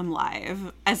saw them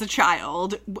live as a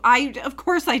child. Of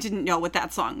course I didn't know what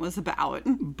that song was about.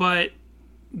 But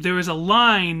there was a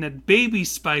line that Baby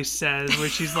Spice says where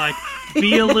she's like,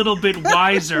 be a little bit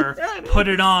wiser, put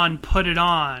it on.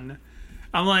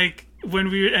 I'm like,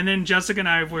 and then Jessica and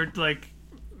I were like,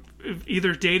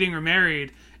 either dating or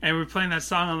married, and we were playing that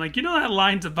song. I'm like, you know that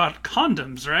line's about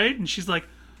condoms, right? And she's like,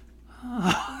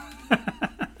 oh.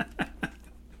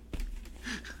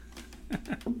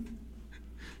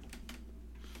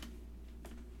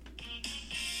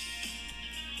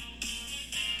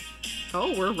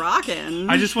 Oh, we're rocking.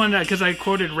 I just wanted to, because I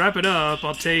quoted Wrap It Up,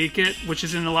 I'll Take It, which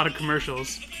is in a lot of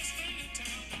commercials.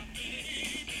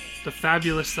 The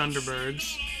Fabulous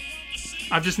Thunderbirds.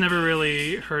 I've just never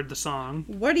really heard the song.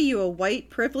 What are you, a white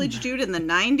privileged dude in the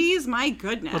 90s? My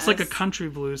goodness. It's like a country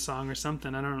blues song or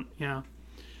something. Yeah,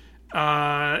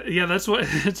 that's what...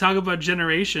 Talk about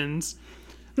generations.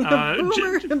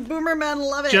 Boomer men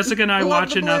love it. Jessica and I love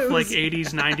watch the enough blues.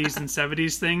 80s, 90s, and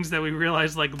 70s things that we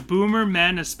realize boomer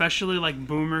men, especially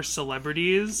boomer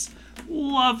celebrities,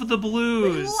 love the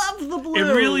blues. They love the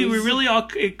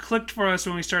blues. It clicked for us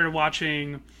when we started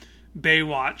watching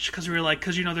Baywatch, because we were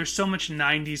because there's so much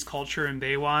 90s culture in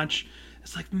Baywatch.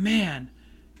 It's man,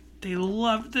 they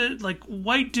love the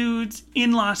white dudes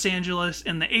in Los Angeles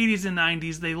in the 80s and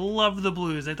 90s. They love the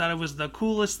blues. They thought it was the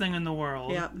coolest thing in the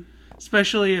world. Yep.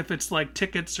 Especially if it's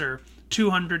tickets are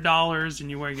 $200 and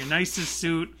you're wearing your nicest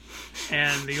suit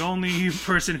and the only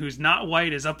person who's not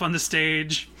white is up on the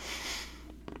stage.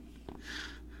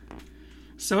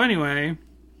 So anyway,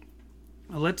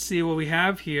 let's see what we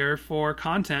have here for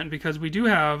content, because we do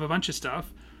have a bunch of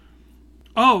stuff.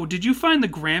 Oh, did you find the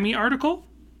Grammy article?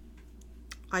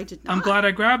 I did not. I'm glad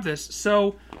I grabbed this.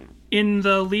 So in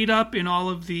the lead up, in all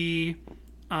of the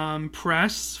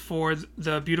press for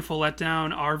the Beautiful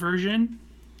Letdown, our version,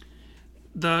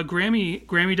 the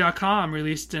Grammy.com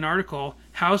released an article,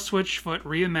 How Switchfoot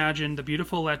Reimagined the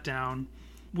Beautiful Letdown,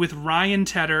 with Ryan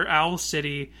Tedder, Owl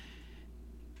City,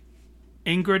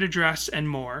 Ingrid Address, and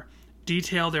more.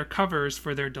 Detail their covers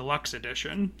for their deluxe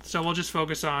edition. So we'll just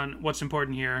focus on what's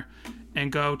important here and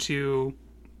go to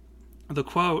the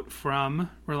quote from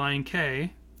Relient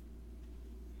K,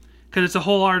 because it's a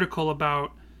whole article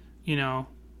about,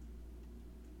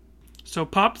 So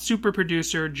pop super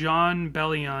producer John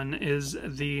Bellion is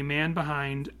the man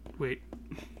behind... Wait,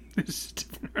 this is a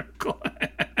different article.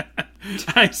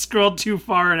 I scrolled too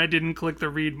far and I didn't click the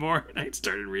read more, and I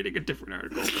started reading a different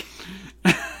article.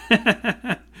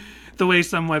 The way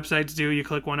some websites do, you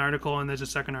click one article and there's a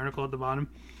second article at the bottom.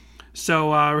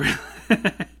 So,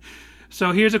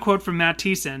 so here's a quote from Matt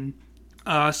Thiessen.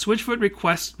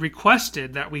 Switchfoot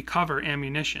requested that we cover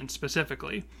Ammunition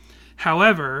specifically.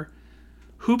 However,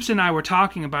 Hoops and I were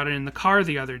talking about it in the car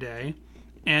the other day,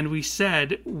 and we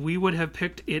said we would have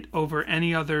picked it over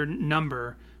any other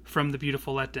number from The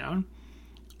Beautiful Letdown.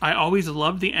 I always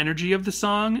loved the energy of the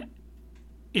song.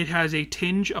 It has a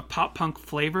tinge of pop-punk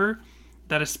flavor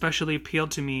that especially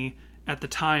appealed to me at the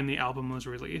time the album was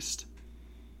released.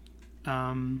 That's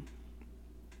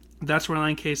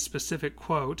Relient K's specific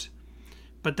quote.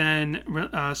 But then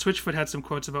Switchfoot had some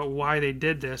quotes about why they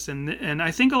did this, and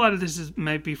I think a lot of this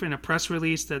might be in a press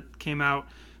release that came out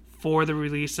for the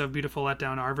release of Beautiful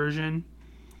Letdown, our version.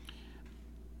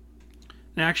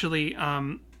 And actually,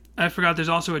 I forgot there's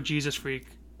also a Jesus Freak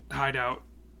Hideout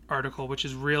article, which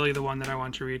is really the one that I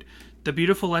want to read. The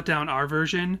Beautiful Letdown, our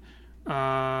version,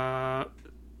 about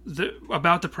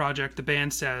the project, the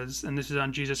band says, and this is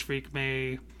on Jesus Freak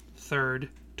May 3rd,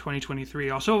 2023.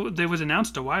 Also, it was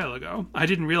announced a while ago. I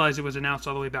didn't realize it was announced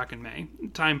all the way back in May.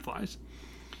 Time flies.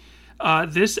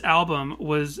 This album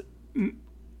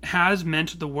has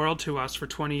meant the world to us for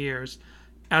 20 years.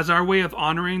 As our way of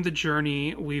honoring the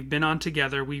journey we've been on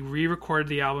together, we re-recorded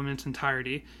the album in its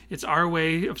entirety. It's our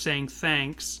way of saying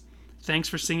thanks. Thanks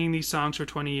for singing these songs for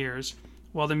 20 years.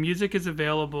 While the music is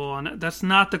available, and that's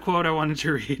not the quote I wanted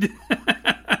to read.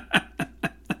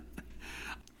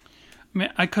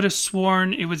 I could have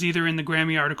sworn it was either in the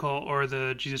Grammy article or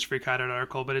the Jesus Freak Hideout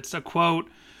article, but it's a quote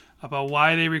about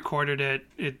why they recorded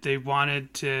it. They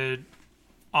wanted to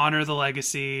honor the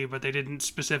legacy, but they didn't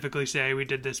specifically say we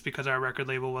did this because our record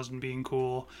label wasn't being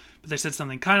cool. But they said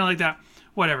something kind of like that.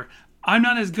 Whatever. I'm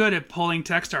not as good at pulling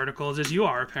text articles as you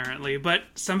are, apparently, but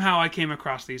somehow I came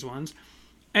across these ones.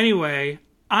 Anyway,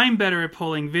 I'm better at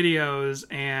pulling videos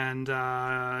and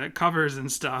covers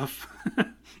and stuff.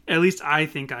 At least I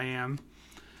think I am.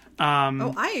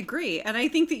 I agree. And I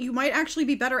think that you might actually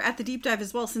be better at the deep dive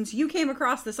as well, since you came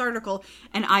across this article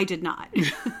and I did not.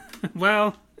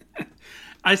 Well,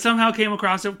 I somehow came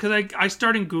across it because I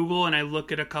start in Google and I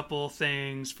look at a couple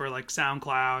things for like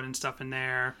SoundCloud and stuff in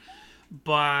there.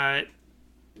 But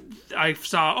I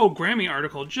saw, Grammy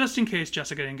article, just in case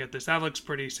Jessica didn't get this. That looks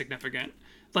pretty significant.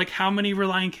 Like, how many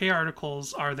Relient K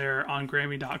articles are there on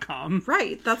Grammy.com?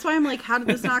 Right. That's why I'm like, how did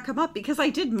this not come up? Because I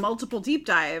did multiple deep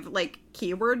dive, like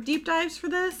keyword deep dives for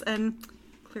this, and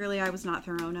clearly I was not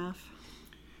thorough enough.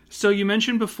 So you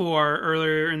mentioned before,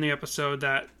 earlier in the episode,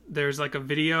 that there's like a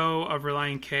video of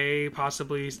Relient K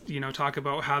possibly, talk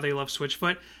about how they love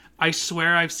Switchfoot. I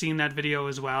swear I've seen that video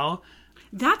as well.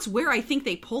 That's where I think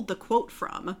they pulled the quote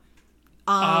from.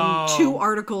 2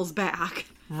 articles back.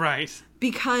 Right.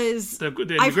 Because the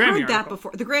I've Grammy heard that article.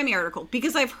 before. The Grammy article.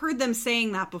 Because I've heard them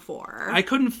saying that before. I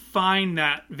couldn't find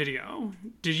that video.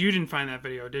 You didn't find that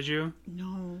video, did you?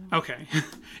 No. Okay.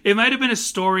 It might have been a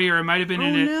story, or it might have been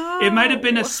it might have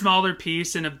been a smaller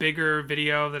piece in a bigger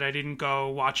video that I didn't go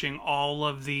watching all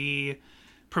of the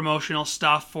promotional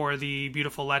stuff for the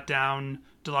Beautiful Letdown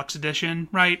Deluxe Edition,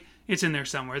 right? It's in there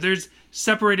somewhere. There's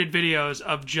separated videos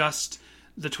of just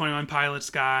the 21 Pilots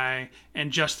guy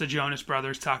and just the Jonas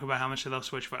Brothers talk about how much they love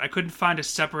Switchfoot. I couldn't find a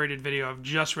separated video of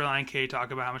just Relient K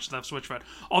talk about how much they love Switchfoot.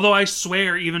 Although I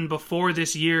swear, even before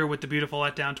this year with the Beautiful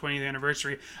Letdown 20th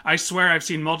anniversary, I swear I've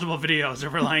seen multiple videos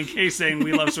of Relient K saying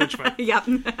we love Switchfoot. Yep.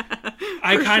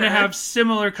 I kind of have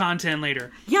similar content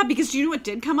later. Yeah, because do you know what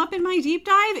did come up in my deep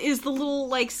dive is the little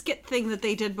like skit thing that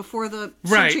they did before the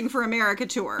Searching for America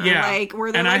tour. Yeah, like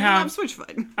where they're like, love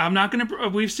Switchfoot. I'm not gonna.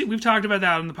 We've talked about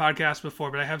that on the podcast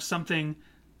before, but I have something,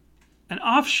 an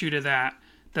offshoot of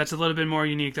that's a little bit more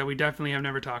unique that we definitely have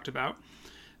never talked about.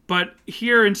 But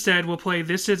here instead, we'll play.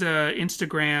 This is a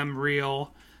Instagram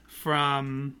reel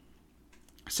from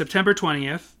September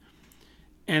 20th,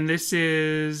 and this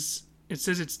is. It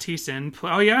says it's Thiessen.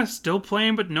 Oh yeah, still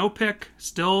playing, but no pick.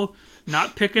 Still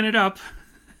not picking it up.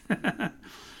 This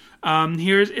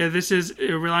is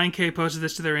Relient K posted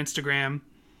this to their Instagram.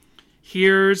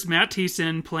 Here's Matt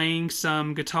Thiessen playing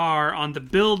some guitar on the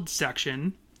build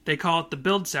section. They call it the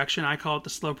build section. I call it the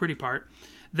slow pretty part.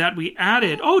 That we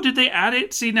added. Oh, did they add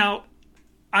it? See, now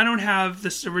I don't have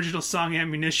this original song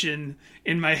Ammunition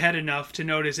in my head enough to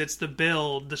notice it's the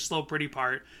build, the slow pretty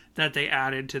part, that they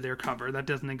added to their cover. That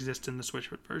doesn't exist in the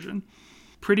Switchfoot version.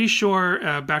 Pretty sure,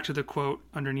 back to the quote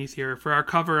underneath here, for our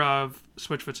cover of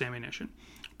Switchfoot's Ammunition.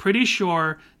 Pretty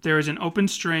sure there is an open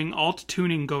string alt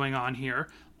tuning going on here.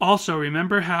 Also,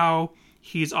 remember how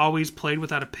he's always played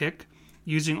without a pick,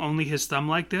 using only his thumb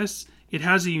like this? It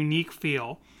has a unique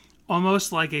feel,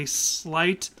 almost like a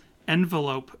slight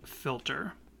envelope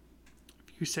filter,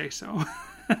 if you say so.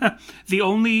 The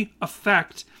only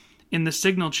effect in the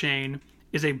signal chain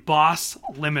is a Boss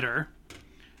limiter.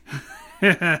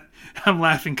 I'm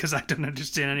laughing because I don't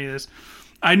understand any of this.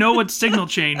 I know what signal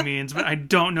chain means, but I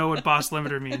don't know what Boss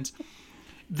limiter means.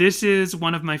 This is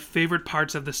one of my favorite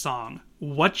parts of the song.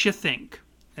 What you think?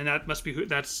 And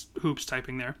that's Hoops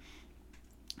typing there.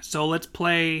 So let's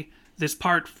play this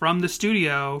part from the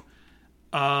studio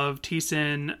of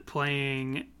Thiessen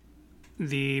playing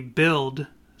the build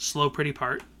slow pretty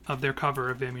part of their cover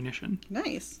of Ammunition.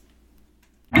 Nice.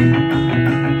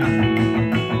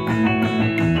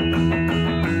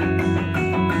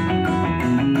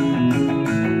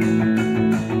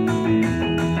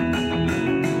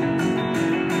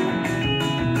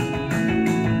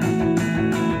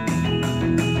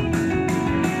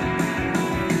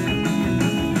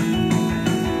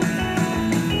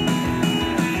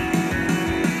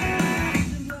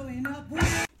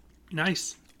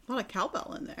 Nice. A lot of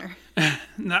cowbell in there.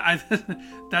 No, I think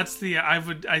that's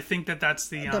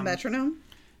the metronome.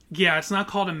 Yeah, it's not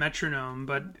called a metronome,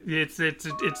 but it's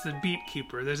the beat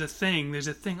keeper. There's a thing.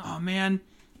 Oh man,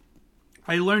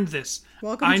 I learned this.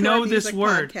 Welcome I to know our this music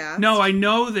word. podcast. No, I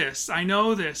know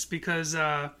this because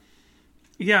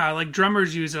like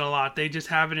drummers use it a lot. They just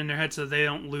have it in their head so they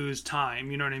don't lose time.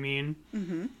 You know what I mean?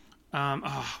 Mm-hmm.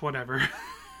 Whatever.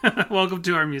 Welcome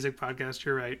to our music podcast.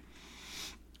 You're right.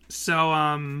 So,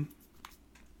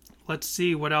 let's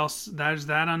see what else. There's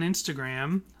that on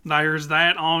Instagram.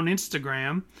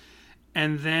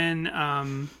 And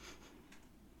then,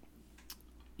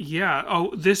 Yeah.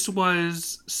 Oh, this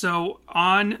was so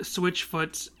on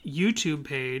Switchfoot's YouTube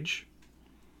page.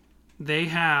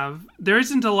 There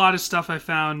isn't a lot of stuff I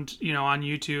found, on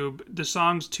YouTube. The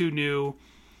song's too new.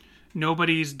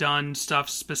 Nobody's done stuff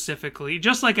specifically.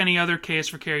 Just like any other Case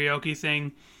for Karaoke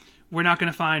thing, we're not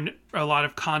going to find a lot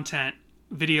of content,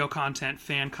 video content,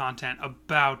 fan content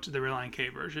about the Relient K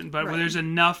version. But there's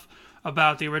enough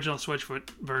about the original Switchfoot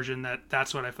version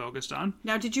that's what I focused on.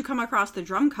 Now, did you come across the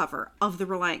drum cover of the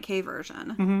Relient K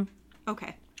version? Mm-hmm.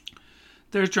 Okay.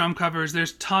 There's drum covers.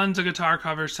 There's tons of guitar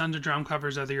covers, tons of drum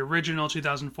covers of the original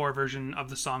 2004 version of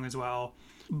the song as well.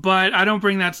 But I don't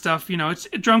bring that stuff, it's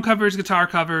drum covers, guitar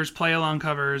covers, play-along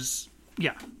covers,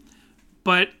 yeah.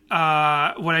 But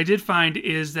what I did find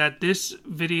is that this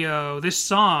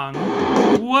song,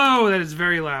 whoa, that is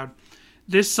very loud.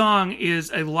 This song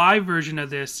is a live version of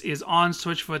this, is on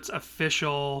Switchfoot's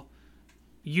official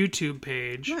YouTube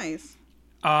page. Nice.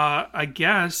 I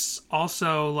guess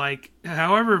also like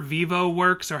however Vivo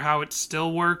works or how it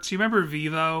still works. You remember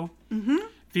Vivo? Mm-hmm.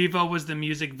 Vivo was the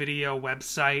music video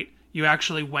website. You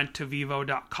actually went to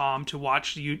vivo.com to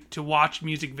watch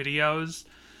music videos.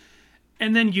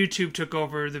 And then YouTube took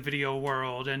over the video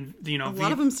world, and a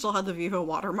lot of them still had the Vivo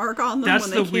watermark on them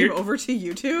when they came over to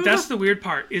YouTube. That's the weird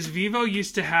part. Is Vivo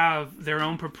used to have their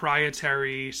own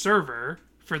proprietary server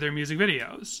for their music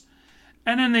videos.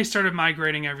 And then they started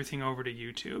migrating everything over to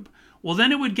YouTube. Well,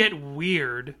 then it would get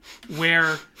weird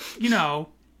where,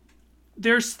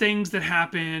 there's things that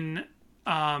happen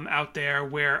out there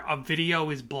where a video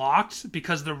is blocked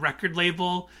because the record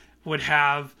label would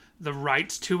have the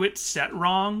rights to it set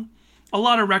wrong. A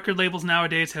lot of record labels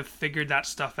nowadays have figured that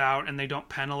stuff out and they don't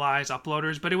penalize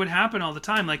uploaders, but it would happen all the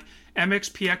time. Like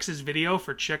MXPX's video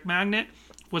for Chick Magnet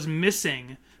was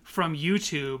missing from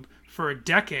YouTube for a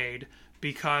decade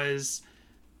because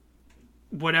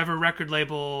whatever record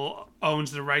label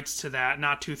owns the rights to that,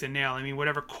 not Tooth and Nail. I mean,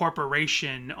 whatever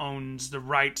corporation owns the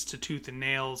rights to Tooth and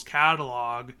Nail's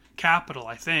catalog, Capitol,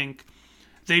 I think,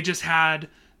 they just had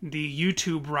the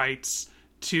YouTube rights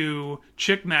to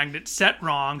Chick Magnet set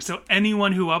wrong, so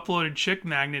anyone who uploaded Chick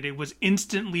Magnet, it was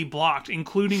instantly blocked,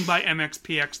 including by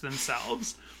MXPX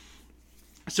themselves.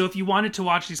 So if you wanted to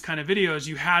watch these kind of videos,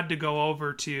 you had to go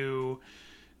over to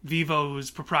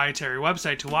Vivo's proprietary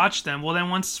website to watch them. Well,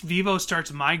 then once Vivo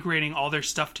starts migrating all their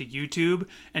stuff to YouTube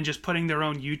and just putting their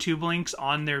own YouTube links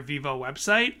on their Vivo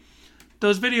website,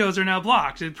 those videos are now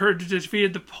blocked. It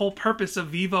defeated the whole purpose of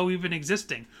Vivo even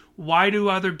existing. Why do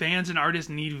other bands and artists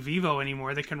need Vivo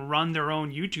anymore? They can run their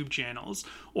own YouTube channels,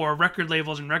 or record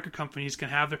labels and record companies can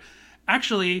have their...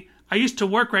 Actually, I used to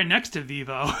work right next to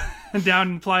Vivo down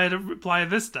in Playa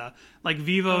Vista. Like,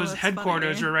 Vivo's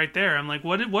headquarters funny. are right there. I'm like,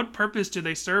 what purpose do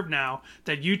they serve now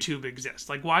that YouTube exists?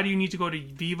 Like, why do you need to go to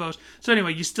Vivo's? So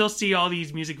anyway, you still see all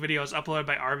these music videos uploaded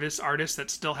by artists that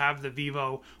still have the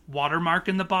Vivo watermark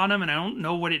in the bottom, and I don't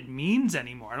know what it means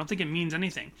anymore. I don't think it means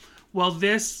anything. Well,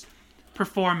 this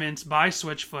performance by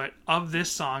Switchfoot of this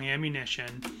song,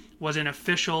 Ammunition, was an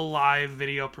official live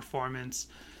video performance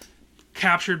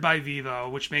captured by Vivo,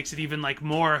 which makes it even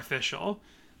more official.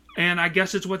 And I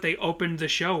guess it's what they opened the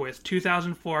show with.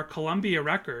 2004 Columbia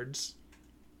Records.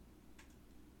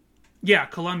 Yeah,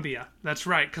 Columbia. That's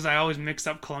right, because I always mix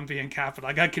up Columbia and Capitol.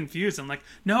 I got confused. I'm like,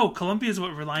 no, Columbia is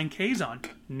what Relient K's on.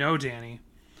 No, Danny.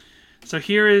 So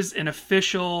here is an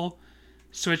official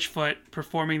Switchfoot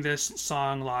performing this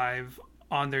song live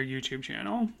on their YouTube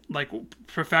channel.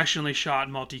 Professionally shot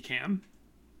multicam.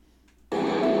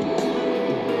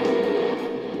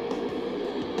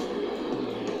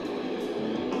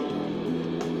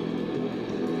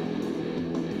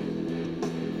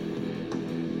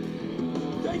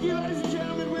 Thank you, ladies and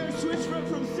gentlemen. We're Switchfoot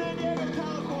from San Diego,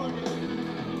 California.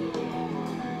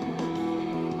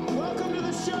 Welcome to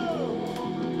the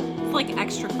show. It's like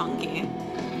extra funky.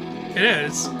 It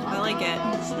is. I like it.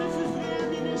 This is the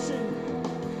Ammunition.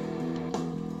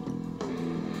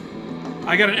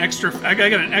 I got an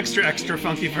extra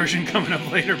funky version coming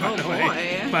up later, by the way,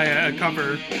 boy. by a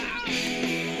cover.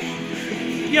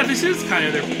 Yeah, this is kind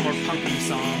of their more punky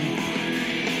song.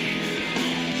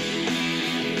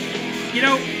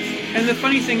 And the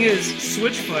funny thing is,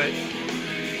 Switchfoot,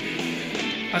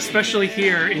 especially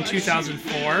here in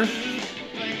 2004,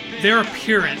 their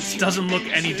appearance doesn't look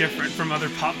any different from other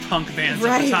pop-punk bands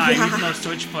at the time, even though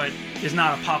Switchfoot is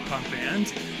not a pop-punk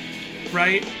band.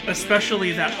 Right?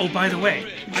 Especially that... Oh, by the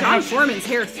way... John Foreman's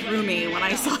hair threw me when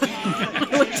I saw it.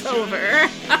 I looked over.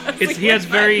 He has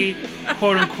very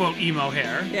quote-unquote emo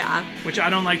hair. Yeah. Which I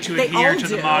don't like to They adhere all to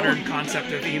the do. modern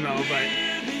concept of emo, but...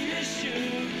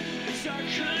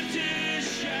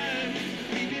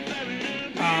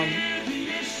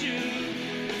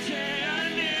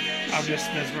 I'm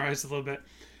just mesmerized a little bit.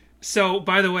 So,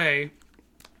 by the way,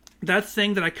 that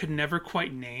thing that I could never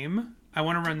quite name, I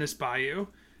want to run this by you.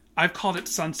 I've called it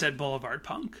Sunset Boulevard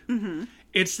Punk. Mm-hmm.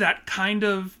 It's that kind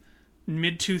of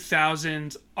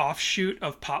mid-2000s offshoot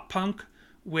of pop punk,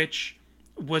 which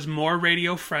was more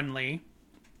radio friendly,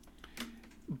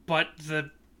 but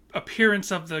the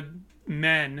appearance of the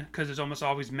men, because there's almost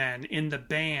always men, in the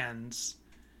bands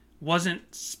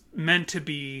wasn't meant to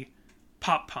be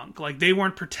pop punk. Like, they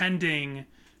weren't pretending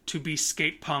to be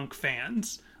skate punk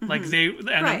fans. Mm-hmm. Like,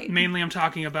 mainly I'm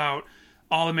talking about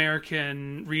All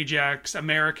American Rejects,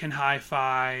 American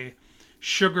Hi-Fi,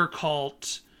 Sugar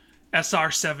Cult,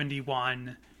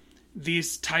 SR-71,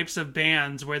 these types of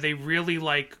bands where they really,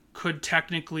 like, could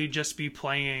technically just be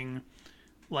playing,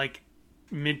 like,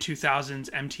 mid-2000s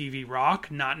MTV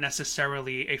rock, not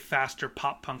necessarily a faster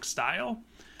pop punk style.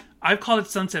 I've called it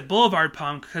Sunset Boulevard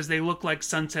Punk because they look like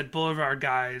Sunset Boulevard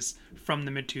guys from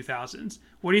the mid-2000s.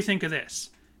 What do you think of this?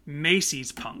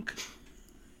 Macy's Punk.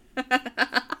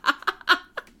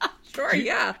 Sure,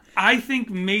 yeah. I think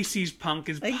Macy's Punk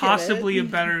is possibly a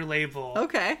better label.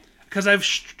 Okay. Because I've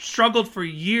struggled for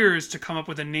years to come up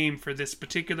with a name for this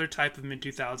particular type of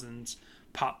mid-2000s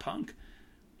pop punk.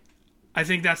 I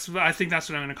think that's what I'm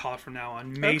going to call it from now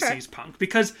on, Macy's Punk.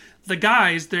 Because the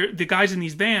guys in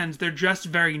these bands, they're dressed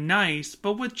very nice,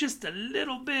 but with just a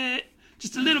little bit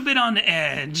on the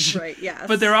edge. Right, yes.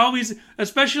 But they're always,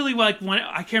 especially like when,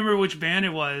 I can't remember which band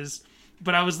it was,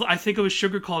 but I think it was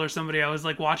Sugar Cult or somebody. I was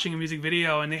like watching a music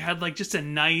video and they had like just a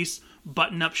nice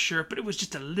button-up shirt, but it was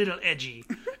just a little edgy.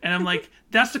 And I'm like,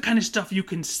 that's the kind of stuff you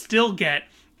can still get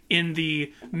in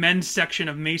the men's section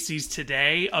of Macy's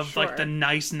today, of like the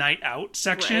nice night out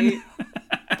section.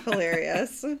 Right.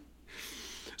 Hilarious.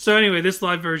 So anyway, this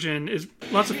live version is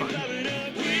lots of fun.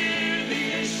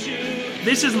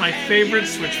 This is my favorite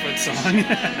Switchfoot song.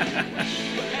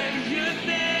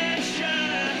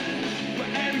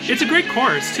 It's a great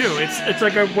chorus too. It's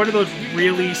like one of those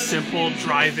really simple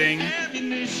driving.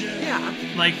 Yeah.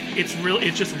 Like it's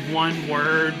just one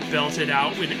word belted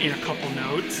out in a couple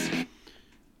notes.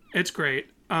 It's great.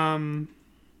 There's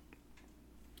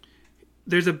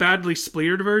a badly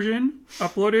spleetered version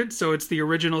uploaded, so it's the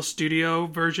original studio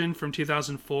version from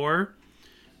 2004,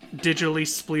 digitally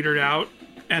spleetered out,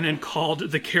 and then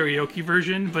called the karaoke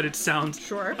version, but it sounds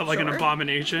like an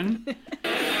abomination.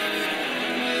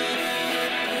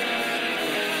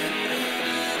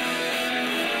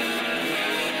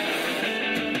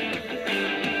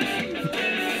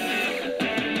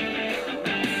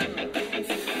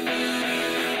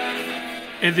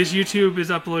 And this YouTube is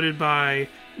uploaded by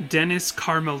Dennis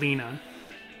Carmelina.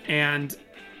 And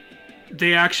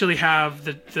they actually have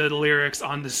the lyrics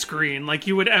on the screen. Like,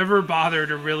 you would ever bother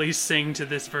to really sing to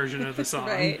this version of the song.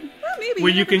 Right. Well, maybe.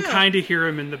 Where you can kind of hear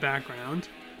him in the background.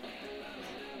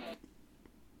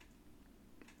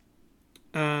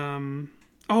 Oh,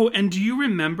 and do you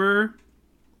remember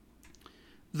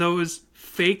those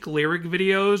fake lyric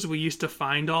videos we used to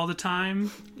find all the time?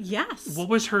 Yes. What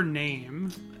was her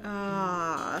name?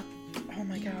 Oh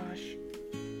my gosh.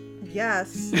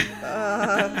 Yes.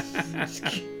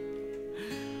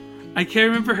 I can't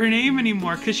remember her name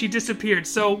anymore because she disappeared.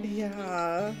 So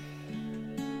yeah.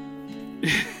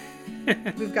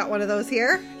 We've got one of those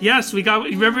here. Yes, we got.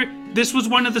 Remember, this was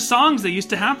one of the songs that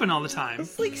used to happen all the time.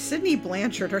 It's like Sidney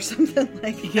Blanchard or something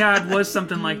like that. Yeah, it was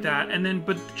something like that. And then,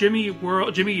 but Jimmy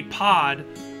Eat Pod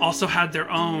also had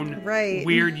their own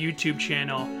weird YouTube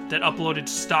channel that uploaded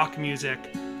stock music.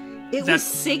 It was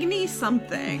Signe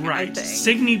something, right? I think.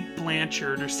 Signe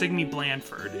Blanchard or Signe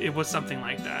Blanford. It was something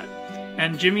like that.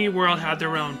 And Jimmy Eat World had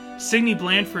their own. Signe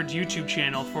Blanford's YouTube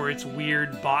channel, for its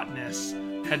weird botness,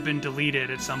 had been deleted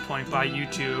at some point by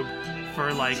YouTube for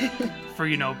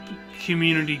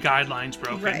community guidelines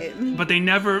broken. Right. But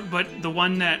the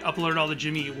one that uploaded all the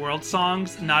Jimmy Eat World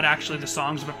songs, not actually the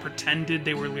songs, but pretended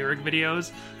they were lyric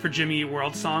videos for Jimmy Eat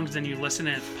World songs, then you listen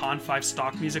and it's Pond 5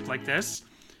 stock music like this.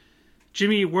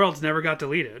 Jimmy Eat Worlds never got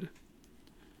deleted.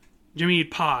 Jimmy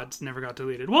Eat Pods never got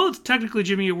deleted. Well, it's technically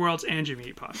Jimmy Eat Worlds and Jimmy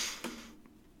Eat Pods.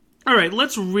 Alright,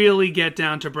 let's really get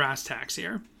down to brass tacks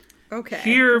here.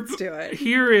 Okay, let's do it.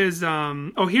 Here is,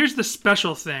 here's the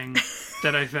special thing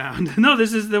that I found. No,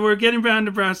 we're getting down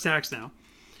to brass tacks now.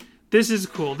 This is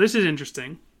cool. This is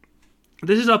interesting.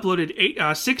 This is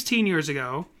uploaded 16 years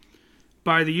ago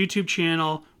by the YouTube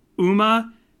channel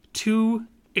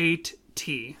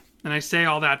Uma28T. And I say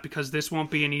all that because this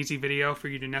won't be an easy video for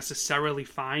you to necessarily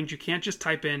find. You can't just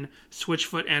type in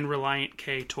Switchfoot and Reliant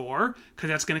K Tour, because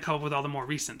that's going to come up with all the more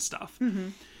recent stuff. Mm-hmm.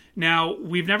 Now,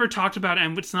 we've never talked about it,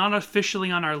 and it's not officially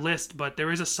on our list, but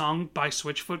there is a song by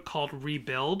Switchfoot called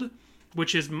Rebuild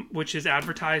which is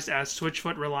advertised as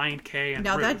Switchfoot, Relient K, and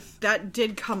Now Ruth. that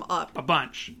did come up. A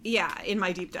bunch. Yeah, in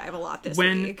my deep dive a lot this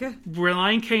When week.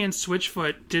 Relient K and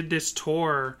Switchfoot did this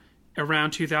tour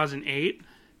around 2008,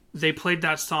 they played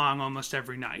that song almost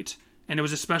every night. And it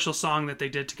was a special song that they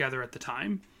did together at the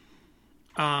time.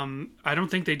 I don't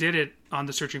think they did it on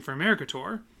the Searching for America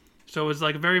tour. So it was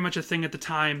like very much a thing at the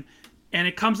time. And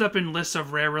it comes up in lists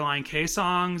of rare Relient K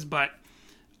songs, but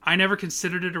I never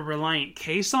considered it a Relient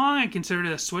K song. I considered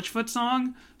it a Switchfoot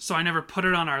song, so I never put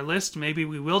it on our list. Maybe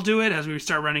we will do it as we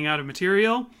start running out of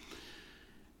material.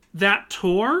 That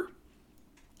tour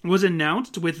was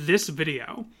announced with this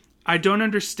video. I don't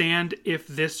understand if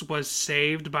this was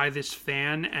saved by this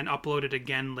fan and uploaded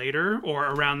again later or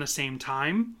around the same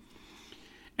time.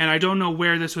 And I don't know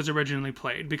where this was originally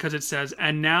played, because it says,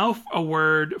 and now a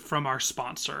word from our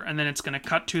sponsor. And then it's going to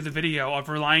cut to the video of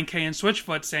Relient K and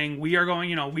Switchfoot saying, we are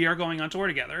going on tour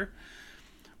together.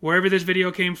 Wherever this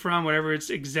video came from, whatever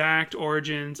its exact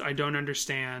origins, I don't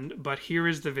understand. But here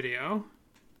is the video.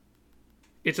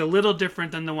 It's a little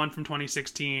different than the one from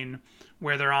 2016,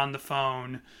 where they're on the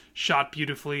phone, shot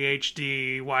beautifully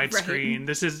HD, widescreen. Right.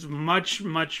 This is much,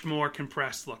 much more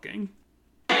compressed looking.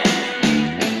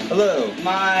 Hello,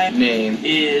 my name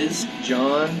is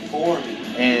John Orby.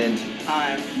 and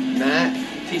I'm Matt.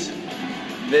 Thiessen.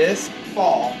 This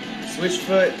Fall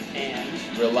Switchfoot and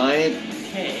Relient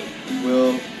K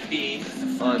will be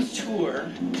on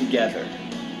tour. together.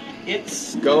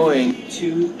 It's Going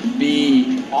to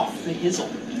be off the hizzle.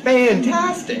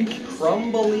 fantastic.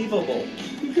 Crumbelievable.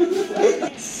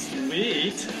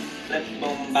 Sweet. That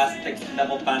bombastic,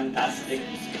 double fantastic.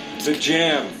 The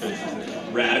Jam.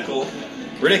 Radical.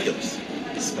 Ridiculous.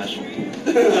 Special.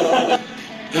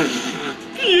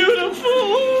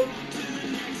 Beautiful.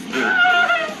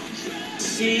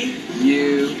 See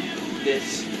You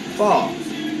this. fall.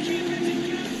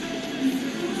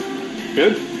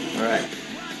 Good? Alright.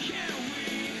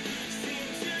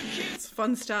 It's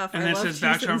fun stuff. And I then it love says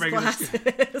back to our Houston's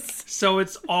regular glasses. So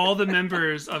it's all the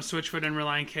members of Switchfoot and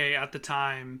Relient K at the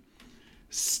time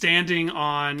standing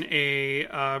on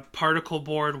a particle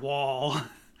board wall.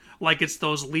 Like it's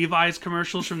those Levi's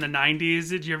commercials from the 90s.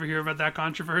 Did you ever hear about that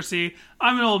controversy?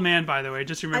 I'm an old man, by the way.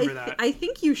 Just remember that. I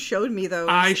think you showed me those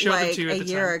I showed them like to you at the a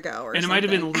year time. ago or And it something. might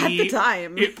have been Lee.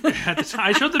 At the time.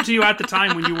 I showed them to you at the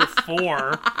time when you were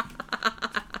 4.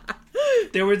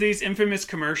 There were these infamous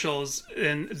commercials,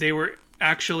 and they were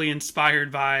actually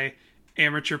inspired by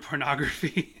amateur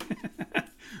pornography.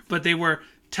 But they were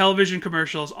television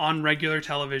commercials on regular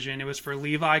television. It was for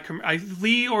Lee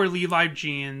or Levi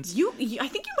jeans. I think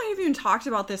you might have even talked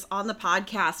about this on the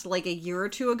podcast like a year or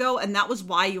two ago, and that was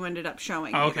why you ended up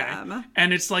showing me them.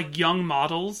 And it's like young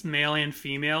models, male and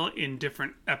female, in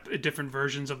different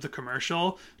versions of the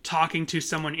commercial, talking to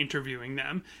someone interviewing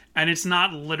them. And it's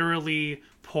not literally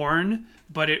porn,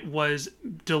 but it was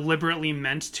deliberately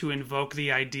meant to invoke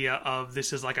the idea of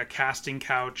this is like a casting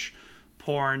couch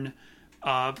porn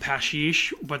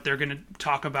pastiche, but they're going to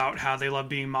talk about how they love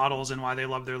being models and why they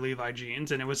love their Levi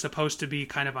jeans. And it was supposed to be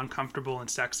kind of uncomfortable and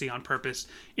sexy on purpose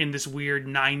in this weird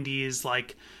 90s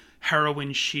like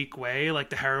heroin chic way, like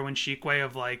the heroin chic way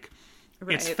of like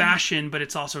it's fashion, but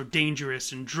it's also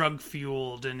dangerous and drug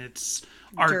fueled, and it's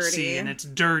artsy Dirty. and it's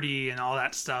dirty and all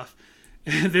that stuff.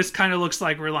 This kind of looks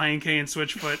like Relient K and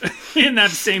Switchfoot in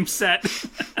that same set.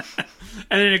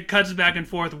 And then it cuts back and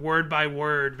forth word by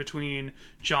word between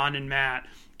John and Matt,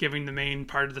 giving the main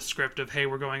part of the script of, hey,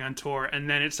 we're going on tour. And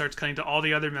then it starts cutting to all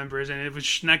the other members, and it was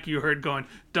Schneck you heard going,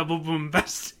 double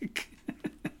bombastic.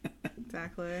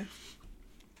 Exactly.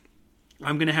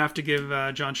 I'm going to have to give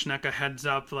John Schneck a heads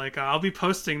up. Like, I'll be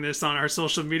posting this on our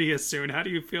social media soon. How do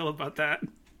you feel about that?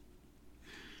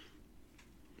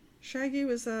 Shaggy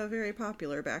was very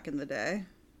popular back in the day.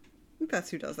 I think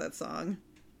that's who does that song.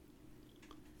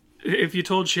 If you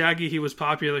told Shaggy he was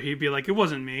popular, he'd be like, it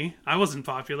wasn't me. I wasn't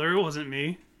popular. It wasn't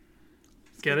me.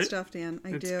 Get Good it? stuff, Dan.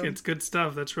 I do. It's good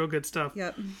stuff. That's real good stuff.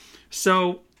 Yep.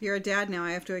 So You're a dad now.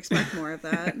 I have to expect more of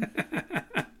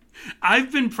that.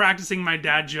 I've been practicing my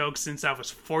dad jokes since I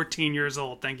was 14 years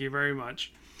old. Thank you very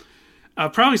much.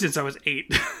 Probably since I was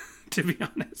 8, to be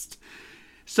honest.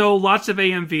 So lots of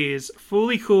AMVs.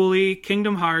 Fooly Cooly,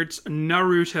 Kingdom Hearts,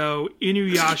 Naruto,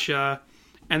 Inuyasha,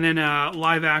 and then a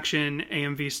live-action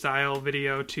AMV-style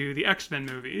video to the X-Men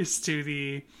movies, to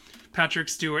the Patrick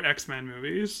Stewart X-Men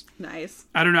movies. Nice.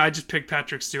 I don't know, I just picked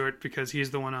Patrick Stewart because he's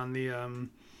the one on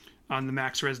the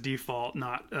Max Res default,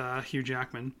 not Hugh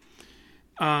Jackman.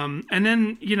 And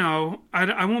then, you know,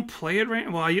 I won't play it right...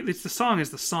 Well, it's the song is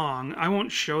the song. I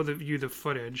won't show you the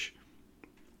footage.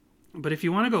 But if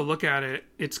you want to go look at it,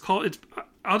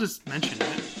 I'll just mention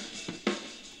it.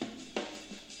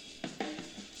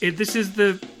 This is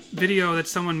the video that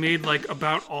someone made like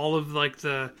about all of like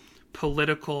the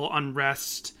political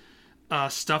unrest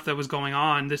stuff that was going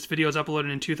on. This video is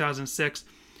uploaded in 2006.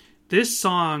 This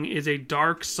song is a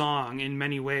dark song in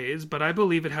many ways, but I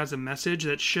believe it has a message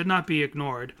that should not be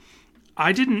ignored.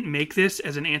 I didn't make this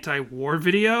as an anti-war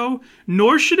video,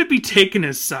 nor should it be taken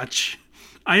as such.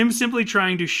 I am simply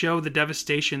trying to show the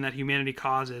devastation that humanity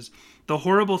causes, the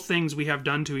horrible things we have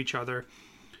done to each other,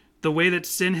 the way that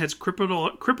sin has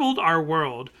crippled our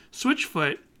world.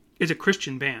 Switchfoot is a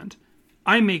Christian band.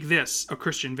 I make this a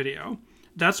Christian video.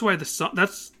 That's why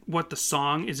that's what the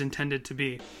song is intended to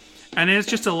be. And it's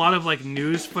just a lot of like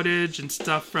news footage and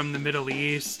stuff from the Middle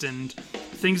East and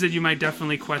things that you might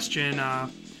definitely question,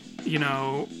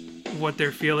 what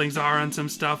their feelings are on some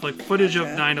stuff, like footage of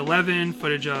 9/11,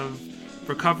 footage of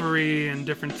recovery and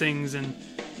different things, and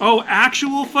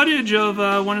actual footage of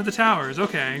one of the towers.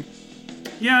 Okay.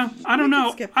 Yeah, I don't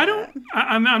know.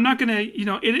 I'm not gonna,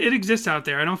 it exists out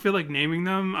there. I don't feel like naming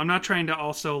them. I'm not trying to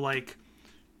also like,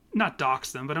 not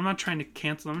dox them, but I'm not trying to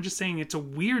cancel them. I'm just saying it's a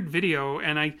weird video,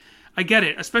 and I get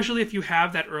it, especially if you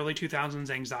have that early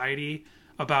 2000s anxiety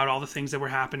about all the things that were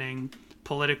happening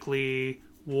politically,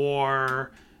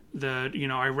 war, the,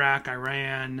 Iraq,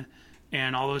 Iran,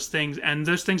 and all those things. And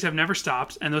those things have never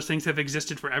stopped, and those things have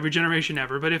existed for every generation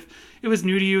ever. But if it was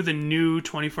new to you, the new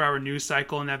 24-hour news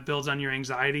cycle, and that builds on your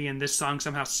anxiety, and this song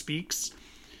somehow speaks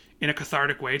in a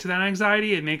cathartic way to that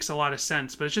anxiety, it makes a lot of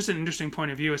sense. But it's just an interesting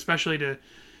point of view, especially to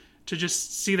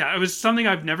just see that. It was something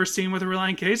I've never seen with a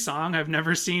Relient K song. I've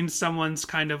never seen someone's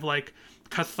kind of like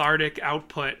cathartic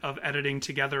output of editing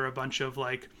together a bunch of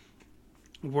like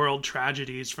world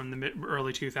tragedies from the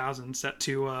early 2000s set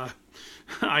to I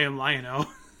Am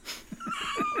Lion-O.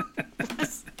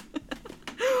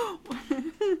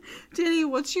 Danny,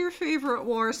 what's your favorite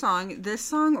war song? This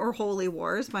song or Holy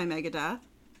Wars by Megadeth?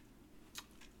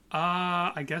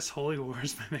 I guess Holy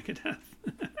Wars by Megadeth.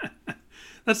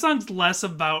 That song's less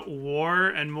about war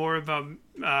and more about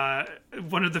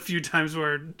one of the few times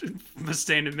where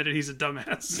Mustaine admitted he's a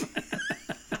dumbass.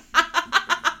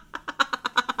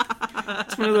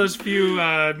 It's one of those few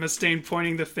Mustaine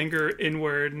pointing the finger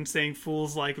inward and saying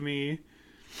 "fools like me."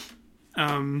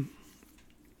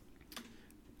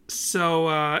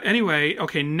 Anyway,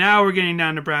 okay, now we're getting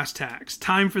down to brass tacks.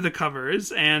 Time for the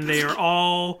covers, and they are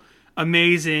all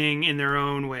amazing in their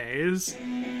own ways.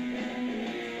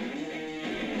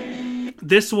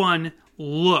 This one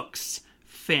looks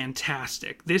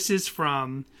fantastic. This is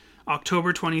from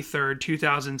October 23rd,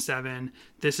 2007.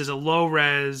 This is a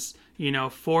low-res,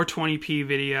 420p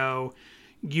video.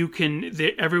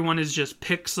 Everyone is just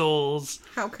pixels.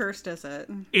 How cursed is it?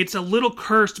 It's a little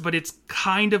cursed, but it's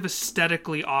kind of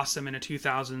aesthetically awesome in a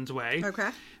 2000s way. Okay.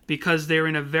 Because they're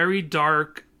in a very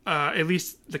dark, at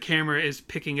least the camera is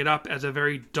picking it up as a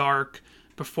very dark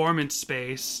performance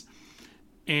space.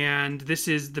 And this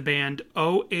is the band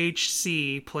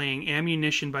OHC playing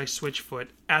Ammunition by Switchfoot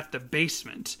at the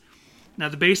Basement. Now,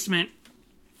 the Basement,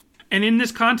 and in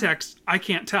this context, I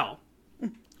can't tell.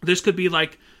 This could be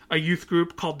like a youth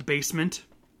group called The Basement,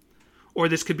 or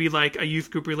this could be like a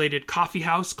youth group related coffee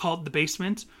house called The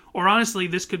Basement, or honestly,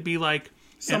 this could be like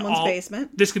someone's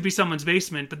basement. This could be someone's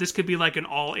basement, but this could be like an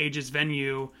all ages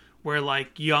venue where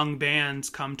like young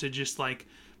bands come to just like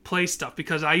play stuff,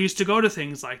 because I used to go to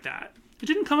things like that. It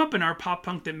didn't come up in our Pop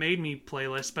Punk That Made Me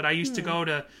playlist, but I used to go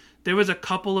to, there was a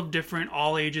couple of different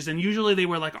all ages, and usually they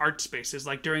were like art spaces.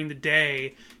 Like during the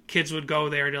day, kids would go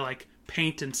there to like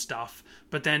paint and stuff,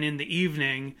 but then in the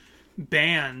evening,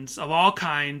 bands of all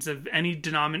kinds, of any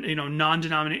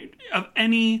non-denominational, of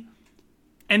any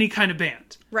kind of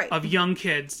band, right, of young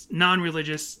kids,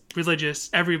 non-religious, religious,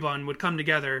 everyone would come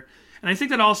together. And I think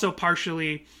that also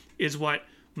partially is what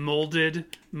molded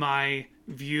my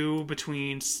view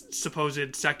between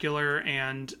supposed secular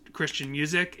and Christian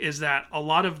music, is that a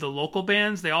lot of the local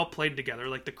bands, they all played together.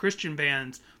 Like the Christian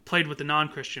bands played with the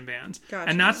non-Christian bands. Gotcha.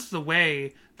 And that's the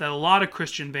way that a lot of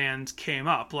Christian bands came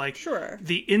up. Like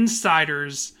the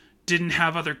Insiders didn't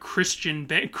have other Christian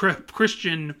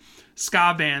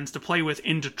ska bands to play with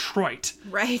in Detroit,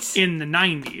 right, in the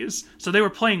 90s. So they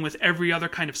were playing with every other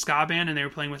kind of ska band, and they were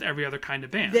playing with every other kind of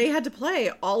band. They had to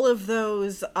play all of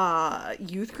those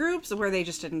youth groups where they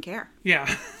just didn't care.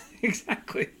 Yeah,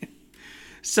 exactly.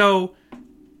 So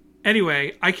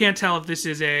anyway, I can't tell if this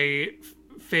is a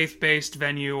faith-based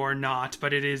venue or not,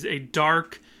 but it is a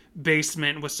dark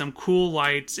basement with some cool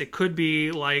lights. It could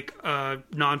be like a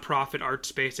non-profit art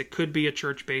space. It could be a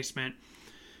church basement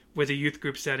with a youth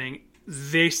group setting.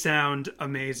 They sound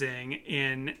amazing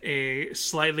in a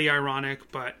slightly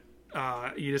ironic, but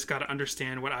you just got to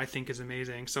understand what I think is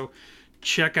amazing. So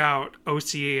check out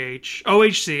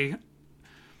OHC.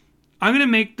 I'm going to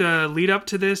make the lead up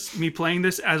to this, me playing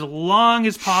this, as long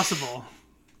as possible.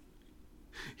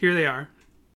 Here they are.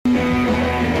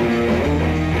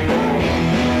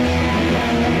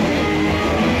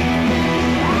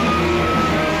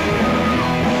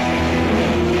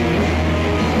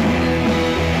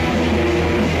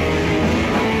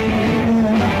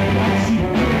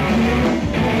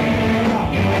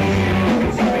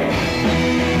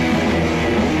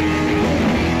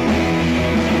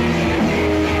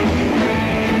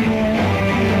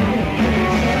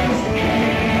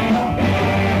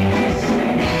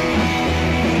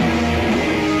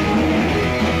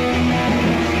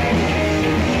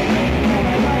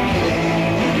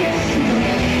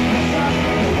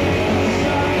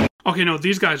 Okay, no,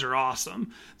 these guys are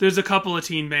awesome. There's a couple of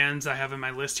teen bands I have in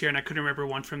my list here, and I couldn't remember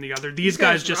one from the other. These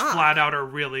guys just rock. flat out are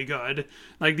really good.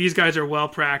 Like, these guys are well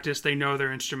practiced. They know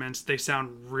their instruments. They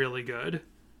sound really good.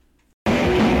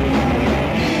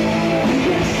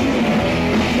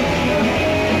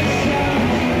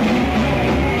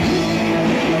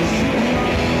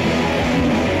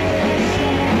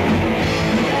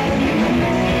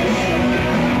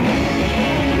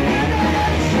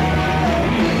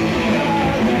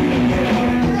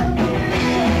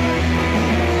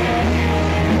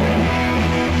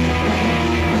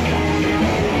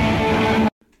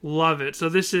 Love it. So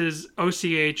this is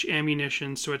OCH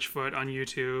Ammunition Switchfoot on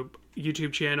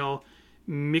YouTube channel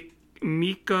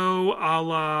Miko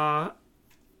Ala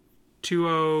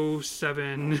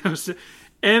 207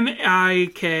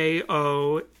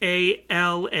 MIKOALA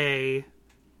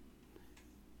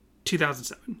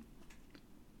 2007.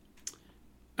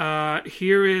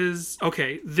 Here is,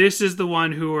 okay, this is the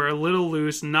one who are a little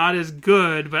loose, not as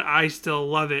good, but I still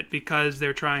love it because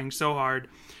they're trying so hard.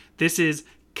 This is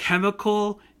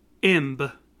Chemical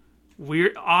Imb.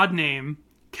 Weird, odd name.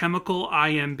 Chemical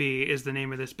IMB is the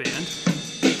name of this band.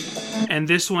 And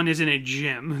this one is in a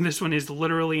gym. This one is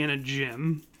literally in a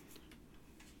gym.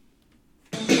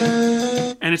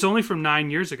 And it's only from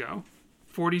 9 years ago.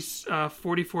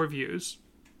 44 views.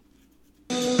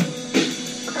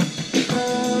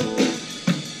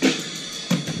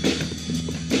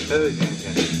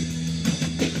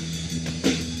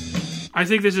 I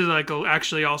think this is like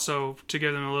actually also to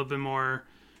give them a little bit more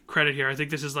credit here. I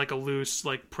think this is like a loose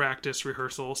like practice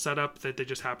rehearsal setup that they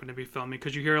just happen to be filming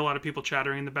because you hear a lot of people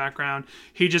chattering in the background.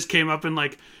 He just came up and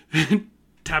like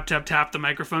tap the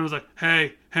microphone. Was like,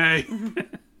 hey.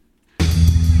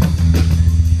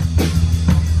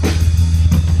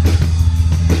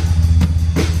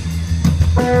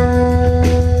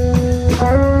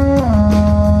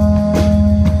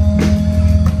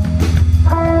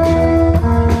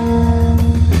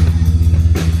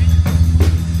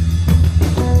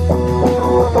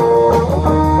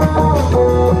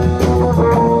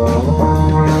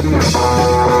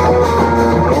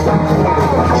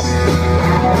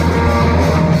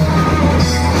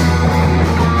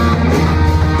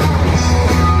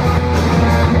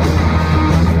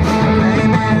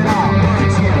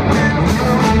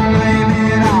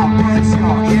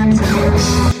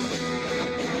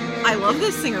 I love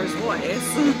this singer's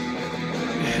voice.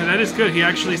 That is good. He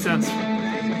actually sounds...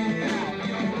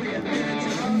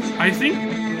 I think...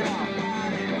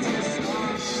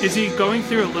 Is he going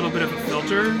through a little bit of a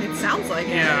filter? It sounds like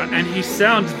it. Yeah, and he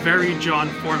sounds very John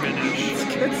Foreman-ish. It's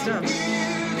good stuff.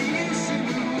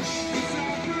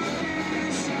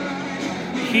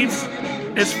 He's,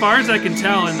 as far as I can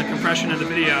tell in the compression of the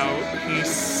video,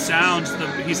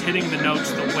 he's hitting the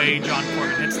notes the way John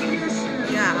Foreman hits them.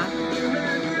 Yeah.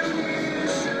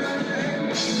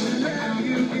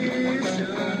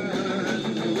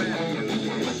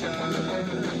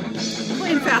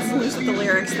 Playing fast and loose with the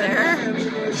lyrics there.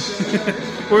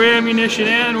 We're ammunition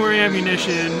and we're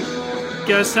ammunition.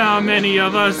 Guess how many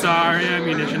of us are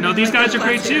ammunition? No, these guys are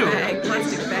great too.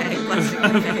 Plastic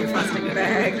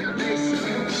bag.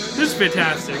 This is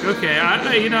fantastic. Okay,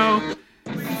 I you know,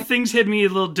 things hit me a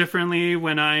little differently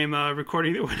when I'm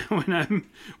recording, when I'm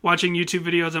watching YouTube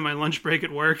videos on my lunch break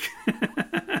at work.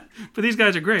 But these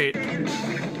guys are great.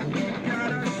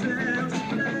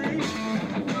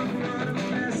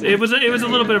 It was a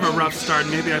little bit of a rough start.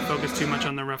 Maybe I focused too much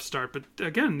on the rough start, but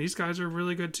again, these guys are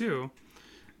really good too.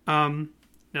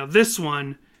 Now this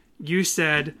one, you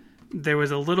said there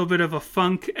was a little bit of a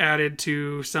funk added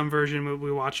to some version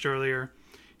we watched earlier.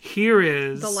 Here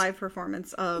is the live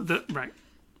performance of the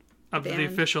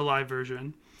official live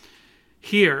version.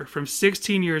 Here from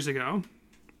 16 years ago.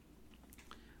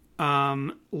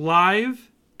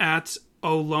 Live at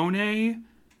Ohlone,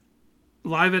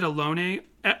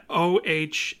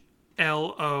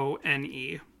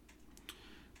 OHLONE.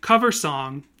 cover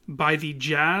song by the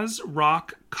jazz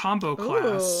rock combo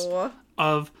class Ooh.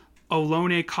 of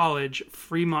Ohlone College,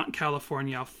 Fremont,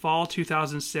 California, fall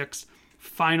 2006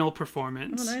 final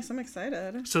performance. Oh, nice. I'm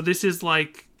excited. So this is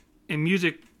like a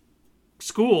music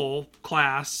school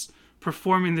class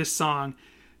performing this song,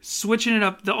 switching it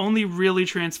up. The only really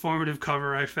transformative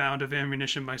cover I found of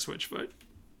Ammunition by Switchfoot.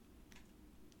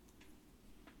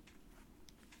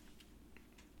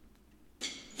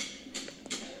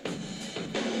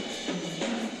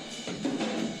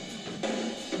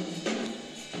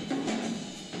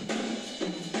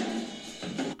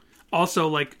 Also,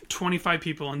 like 25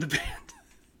 people in the band.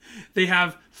 They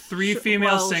have 3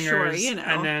 female singers,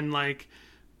 and then like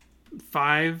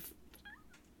 5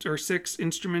 or 6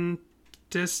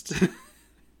 instrumentists.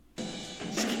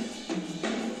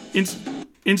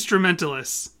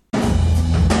 Instrumentalists.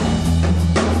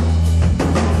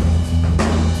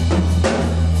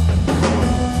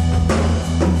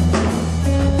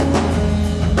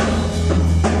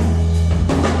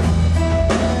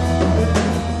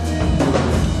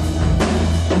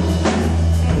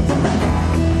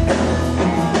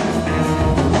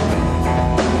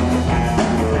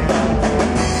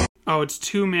 Oh, it's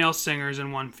 2 male singers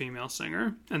and 1 female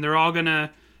singer, and they're all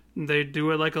gonna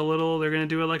do it like a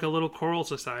little choral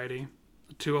society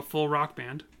to a full rock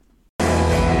band.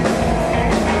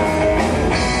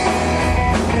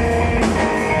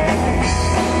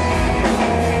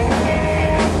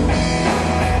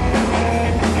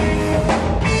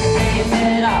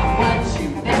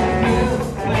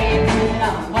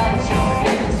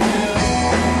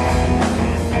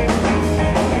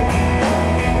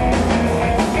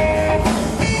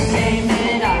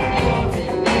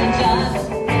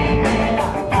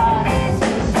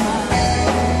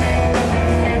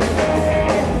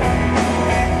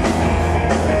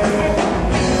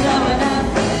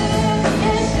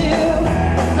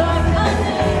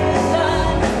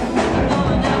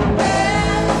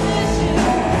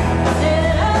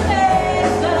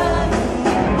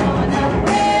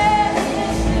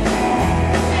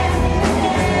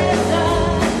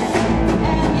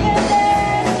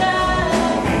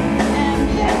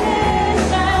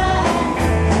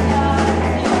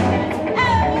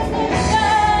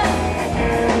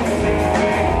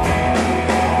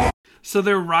 So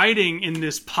they're riding in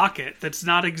this pocket that's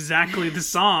not exactly the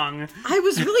song. I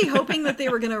was really hoping that they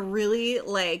were gonna really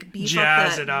like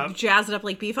jazz it up,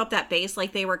 like beef up that bass,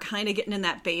 like they were kind of getting in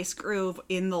that bass groove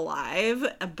in the live,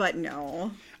 but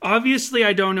no. Obviously,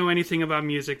 I don't know anything about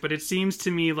music, but it seems to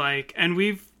me like, and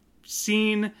we've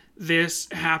seen this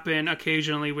happen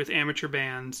occasionally with amateur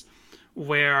bands,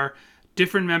 where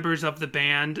different members of the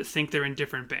band think they're in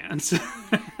different bands.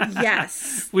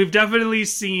 Yes. We've definitely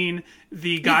seen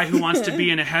the guy who wants to be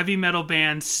in a heavy metal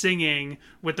band singing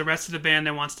with the rest of the band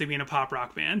that wants to be in a pop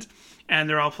rock band. And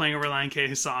they're all playing a Relient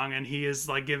K song, and he is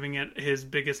like giving it his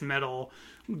biggest metal,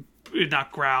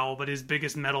 not growl, but his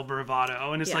biggest metal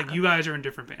bravado. And it's like, you guys are in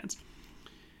different bands.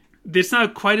 It's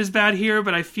not quite as bad here,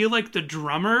 but I feel like the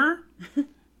drummer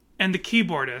and the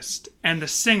keyboardist and the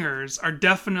singers are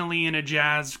definitely in a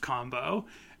jazz combo,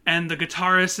 and the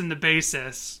guitarist and the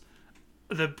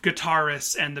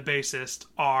bassist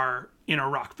are in a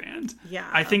rock band. Yeah.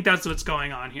 I think that's what's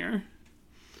going on here.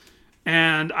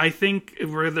 And I think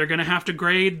they're going to have to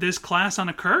grade this class on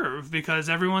a curve because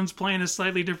everyone's playing a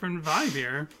slightly different vibe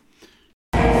here.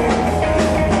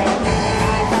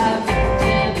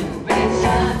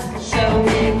 Show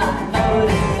me my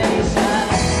motivation.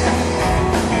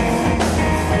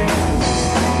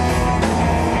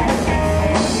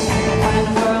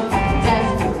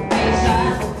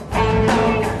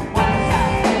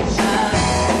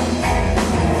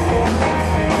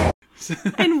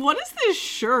 And what is this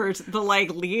shirt the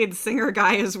like lead singer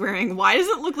guy is wearing? Why does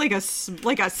it look like a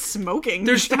smoking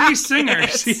There's jacket? 3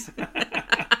 singers.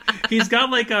 He's got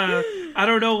like a, I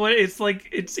don't know what it's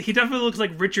like. He definitely looks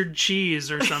like Richard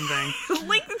Cheese or something.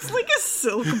 It's like a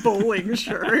silk bowling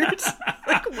shirt.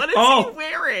 Like, what is he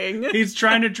wearing? He's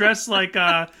trying to dress like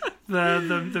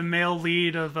the male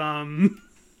lead of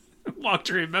Walk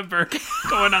to Remember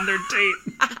going on their date.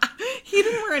 He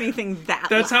didn't wear anything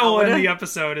That's loud. how we'll end the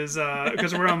episode, is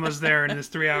because we're almost there in this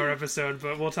 3-hour episode,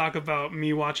 but we'll talk about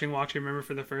me watching Walk to Remember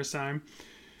for the first time.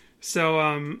 So,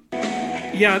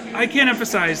 yeah, I can't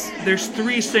emphasize, there's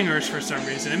 3 singers for some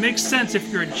reason. It makes sense if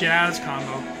you're a jazz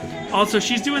combo. Also,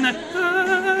 she's doing that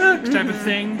type of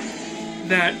thing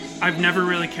that I've never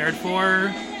really cared for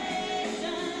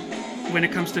when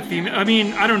it comes to female. I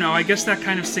mean, I don't know, I guess that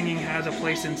kind of singing has a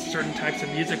place in certain types of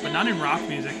music, but not in rock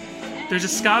music. There's a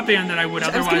ska band that I would I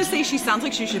was otherwise... gonna say she sounds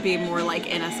like she should be more like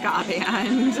in a ska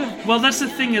band. Well, that's the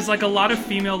thing is, like, a lot of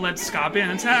female-led ska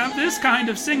bands have this kind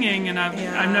of singing, and I've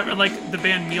never, like, the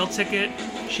band Meal Ticket,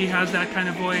 she has that kind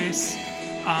of voice.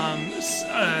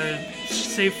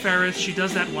 Save Ferris, she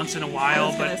does that once in a while, I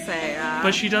was gonna say,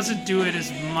 but she doesn't do it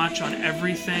as much on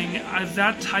everything.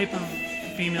 That type of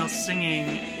female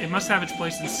singing, it must have its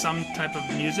place in some type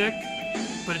of music,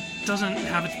 but it doesn't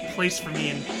have its place for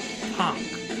me in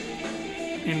punk,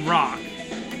 in rock.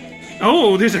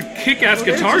 Oh, there's a kick-ass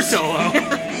guitar solo.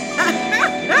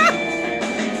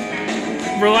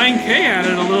 Relient K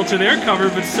added a little to their cover,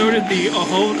 but so did the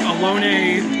Alone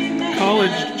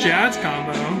College Jazz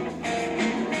combo.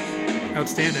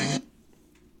 Outstanding.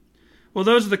 Well,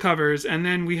 those are the covers, and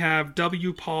then we have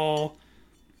W. Paul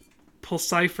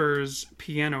Pulsipher's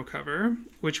piano cover,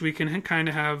 which we can kind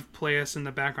of have play us in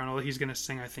the background, although he's going to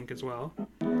sing, I think, as well.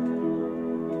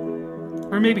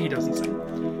 Or maybe he doesn't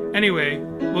sing. Anyway,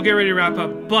 we'll get ready to wrap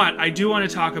up, but I do want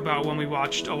to talk about when we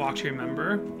watched A Walk to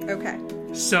Remember. Okay.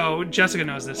 So, Jessica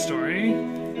knows this story.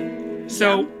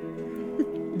 So,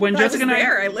 when Jessica and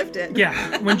I lived it.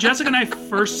 Yeah, when Jessica and I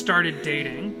first started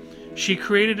dating, she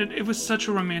created it was such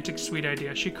a romantic, sweet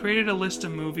idea. She created a list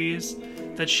of movies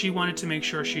that she wanted to make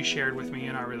sure she shared with me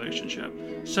in our relationship.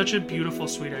 Such a beautiful,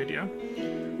 sweet idea.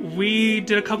 We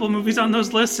did a couple movies on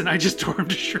those lists, and I just tore them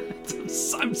to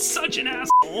shreds. I'm such an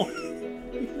asshole.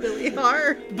 Really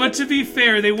hard. But to be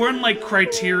fair, they weren't like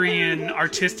Criterion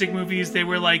artistic movies. They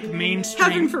were like mainstream.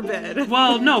 Heaven forbid.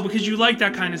 Well, no, because you like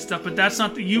that kind of stuff, but that's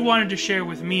not you wanted to share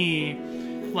with me.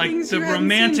 Like things the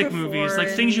romantic movies, like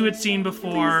things you had seen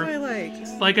before. Things I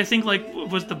liked. Like I think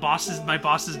was my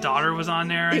boss's daughter was on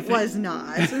there. It was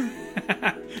not.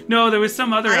 No, there was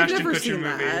some other I've Ashton never Kutcher seen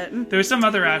movie. That. There was some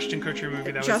other Ashton Kutcher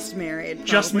movie that Just was Married. Probably.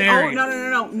 Just Married.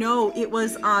 Oh no! It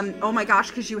was oh my gosh,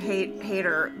 because you hate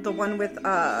her. The one with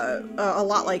A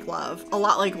Lot Like Love. A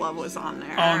Lot Like Love was on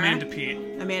there. Oh, Amanda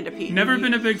Peet. Amanda Peet. Never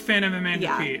been a big fan of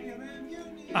Amanda Peet.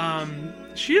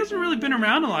 She hasn't really been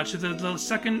around a lot. She's the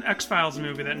second X-Files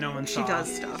movie that no one saw. She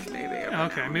does stuff, maybe.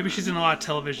 Okay, maybe she's in a lot of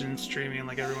television streaming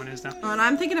like everyone is now. Oh, and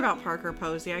I'm thinking about Parker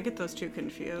Posey. I get those two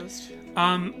confused.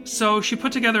 So she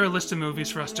put together a list of movies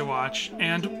for us to watch,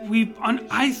 and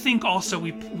I think also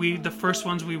we the first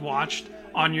ones we watched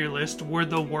on your list were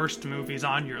the worst movies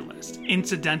on your list,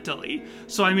 incidentally.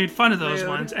 So I made fun of those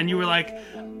ones, and you were like,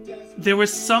 there were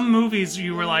some movies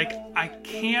you were like, I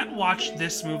can't watch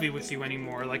this movie with you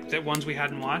anymore, like the ones we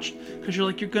hadn't watched, because you're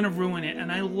like, you're gonna ruin it,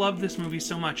 and I love this movie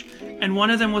so much. And one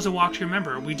of them was A Walk to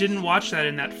Remember. We didn't watch that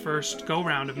in that first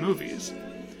go-round of movies.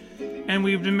 And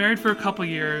we've been married for a couple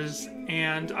years,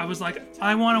 and I was like,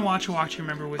 I want to watch A Walk to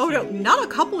Remember with you. Oh, no, not a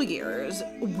couple years.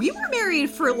 We were married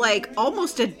for, like,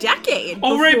 almost a decade.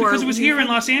 Oh, right, because it was here in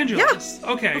Los Angeles.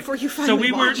 Yeah. Okay. Before you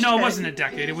finally watched it it. wasn't a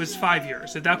decade. It was 5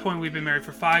 years. At that point, we'd been married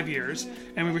for 5 years,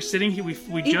 and we were sitting here.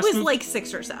 It was like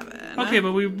 6 or 7. Okay,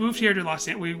 but we moved here to Los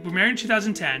Angeles. We were married in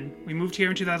 2010. We moved here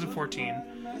in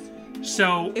 2014.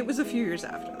 So it was a few years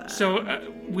after that. So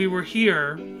we were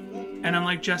here, and I'm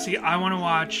like, Jesse, I want to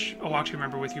watch A Walk to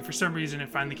Remember with you. For some reason, it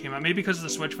finally came out. Maybe because of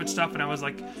the Switchfoot stuff, and I was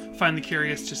like, finally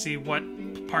curious to see what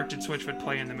part did Switchfoot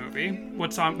play in the movie.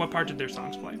 What part did their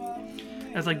songs play?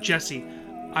 I was like, Jesse,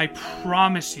 I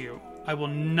promise you, I will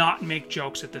not make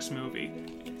jokes at this movie,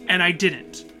 and I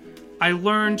didn't. I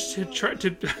learned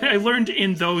I learned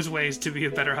in those ways to be a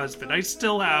better husband. I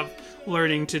still have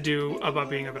learning to do about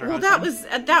being a better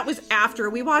husband. That was after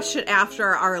we watched it after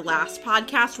our last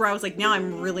podcast, where I was like, now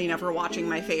I'm really never watching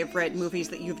my favorite movies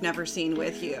that you've never seen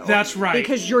with you. That's right,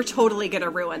 because you're totally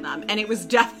gonna ruin them. And it was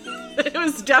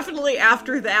definitely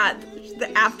after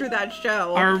that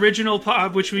show. Our original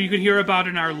which you could hear about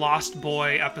in our Lost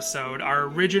Boy episode, our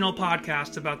original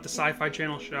podcast about the Sci-Fi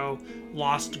Channel show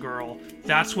Lost Girl.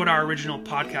 That's what our original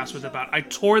podcast was about. I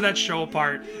tore that show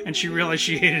apart, and she realized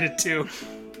she hated it too.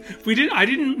 I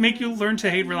didn't make you learn to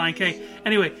hate Relient K.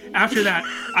 Anyway, after that,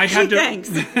 I had to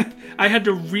Thanks. I had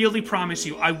to really promise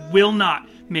you I will not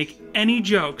make any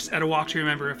jokes at A Walk to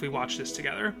Remember if we watch this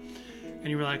together. And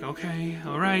you were like, okay,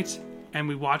 all right. And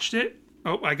we watched it.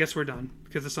 Oh, I guess we're done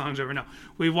because the song's over. No,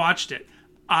 we watched it.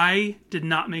 I did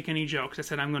not make any jokes. I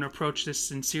said, I'm going to approach this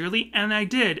sincerely. And I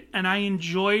did. And I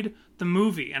enjoyed the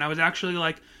movie. And I was actually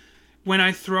like, when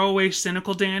I throw away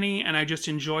Cynical Danny and I just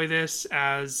enjoy this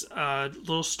as a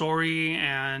little story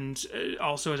and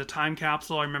also as a time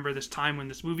capsule, I remember this time when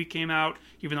this movie came out,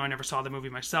 even though I never saw the movie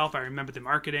myself. I remember the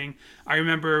marketing. I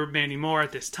remember Mandy Moore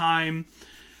at this time.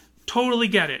 Totally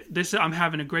get it. I'm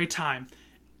having a great time.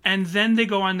 And then they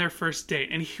go on their first date,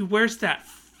 and he wears that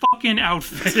fucking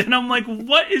outfit. And I'm like,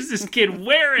 what is this kid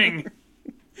wearing?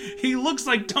 He looks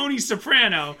like Tony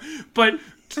Soprano, but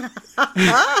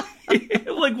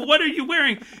like, what are you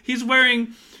wearing? He's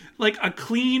wearing like a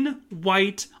clean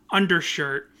white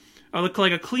undershirt, or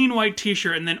like a clean white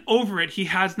t-shirt, and then over it he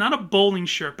has not a bowling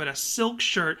shirt, but a silk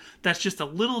shirt that's just a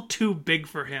little too big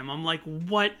for him. I'm like,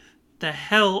 what the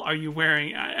hell are you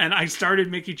wearing? And I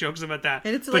started making jokes about that.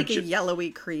 And it's like a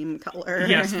yellowy cream color.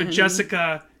 Yes, but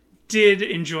Jessica did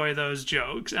enjoy those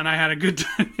jokes, and I had a good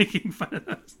time making fun of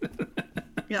those.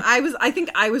 Yeah, I think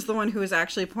I was the one who was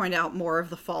actually pointing out more of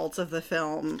the faults of the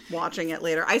film watching it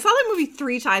later. I saw that movie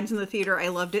 3 times in the theater. I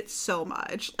loved it so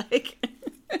much. Like,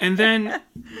 and then,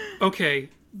 okay,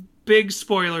 big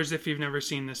spoilers if you've never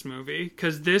seen this movie,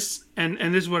 because this, and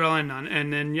this is what I'll end on,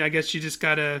 and then I guess you just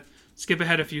gotta skip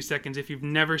ahead a few seconds if you've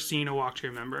never seen A Walk to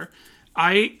Remember.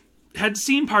 I had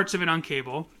seen parts of it on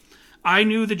cable. I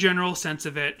knew the general sense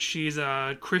of it. She's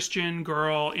a Christian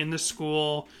girl in the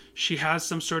school. She has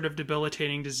some sort of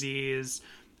debilitating disease,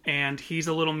 and he's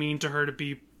a little mean to her to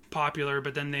be popular,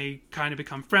 but then they kind of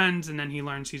become friends, and then he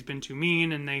learns he's been too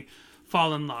mean, and they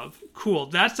fall in love. Cool.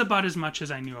 That's about as much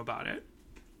as I knew about it.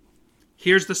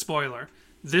 Here's the spoiler.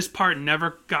 This part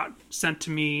never got sent to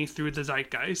me through the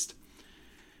zeitgeist.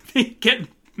 They get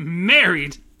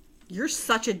married. You're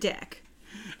such a dick.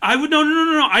 I would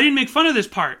no. I didn't make fun of this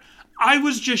part. I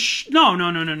was just no.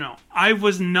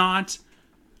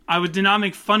 I did not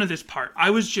make fun of this part. I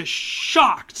was just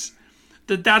shocked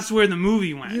that that's where the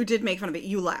movie went. You did make fun of it.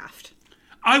 You laughed.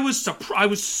 I was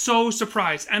so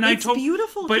surprised, and it's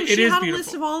beautiful. But she had beautiful. A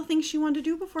list of all the things she wanted to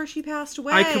do before she passed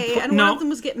away, and one of them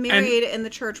was get married in the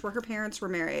church where her parents were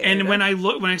married. And when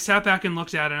I sat back and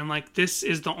looked at it, I'm like, this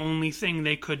is the only thing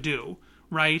they could do,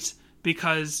 right?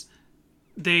 Because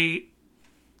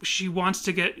she wants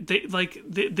to get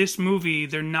this movie.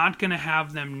 They're not going to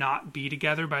have them not be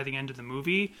together by the end of the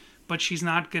movie, but she's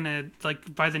not going to,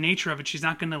 like, by the nature of it, she's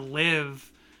not going to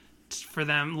live for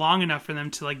them long enough for them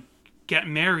to, like, get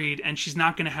married, and she's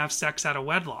not going to have sex out of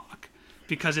wedlock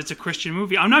because it's a Christian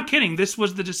movie. I'm not kidding. This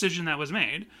was the decision that was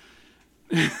made.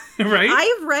 Right?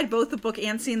 I have read both the book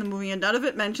and seen the movie, and none of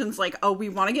it mentions, like, oh, we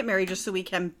want to get married just so we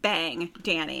can bang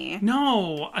Danny.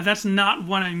 No, that's not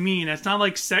what I mean. It's not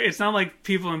like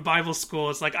people in Bible school.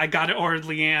 It's like, I got it, or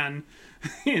Leanne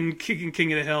in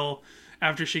King of the Hill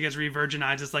after she gets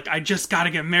re-virginized. It's like, I just got to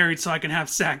get married so I can have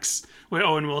sex. When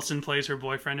Owen Wilson plays her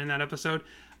boyfriend in that episode.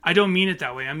 I don't mean it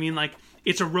that way. I mean, like,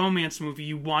 it's a romance movie.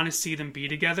 You want to see them be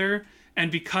together,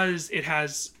 and because it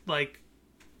has, like,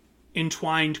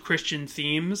 entwined Christian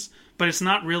themes, but it's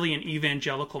not really an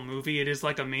evangelical movie. It is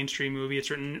like a mainstream movie.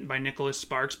 It's written by Nicholas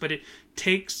Sparks, but it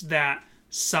takes that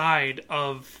side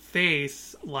of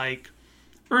faith, like,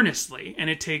 earnestly, and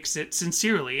it takes it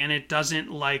sincerely, and it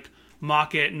doesn't, like,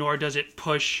 mock it, nor does it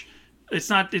push.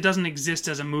 It doesn't exist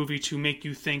as a movie to make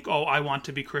you think, oh, I want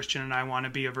to be Christian and I want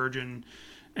to be a virgin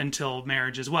until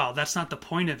marriage as well. That's not the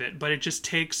point of it, but it just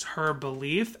takes her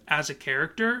belief as a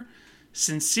character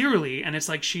sincerely, and it's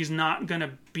like she's not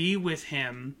gonna be with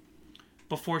him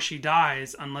before she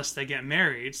dies unless they get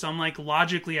married. So I'm like,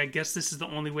 logically, I guess this is the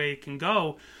only way it can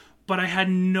go, but I had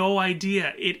no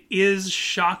idea. It is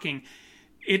shocking.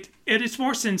 It's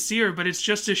more sincere, but it's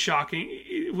just as shocking.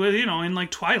 Well, you know, in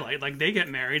like Twilight, like they get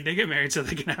married so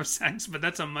they can have sex, but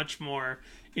that's a much more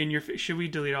in your face. Should we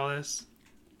delete all this?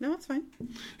 No, it's fine.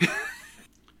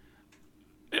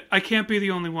 I can't be the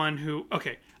only one who.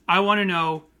 Okay, I want to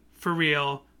know for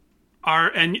real.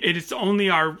 And it's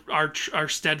only our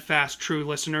steadfast true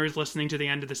listeners listening to the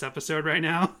end of this episode right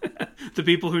now, the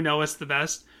people who know us the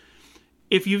best.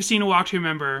 If you've seen A Walk to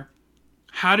Remember,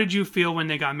 how did you feel when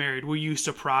they got married? Were you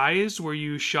surprised? Were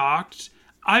you shocked?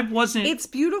 I wasn't. It's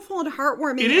beautiful and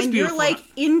heartwarming. It is and beautiful. You're like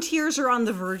in tears or on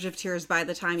the verge of tears by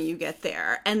the time you get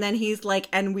there. And then he's like,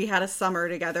 and we had a summer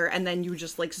together, and then you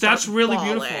just like start That's really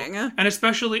bawling. beautiful. And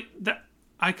especially that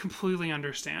I completely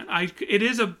understand.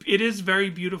 It is very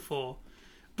beautiful,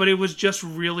 but it was just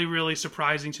really, really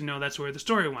surprising to know that's where the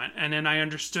story went. And then I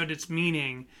understood its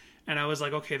meaning, and I was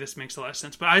like, okay, this makes a lot of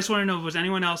sense. But I just want to know, was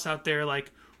anyone else out there like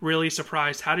really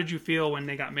surprised? How did you feel when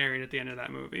they got married at the end of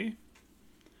that movie?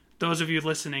 Those of you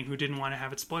listening who didn't want to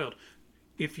have it spoiled.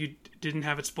 If you didn't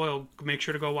have it spoiled, make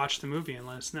sure to go watch the movie and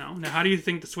let us know. Now, how do you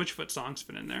think the Switchfoot songs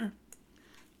fit in there?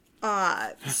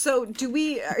 So do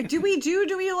we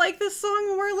like this song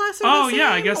more or less? Oh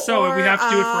yeah, I guess so. Or, we have to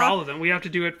do it for all of them. We have to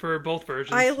do it for both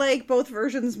versions. I like both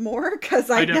versions more because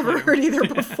I've never heard either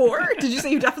before. Did you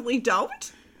say you definitely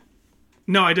don't?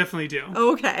 No, I definitely do.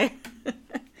 Okay.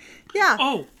 Yeah.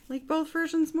 Oh. Like both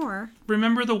versions more.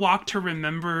 Remember the Walk to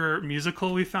Remember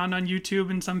musical we found on YouTube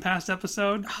in some past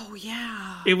episode? Oh,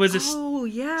 yeah. It was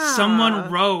yeah. Someone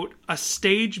wrote a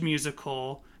stage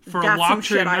musical for That's Walk some to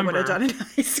shit I Remember, would have done in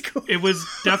high school. it was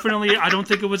definitely, I don't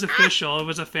think it was official. It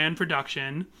was a fan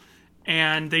production.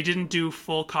 And they didn't do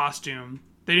full costume.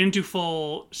 They didn't do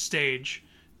full stage.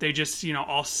 They just,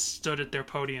 all stood at their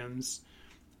podiums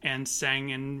and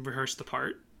sang and rehearsed the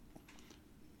part.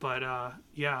 But,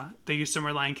 yeah, they used some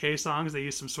Relient K songs. They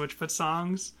used some Switchfoot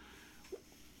songs.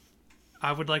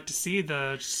 I would like to see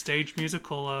the stage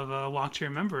musical of Walk to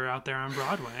Remember out there on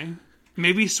Broadway.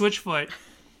 Maybe Switchfoot,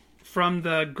 from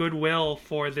the goodwill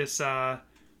for this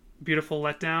Beautiful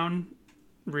Letdown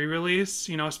re-release,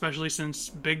 especially since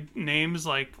big names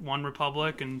like One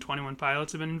Republic and 21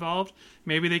 Pilots have been involved,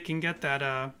 maybe they can get that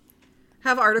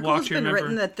have articles been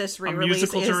written that this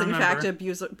re-release is in fact a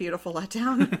beautiful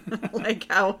letdown?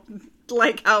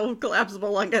 like how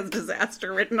Collapsible Lung has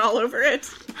disaster written all over it.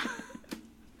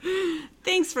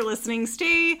 Thanks for listening.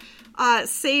 Stay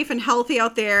safe and healthy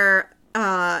out there,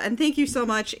 and thank you so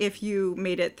much if you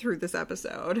made it through this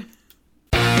episode.